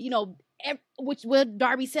hard, which what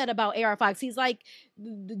Darby said about AR Fox. He's like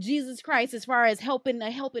the Jesus Christ as far as helping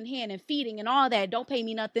a helping hand and feeding and all that. Don't pay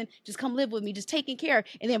me nothing. Just come live with me. Just taking care.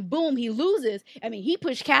 And then boom, he loses. I mean, he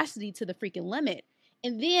pushed Cassidy to the freaking limit.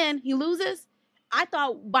 And then he loses. I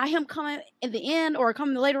thought by him coming at the end or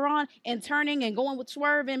coming later on and turning and going with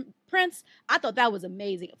Swerve and Prince, I thought that was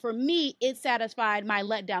amazing. For me, it satisfied my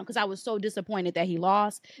letdown because I was so disappointed that he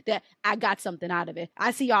lost that I got something out of it.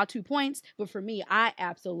 I see y'all 2 points, but for me, I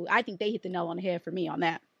think they hit the nail on the head for me on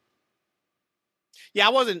that. Yeah,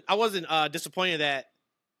 I wasn't disappointed that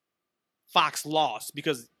Fox lost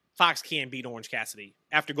because Fox can't beat Orange Cassidy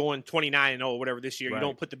after going 29-0 or whatever this year. Right. You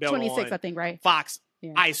don't put the belt 26, on. I think, right? Fox.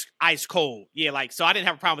 Yeah. Ice cold. Yeah, so I didn't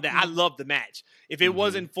have a problem with that. I loved the match. If it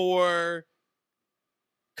wasn't for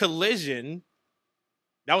Collision,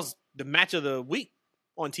 that was the match of the week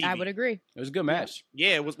on TV. I would agree. It was a good match.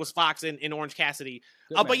 Yeah, it was Fox and Orange Cassidy.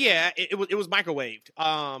 But yeah, it was microwaved.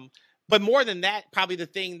 But more than that, probably the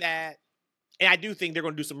thing that, and I do think they're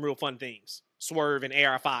going to do some real fun things. Swerve and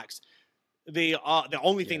AR Fox. The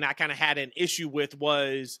only thing that I kind of had an issue with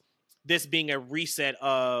was this being a reset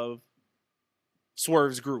of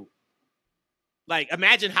Swerve's group. Like,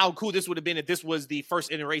 imagine how cool this would have been if this was the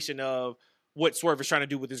first iteration of what Swerve is trying to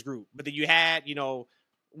do with his group. But then you had,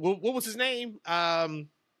 what was his name?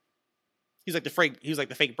 He's like the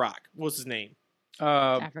fake Brock. What was his name?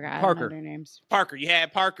 I forgot. Parker. I don't know their names. Parker. You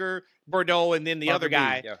had Parker, Bordeaux, and then the other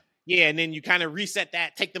guy. Yeah, and then you kind of reset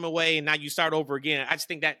that, take them away, and now you start over again. I just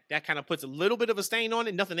think that kind of puts a little bit of a stain on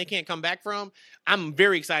it. Nothing they can't come back from. I'm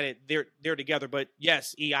very excited they're together. But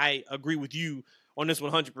yes, I agree with you on this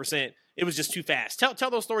 100%. It was just too fast.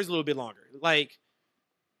 Tell those stories a little bit longer. Like,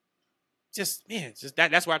 just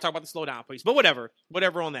that's where I talk about the slowdown, please. But whatever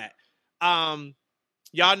on that.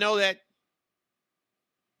 Y'all know that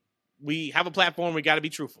we have a platform. We got to be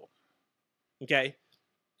truthful. Okay.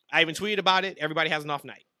 I even tweeted about it. Everybody has an off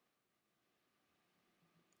night.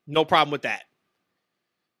 No problem with that.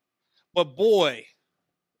 But boy,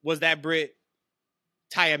 was that Britt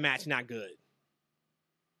Taya match not good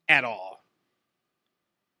at all.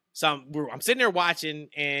 So I'm sitting there watching,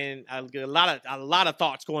 and I get a lot of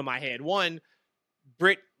thoughts go in my head. One,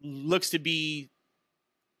 Britt looks to be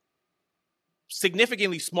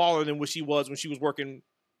significantly smaller than what she was when she was working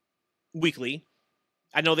weekly.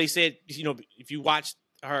 I know they said, if you watch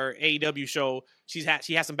her AEW show, she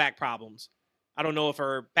has some back problems. I don't know if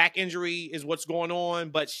her back injury is what's going on,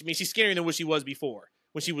 but she's scarier than what she was before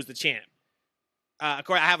when she was the champ. Of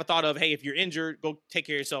course, I have a thought of, hey, if you're injured, go take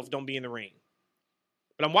care of yourself. Don't be in the ring.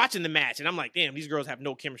 But I'm watching the match, and I'm like, damn, these girls have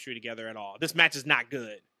no chemistry together at all. This match is not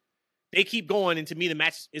good. They keep going, and to me, the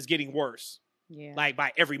match is getting worse. Yeah. Like,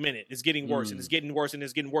 by every minute. It's getting worse, and it's getting worse, and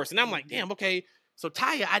it's getting worse. And I'm like, damn, okay, so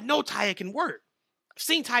Taya, I know Taya can work. I've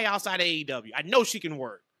seen Taya outside of AEW. I know she can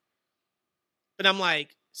work. But I'm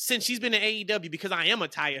like, since she's been in AEW, because I am a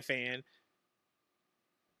Taya fan,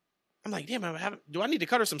 I'm like, damn, do I need to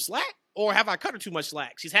cut her some slack? Or have I cut her too much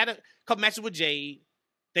slack? She's had a couple matches with Jade.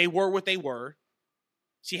 They were what they were.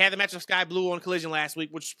 She had the match with Sky Blue on Collision last week,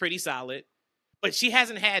 which was pretty solid. But she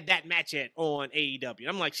hasn't had that match yet on AEW.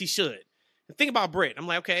 I'm like, she should. The thing about Britt, I'm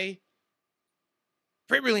like, okay,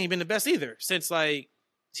 Britt really ain't been the best either since,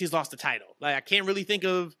 she's lost the title. Like, I can't really think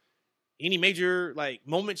of any major,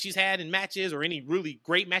 moments she's had in matches or any really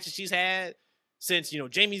great matches she's had since,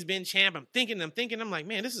 Jamie's been champ. I'm thinking, I'm like,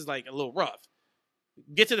 man, this is, a little rough.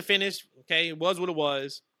 Get to the finish, okay? It was what it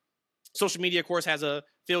was. social media, of course, has a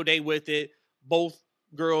field day with it. Both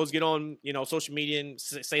girls get on, social media and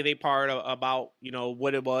say they part about,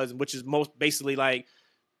 what it was, which is most basically like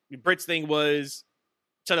Britt's thing was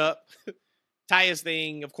shut up. Taya's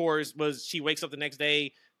thing, of course, was she wakes up the next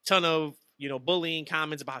day, ton of, bullying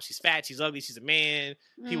comments about how she's fat, she's ugly, she's a man,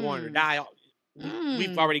 people want her to die.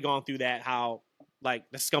 We've already gone through that, how like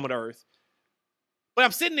the scum of the earth. But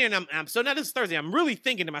I'm sitting there and I'm so now this is Thursday. I'm really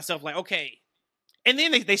thinking to myself, like, okay. And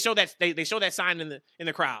then they show that they show that sign in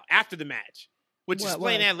the crowd after the match, which is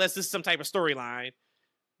playing that unless this is some type of storyline.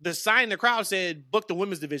 The sign in the crowd said, book the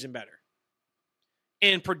women's division better.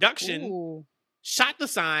 And production shot the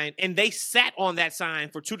sign and they sat on that sign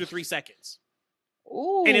for 2 to 3 seconds.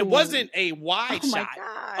 Ooh. And it wasn't a wide shot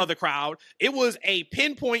of the crowd. It was a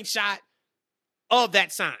pinpoint shot of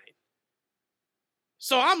that sign.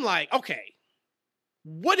 So I'm like, okay,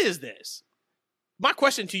 what is this? My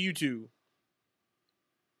question to you two.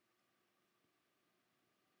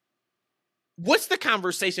 What's the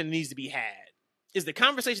conversation that needs to be had? Is the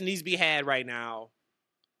conversation needs to be had right now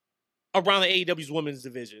around the AEW's women's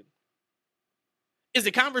division? Is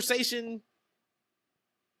the conversation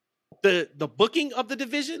the booking of the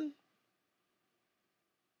division?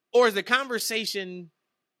 Or is the conversation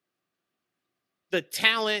the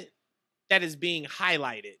talent that is being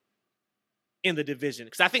highlighted in the division?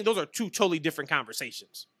 Because I think those are two totally different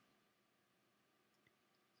conversations.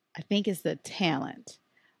 I think it's the talent.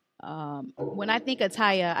 When I think of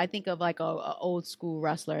Taya, I think of like a old school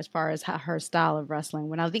wrestler as far as her style of wrestling.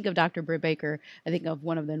 When I think of Dr. Britt Baker, I think of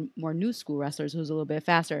one of the more new school wrestlers who's a little bit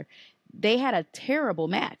faster. They had a terrible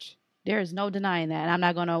match. There is no denying that. And I'm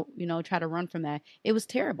not going to, try to run from that. It was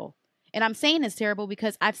terrible. And I'm saying it's terrible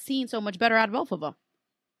because I've seen so much better out of both of them.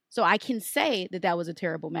 So I can say that was a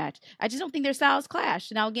terrible match. I just don't think their styles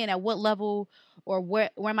clash. Now, again, at what level or where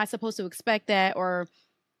am I supposed to expect that? Or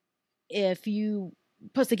if you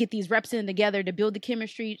supposed to get these reps in together to build the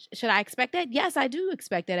chemistry, should I expect that? Yes, I do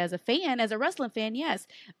expect that as a fan, as a wrestling fan. Yes.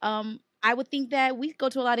 I would think that we go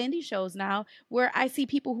to a lot of indie shows now where I see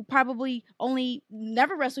people who probably only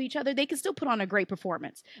never wrestle each other. They can still put on a great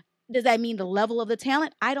performance. Does that mean the level of the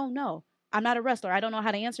talent? I don't know. I'm not a wrestler. I don't know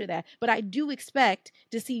how to answer that, but I do expect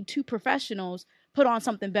to see two professionals put on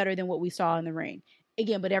something better than what we saw in the ring.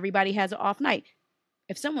 Again, but everybody has an off night.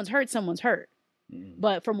 If someone's hurt, someone's hurt.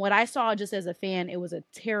 But from what I saw just as a fan, it was a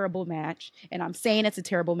terrible match. And I'm saying it's a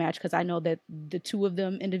terrible match because I know that the two of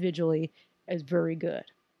them individually is very good.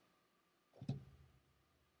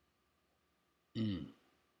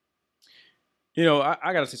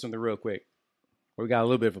 I got to say something real quick. We got a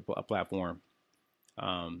little bit of a platform.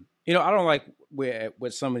 I don't like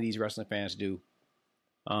what some of these wrestling fans do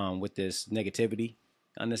with this negativity,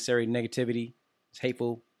 unnecessary negativity, it's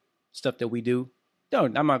hateful stuff that we do. No,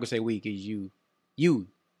 I'm not going to say we because you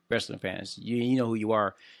wrestling fans, you know who you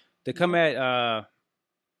are. To come at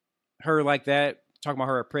her like that, talking about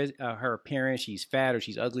her appearance, she's fat or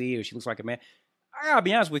she's ugly or she looks like a man. I gotta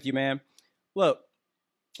be honest with you, man. Look,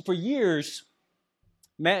 for years,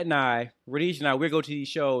 Matt and I, Radish and I, we'd go to these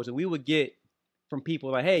shows and we would get from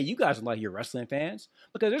people like, hey, you guys are like your wrestling fans.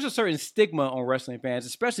 Because there's a certain stigma on wrestling fans,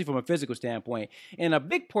 especially from a physical standpoint. And a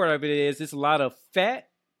big part of it is it's a lot of fat,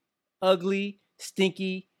 ugly,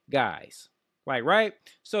 stinky guys. Like, right?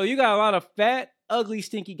 So you got a lot of fat, ugly,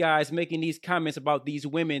 stinky guys making these comments about these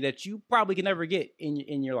women that you probably can never get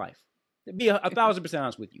in your life. To be 1,000%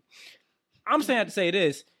 honest with you. I'm saying to say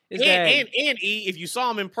this. And if you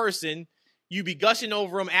saw him in person, you'd be gushing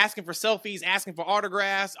over him, asking for selfies, asking for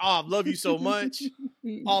autographs. Oh, I love you so much.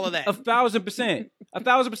 All of that. 1,000%.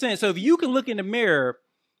 1,000%. So if you can look in the mirror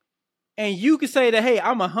and you can say that, hey,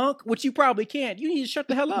 I'm a hunk, which you probably can't, you need to shut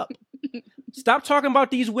the hell up. Stop talking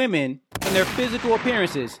about these women and their physical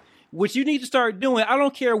appearances, which you need to start doing. I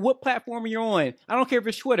don't care what platform you're on. I don't care if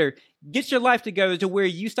it's Twitter. Get your life together to where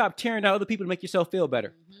you stop tearing down other people to make yourself feel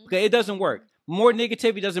better. Okay, it doesn't work. More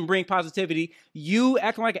negativity doesn't bring positivity. You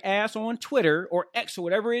acting like an ass on Twitter or X or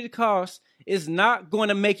whatever it costs is not going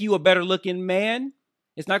to make you a better looking man.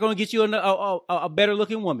 It's not going to get you a better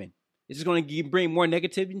looking woman. It's just going to bring more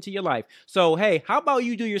negativity into your life. So, hey, how about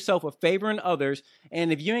you do yourself a favor and others,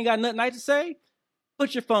 and if you ain't got nothing nice to say,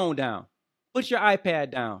 put your phone down. Put your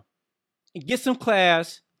iPad down. And get some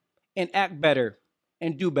class and act better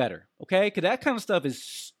and do better, okay? Because that kind of stuff is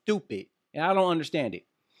stupid, and I don't understand it.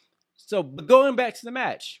 So, but going back to the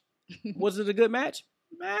match, was it a good match?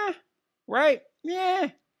 Right? Yeah.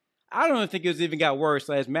 I don't think it even got worse,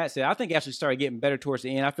 as Matt said. I think it actually started getting better towards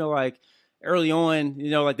the end. I feel like early on,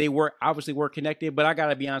 like they were connected. But I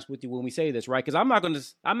gotta be honest with you when we say this, right? Because I'm not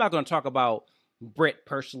gonna talk about Britt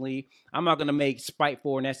personally. I'm not gonna make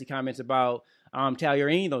spiteful or nasty comments about Talia, or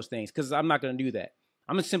any of those things, because I'm not going to do that.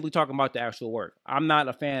 I'm just simply talking about the actual work. I'm not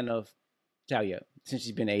a fan of Talia since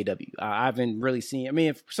she's been to AEW. I haven't really seen. I mean,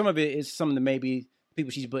 if some of it is some of the maybe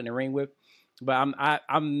people she's put in the ring with, but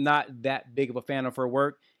I'm not that big of a fan of her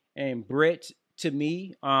work. And Britt, to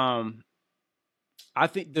me, I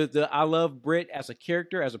think I love Britt as a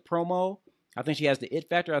character, as a promo. I think she has the it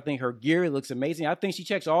factor. I think her gear looks amazing. I think she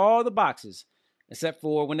checks all the boxes except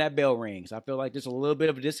for when that bell rings. I feel like there's a little bit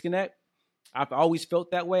of a disconnect. I've always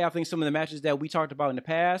felt that way. I think some of the matches that we talked about in the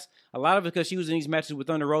past, a lot of it because she was in these matches with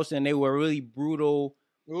Thunder Rosa, and they were really brutal,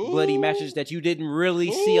 bloody matches that you didn't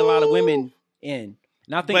really see a lot of women in.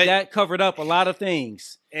 And I think that covered up a lot of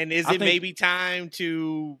things. And is it maybe time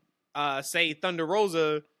to say Thunder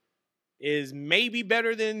Rosa is maybe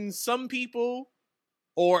better than some people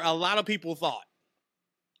or a lot of people thought?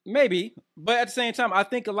 Maybe, but at the same time, I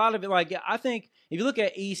think a lot of it, like, I think if you look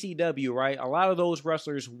at ECW, right, a lot of those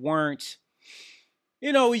wrestlers weren't,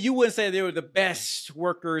 you know, you wouldn't say they were the best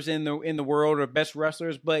workers in the world or best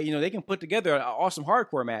wrestlers, but, you know, they can put together an awesome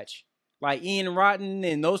hardcore match. Like Ian Rotten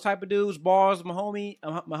and those type of dudes, Balls Mahoney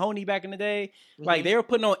back in the day, like they were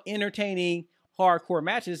putting on entertaining hardcore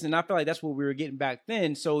matches, and I feel like that's what we were getting back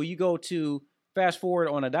then. So you go to fast forward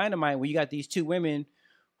on a Dynamite where you got these two women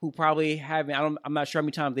who probably haven't, I'm not sure how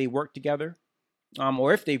many times they worked together,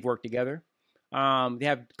 or if they've worked together. They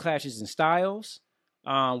have clashes in styles.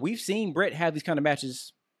 We've seen Britt have these kind of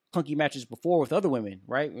matches, clunky matches before with other women,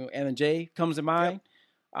 right? Ellen J comes to mind.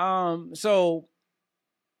 Yep. So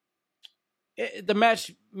the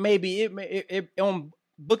match, maybe on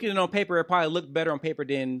booking it on paper, it probably looked better on paper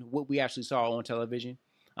than what we actually saw on television.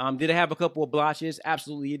 Did it have a couple of blotches?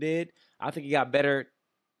 Absolutely, it did. I think it got better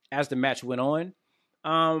as the match went on.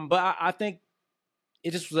 But I think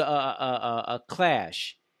it just was a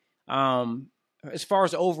clash. As far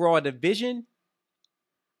as the overall division,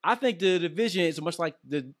 I think the division is much like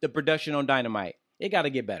the production on Dynamite. It got to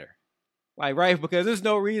get better. Like, right? Because there's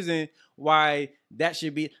no reason why that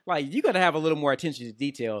should be, like, you got to have a little more attention to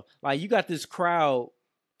detail. Like, you got this crowd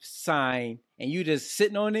sign and you just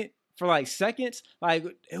sitting on it for like seconds. Like,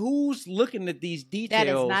 who's looking at these details? That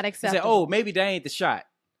is not acceptable. And say, oh, maybe that ain't the shot.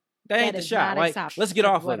 That ain't the shot. Like, let's get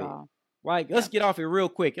off of it. Like, let's get off it real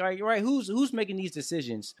quick. Like, right? Who's making these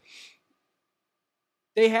decisions?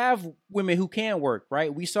 They have women who can work,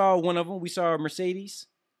 right? We saw one of them. We saw Mercedes,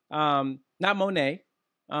 not Monet,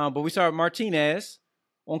 but we saw Martinez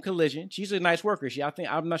on Collision. She's a nice worker.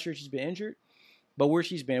 I'm not sure she's been injured, but where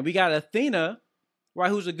she's been. We got Athena, right,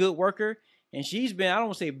 who's a good worker, and she's been, I don't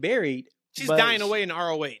want to say buried. She's dying away in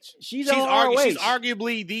ROH. She's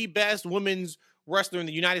arguably the best women's wrestler in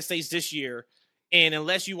the United States this year. And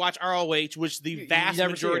unless you watch ROH, which the vast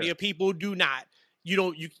majority of people do not,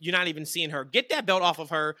 you're not even seeing her. Get that belt off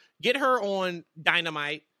of her. Get her on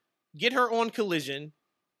Dynamite. Get her on Collision.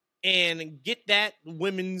 And get that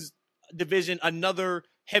women's division another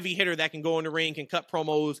heavy hitter that can go in the ring, can cut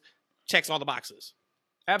promos, checks all the boxes.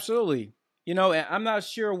 Absolutely. You know, I'm not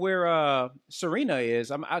sure where Serena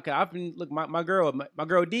is. I've been look my girl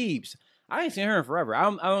Deebs. I ain't seen her in forever. I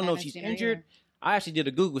don't know if she's injured. I actually did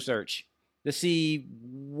a Google search to see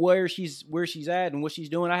where she's at and what she's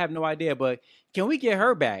doing. I have no idea, but can we get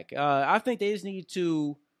her back? I think they just need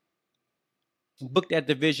to book that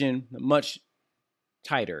division much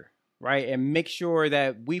tighter, right? And make sure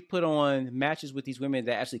that we put on matches with these women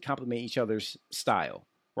that actually complement each other's style,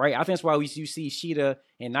 right? I think that's why you see Sheeta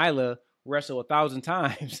and Nyla wrestle 1,000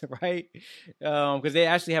 times, right? Because they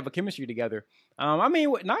actually have a chemistry together. I mean,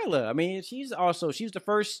 with Nyla, she's the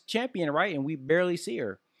first champion, right? And we barely see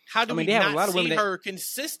her. How do we not see her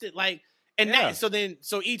consistent? Like, and yeah.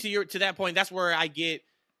 So E, to that point, that's where I get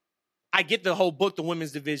the whole book the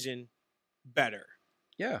women's division better.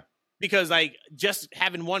 Yeah. Because like just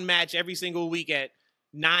having one match every single week at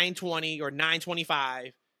 9:20 or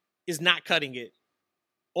 9:25 is not cutting it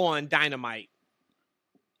on Dynamite.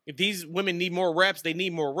 If these women need more reps, they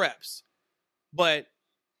need more reps. But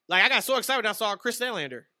like I got so excited when I saw Chris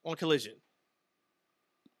Statlander on Collision.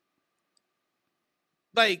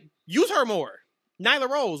 Like, use her more. Nyla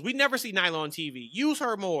Rose, we never see Nyla on TV. Use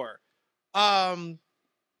her more. I'm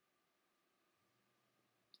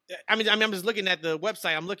just looking at the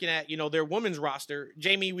website. I'm looking at, their women's roster.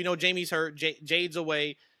 Jamie, we know Jamie's hurt. Jade's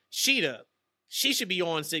away. Sheeta, she should be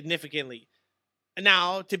on significantly.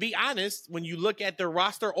 Now, to be honest, when you look at the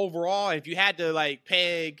roster overall, if you had to like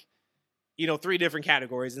peg, 3 different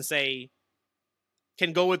categories and say,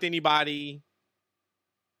 can go with anybody,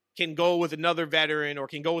 can go with another veteran, or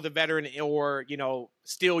can go with a veteran, or,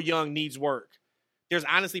 still young, needs work. There's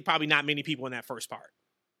honestly probably not many people in that first part,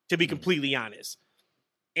 to be completely honest.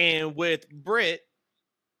 And with Britt,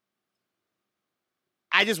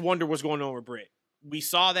 I just wonder what's going on with Britt. We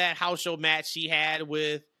saw that house show match she had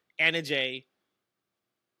with Anna Jay.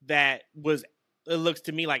 That was, it looks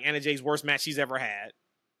to me like Anna Jay's worst match she's ever had.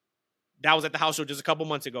 That was at the house show just a couple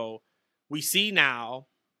months ago. We see now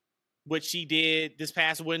what she did this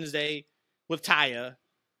past Wednesday with Taya.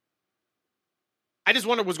 I just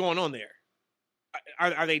wonder what's going on there.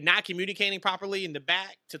 Are they not communicating properly in the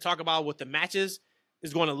back to talk about what the matches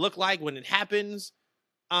is going to look like when it happens?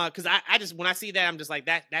 Because I just, when I see that, I'm just like,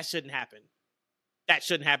 that shouldn't happen. That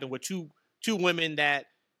shouldn't happen with two women that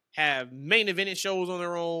have main evented shows on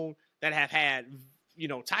their own, that have had,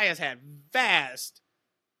 Taya's had vast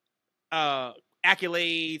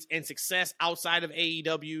accolades and success outside of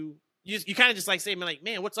AEW. You kind of just like say,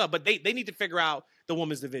 man, what's up? But they need to figure out the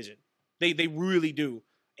women's division. They really do.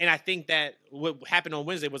 And I think that what happened on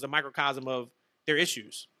Wednesday was a microcosm of their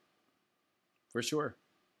issues. For sure.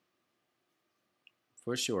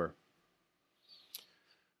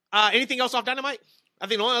 Anything else off Dynamite? I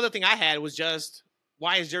think the only other thing I had was just,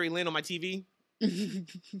 why is Jerry Lynn on my TV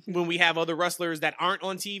when we have other wrestlers that aren't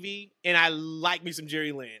on TV? And I like me some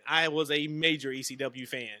Jerry Lynn. I was a major ECW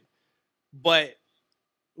fan. But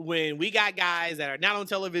when we got guys that are not on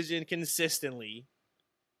television consistently,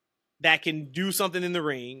 that can do something in the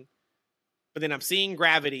ring, but then I'm seeing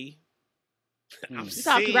Gravity. I'm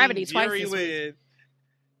seeing Gravity Jerry twice Lynn.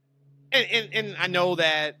 And I know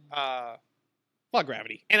that fuck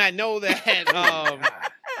Gravity. And I know that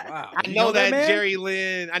Wow. I know that Jerry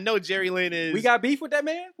Lynn. I know Jerry Lynn is. We got beef with that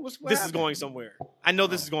man? This is going somewhere. I know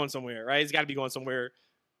this is going somewhere, right? It's got to be going somewhere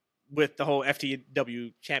with the whole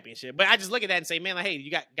FTW championship. But I just look at that and say, man, like, hey, you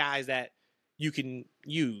got guys that you can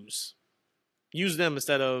use. Use them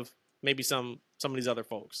instead of maybe some of these other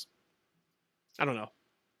folks. I don't know.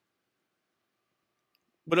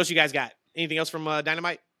 What else you guys got? Anything else from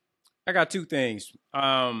Dynamite? I got two things.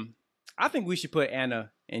 I think we should put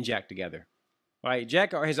Anna and Jack together. Right?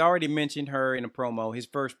 Jack has already mentioned her in a promo, his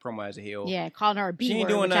first promo as a heel. Yeah, calling her a B word, she ain't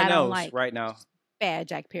doing which I nothing don't else like. right now. Bad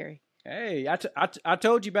Jack Perry. Hey, I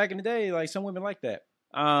told you back in the day, like some women like that.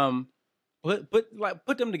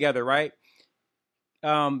 Put them together, right?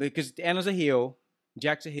 Because Anna's a heel,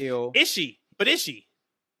 Jack's a heel. Is she? But is she?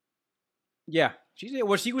 Yeah. She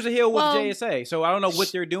was a heel with JSA, so I don't know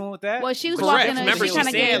what they're doing with that. Well, she was Correct. walking. Remember, she kind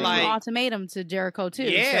of gave like, an ultimatum to Jericho too.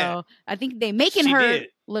 Yeah. So I think they making She her did.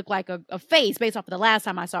 look like a face based off of the last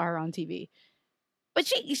time I saw her on TV. But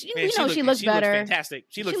she looks better. She looks fantastic.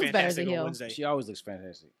 She looks looks better as a fantastic heel. on Wednesday. She always looks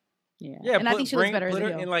fantastic. Yeah, and I think she looks better as a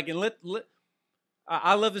heel. And like,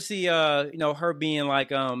 I love to see her being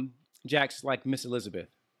like Jack's like Miss Elizabeth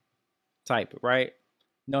type, right?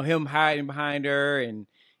 Him hiding behind her and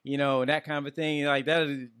that kind of a thing. Like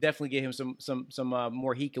that'll definitely get him some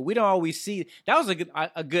more heat. We don't always see that was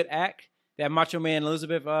a good act that Macho Man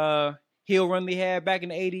Elizabeth heel run they had back in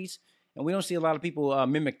the 80s. And we don't see a lot of people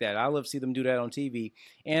mimic that. I love to see them do that on TV.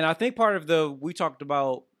 And I think part of we talked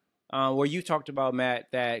about, where you talked about, Matt,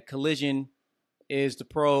 that Collision is the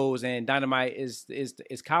pros and Dynamite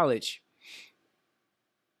is college.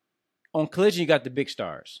 On Collision, you got the big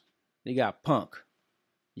stars. You got Punk.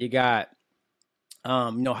 You got,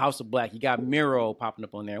 House of Black. You got Miro popping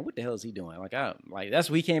up on there. What the hell is he doing? Like that's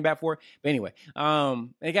what he came back for. But anyway,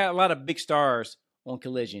 they got a lot of big stars on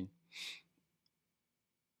Collision.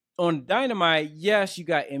 On Dynamite, yes, you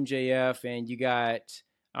got MJF and you got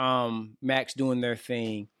Max doing their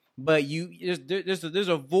thing, but there's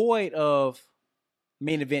a void of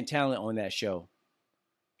main event talent on that show,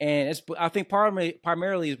 and I think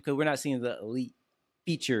primarily is because we're not seeing the Elite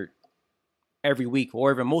featured every week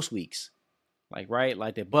or even most weeks, like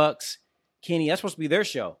the Bucks, Kenny. That's supposed to be their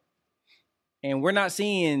show, and we're not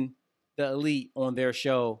seeing the Elite on their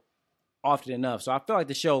show often enough. So I feel like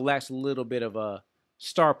the show lacks a little bit of a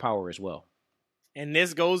star power as well. And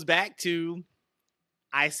this goes back to,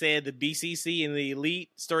 I said the BCC and the Elite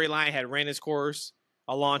storyline had ran its course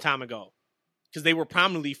a long time ago because they were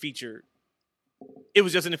prominently featured. It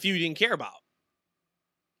was just in a feud you didn't care about.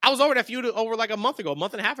 I was over that feud over like a month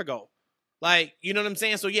and a half ago. Like, you know what I'm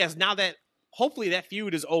saying? So yes, now that hopefully that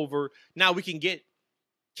feud is over, now we can get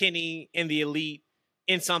Kenny and the Elite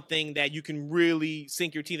in something that you can really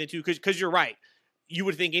sink your teeth into. Because you're right. You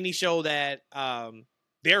would think any show that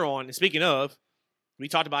they're on, and speaking of, we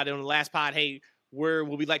talked about it on the last pod, hey, where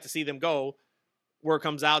would we like to see them go? Word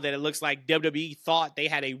comes out that it looks like WWE thought they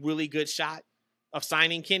had a really good shot of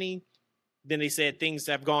signing Kenny. Then they said things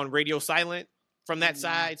have gone radio silent from that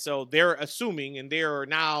side. So they're assuming, and they're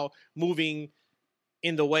now moving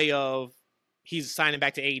in the way of he's signing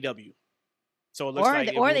back to AEW. So it looks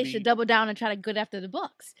they should double down and try to go after the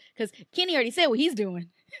Bucks. Because Kenny already said what he's doing.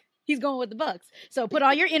 He's going with the Bucks. So put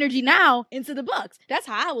all your energy now into the Bucks. That's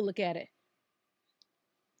how I would look at it.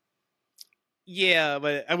 Yeah,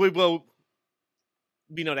 but we know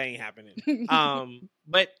that ain't happening.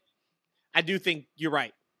 But I do think you're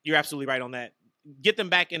right. You're absolutely right on that. Get them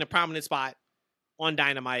back in a prominent spot on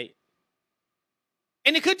Dynamite.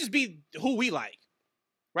 And it could just be who we like,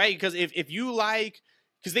 right? Because if you like,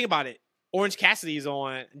 because think about it, Orange Cassidy's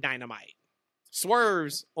on Dynamite.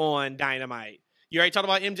 Swerve's on Dynamite. You already talked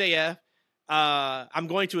about MJF. I'm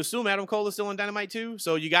going to assume Adam Cole is still on Dynamite too.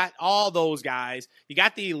 So you got all those guys. You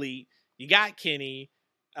got the Elite. You got Kenny.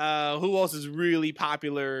 Who else is really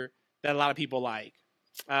popular that a lot of people like?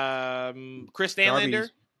 Chris Stanlander.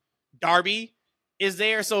 Darby is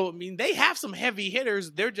there. So, I mean, they have some heavy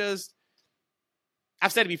hitters. They're just...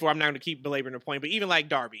 I've said it before. I'm not going to keep belaboring the point, but even like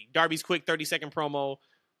Darby's quick 30-second promo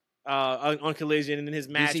on Collision, and then his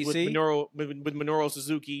match with Minoru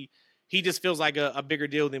Suzuki, he just feels like a bigger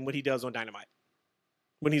deal than what he does on Dynamite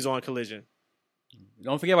when he's on Collision.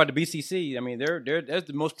 Don't forget about the BCC. I mean, they're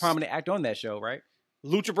the most prominent act on that show, right?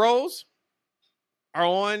 Lucha Bros are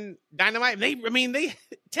on Dynamite.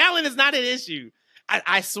 Talent is not an issue.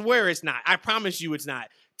 I swear it's not. I promise you it's not.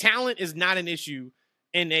 Talent is not an issue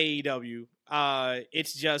in AEW.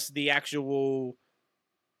 It's just the actual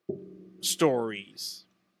stories.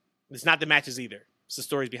 It's not the matches either. It's the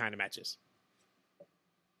stories behind the matches.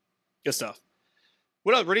 Good stuff.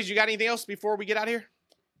 What else, British? You got anything else before we get out of here?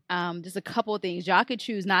 Just a couple of things. Y'all could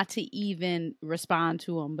choose not to even respond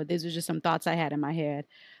to them, but these are just some thoughts I had in my head.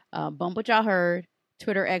 Bump what y'all heard.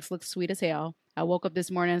 Twitter X looks sweet as hell. I woke up this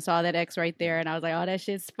morning and saw that X right there, and I was like, oh, that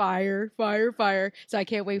shit's fire, fire, fire. So I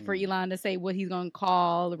can't wait for Elon to say what he's going to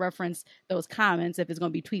call, reference those comments, if it's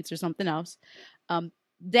going to be tweets or something else.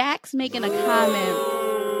 Dax making a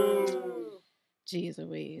comment. Jeez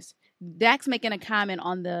Louise. Dax making a comment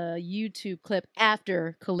on the YouTube clip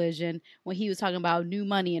after Collision when he was talking about new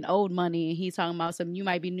money and old money, and he's talking about you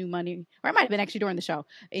might be new money, or it might have been actually during the show.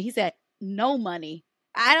 And he said, no money.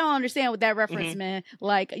 I don't understand what that reference, man.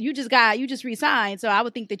 Like, you just resigned, so I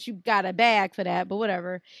would think that you got a bag for that, but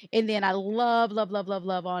whatever. And then I love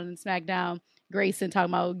on SmackDown, Grayson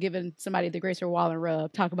talking about giving somebody the Grayson Waller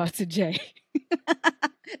rub, talk about to Jay.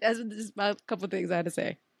 That's just a couple of things I had to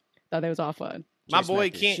say. Thought that was all fun. My boy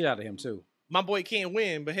can't shit out of him too. My boy can't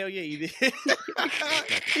win, but hell yeah, he did.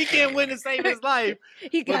 He can't win to save his life.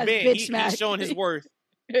 He got bitch smacked. He's showing his worth.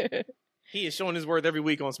 He is showing his worth every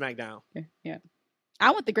week on SmackDown. Yeah. I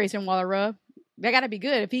want the Grayson Waller rub. That got to be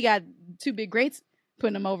good. If he got two big greats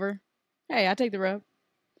putting him over, hey, I'll take the rub.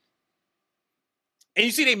 And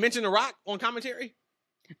you see they mentioned The Rock on commentary?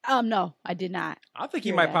 No, I did not. I think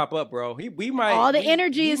he might pop up, bro. We might. All the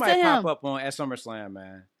energy is to him. He might pop up at SummerSlam,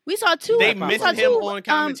 man. We saw two. They mentioned him on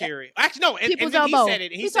commentary. Actually, no, and then he said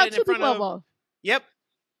it. He said it in front of. Elbow. Yep.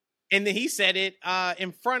 And then he said it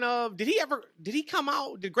in front of. Did he come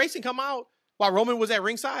out? Did Grayson come out while Roman was at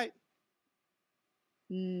ringside?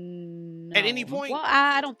 No. At any point? Well,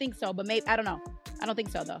 I don't think so, but maybe I don't know. I don't think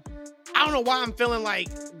so though. I don't know why I'm feeling like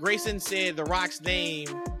Grayson said The Rock's name,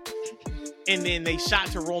 and then they shot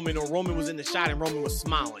to Roman, or Roman was in the shot and Roman was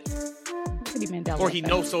smiling, could be Mandela, or he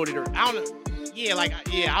no-sold it, or I don't know. Yeah, I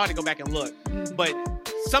had to go back and look, but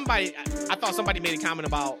I thought somebody made a comment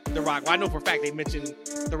about The Rock. Well, I know for a fact they mentioned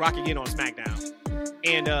The Rock again on SmackDown.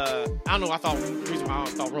 And I don't know. The reason why I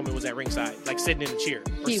thought Roman was at ringside, like sitting in the chair.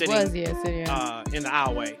 Or he sitting, was, yes, yeah. In the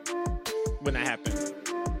aisleway when that happened.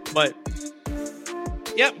 But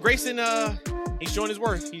yep, Grayson. He's showing his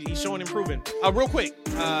worth. He's showing improving. Real quick,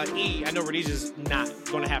 I know Rhodesia's not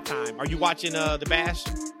going to have time. Are you watching the Bash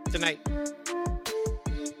tonight?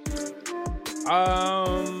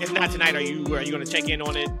 If not tonight, are you going to check in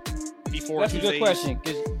on it before? That's a good question.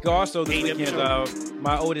 Because also this weekend,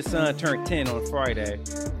 my oldest son turned 10 on Friday.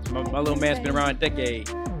 My little man's been around a decade.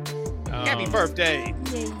 Happy birthday!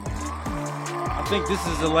 I think this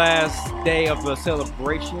is the last day of the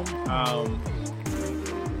celebration.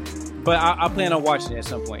 But I plan on watching it at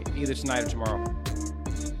some point, either tonight or tomorrow.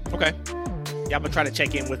 Okay. Yeah, I'm gonna try to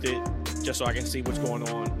check in with it just so I can see what's going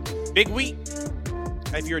on. Big week.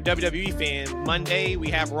 If you're a WWE fan, Monday we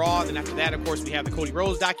have Raw. Then after that, of course, we have the Cody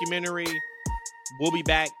Rhodes documentary. We'll be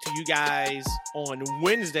back to you guys on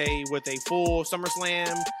Wednesday with a full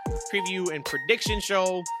SummerSlam preview and prediction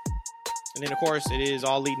show. And then, of course, it is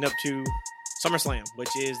all leading up to SummerSlam,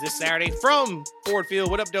 which is this Saturday from Ford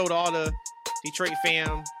Field. What up, though, to all the Detroit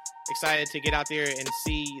fam? Excited to get out there and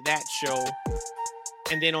see that show.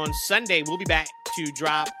 And then on Sunday, we'll be back to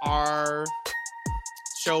drop our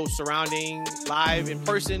show surrounding live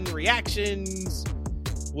in-person reactions,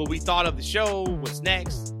 what we thought of the show, what's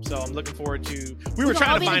next. So I'm looking forward to. We We're were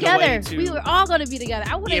trying to find a way to. We were all going to be together.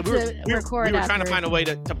 I wanted we to record. We were trying to after. find a way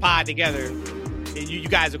to pod together. And you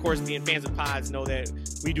guys, of course, being fans of pods, know that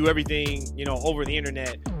we do everything, over the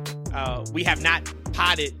internet. We have not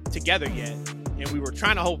podded together yet, and we were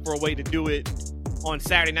trying to hope for a way to do it on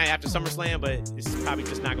Saturday night after SummerSlam, but it's probably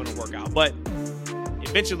just not going to work out. But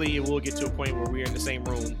eventually, it will get to a point where we're in the same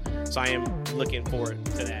room. So I am looking forward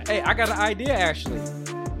to that. Hey, I got an idea actually.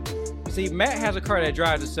 See, Matt has a car that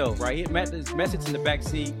drives itself, right? Matt sits in the back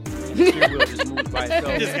seat, and the steering wheel just moves by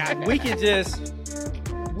itself.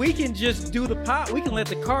 We can just do the pod. We can let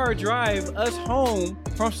the car drive us home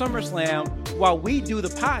from SummerSlam while we do the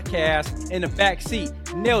podcast in the back seat.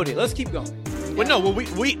 Nailed it. Let's keep going. Well, no,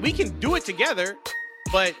 we can do it together,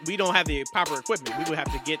 but we don't have the proper equipment. We would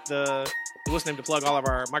have to get what's the name to plug all of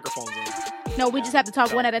our microphones in. No, we just have to talk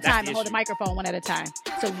So one at a that's time the and hold the issue. microphone one at a time.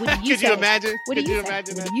 So what do you Could say? you imagine? What do Could you you say?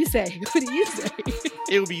 imagine What that? do you say? What do you say?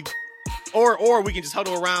 It would be, or we can just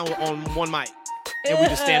huddle around on one mic and we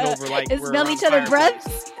just stand over like and we're smell around each the other's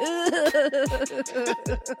fireplace.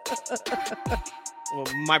 breaths. Well,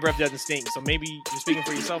 my breath doesn't stink, so maybe you're speaking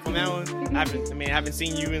for yourself on that one. I haven't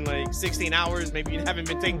seen you in like 16 hours. Maybe you haven't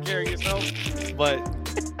been taking care of yourself, but.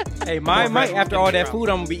 Hey, mine might, after all that Problem. food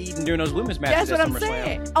I'm going to be eating during those women's matches That's what at I'm SummerSlam.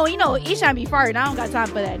 saying. Oh, each time be farting. I don't got time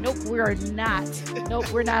for that. Nope, we are not.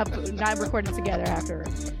 Nope, we're not recording together after.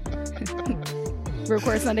 We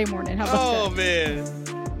record Sunday morning. How about man.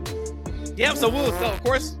 Yeah, so of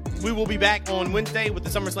course, we will be back on Wednesday with the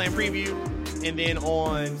SummerSlam preview. And then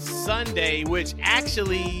on Sunday, which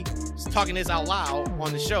actually, talking this out loud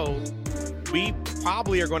on the show, we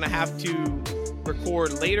probably are going to have to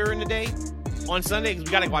record later in the day on Sunday because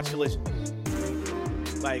we got to watch Collision.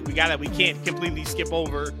 Like, we can't completely skip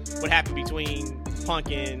over what happened between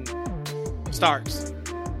Punk and Starks.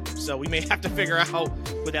 So we may have to figure out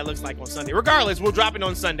what that looks like on Sunday. Regardless, we'll drop it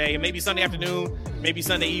on Sunday, and maybe Sunday afternoon, maybe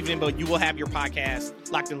Sunday evening, but you will have your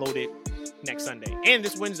podcast locked and loaded next Sunday. And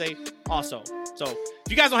this Wednesday also. So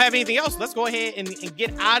if you guys don't have anything else, let's go ahead and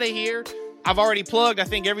get out of here. I've already plugged, I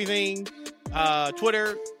think, everything.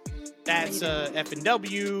 Twitter, that's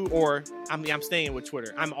F&W, or I'm staying with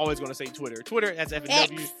Twitter. I'm always going to say Twitter. Twitter, that's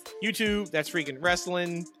F&W. X. YouTube, that's Freaking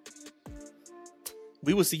Wrestling.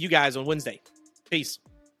 We will see you guys on Wednesday. Peace.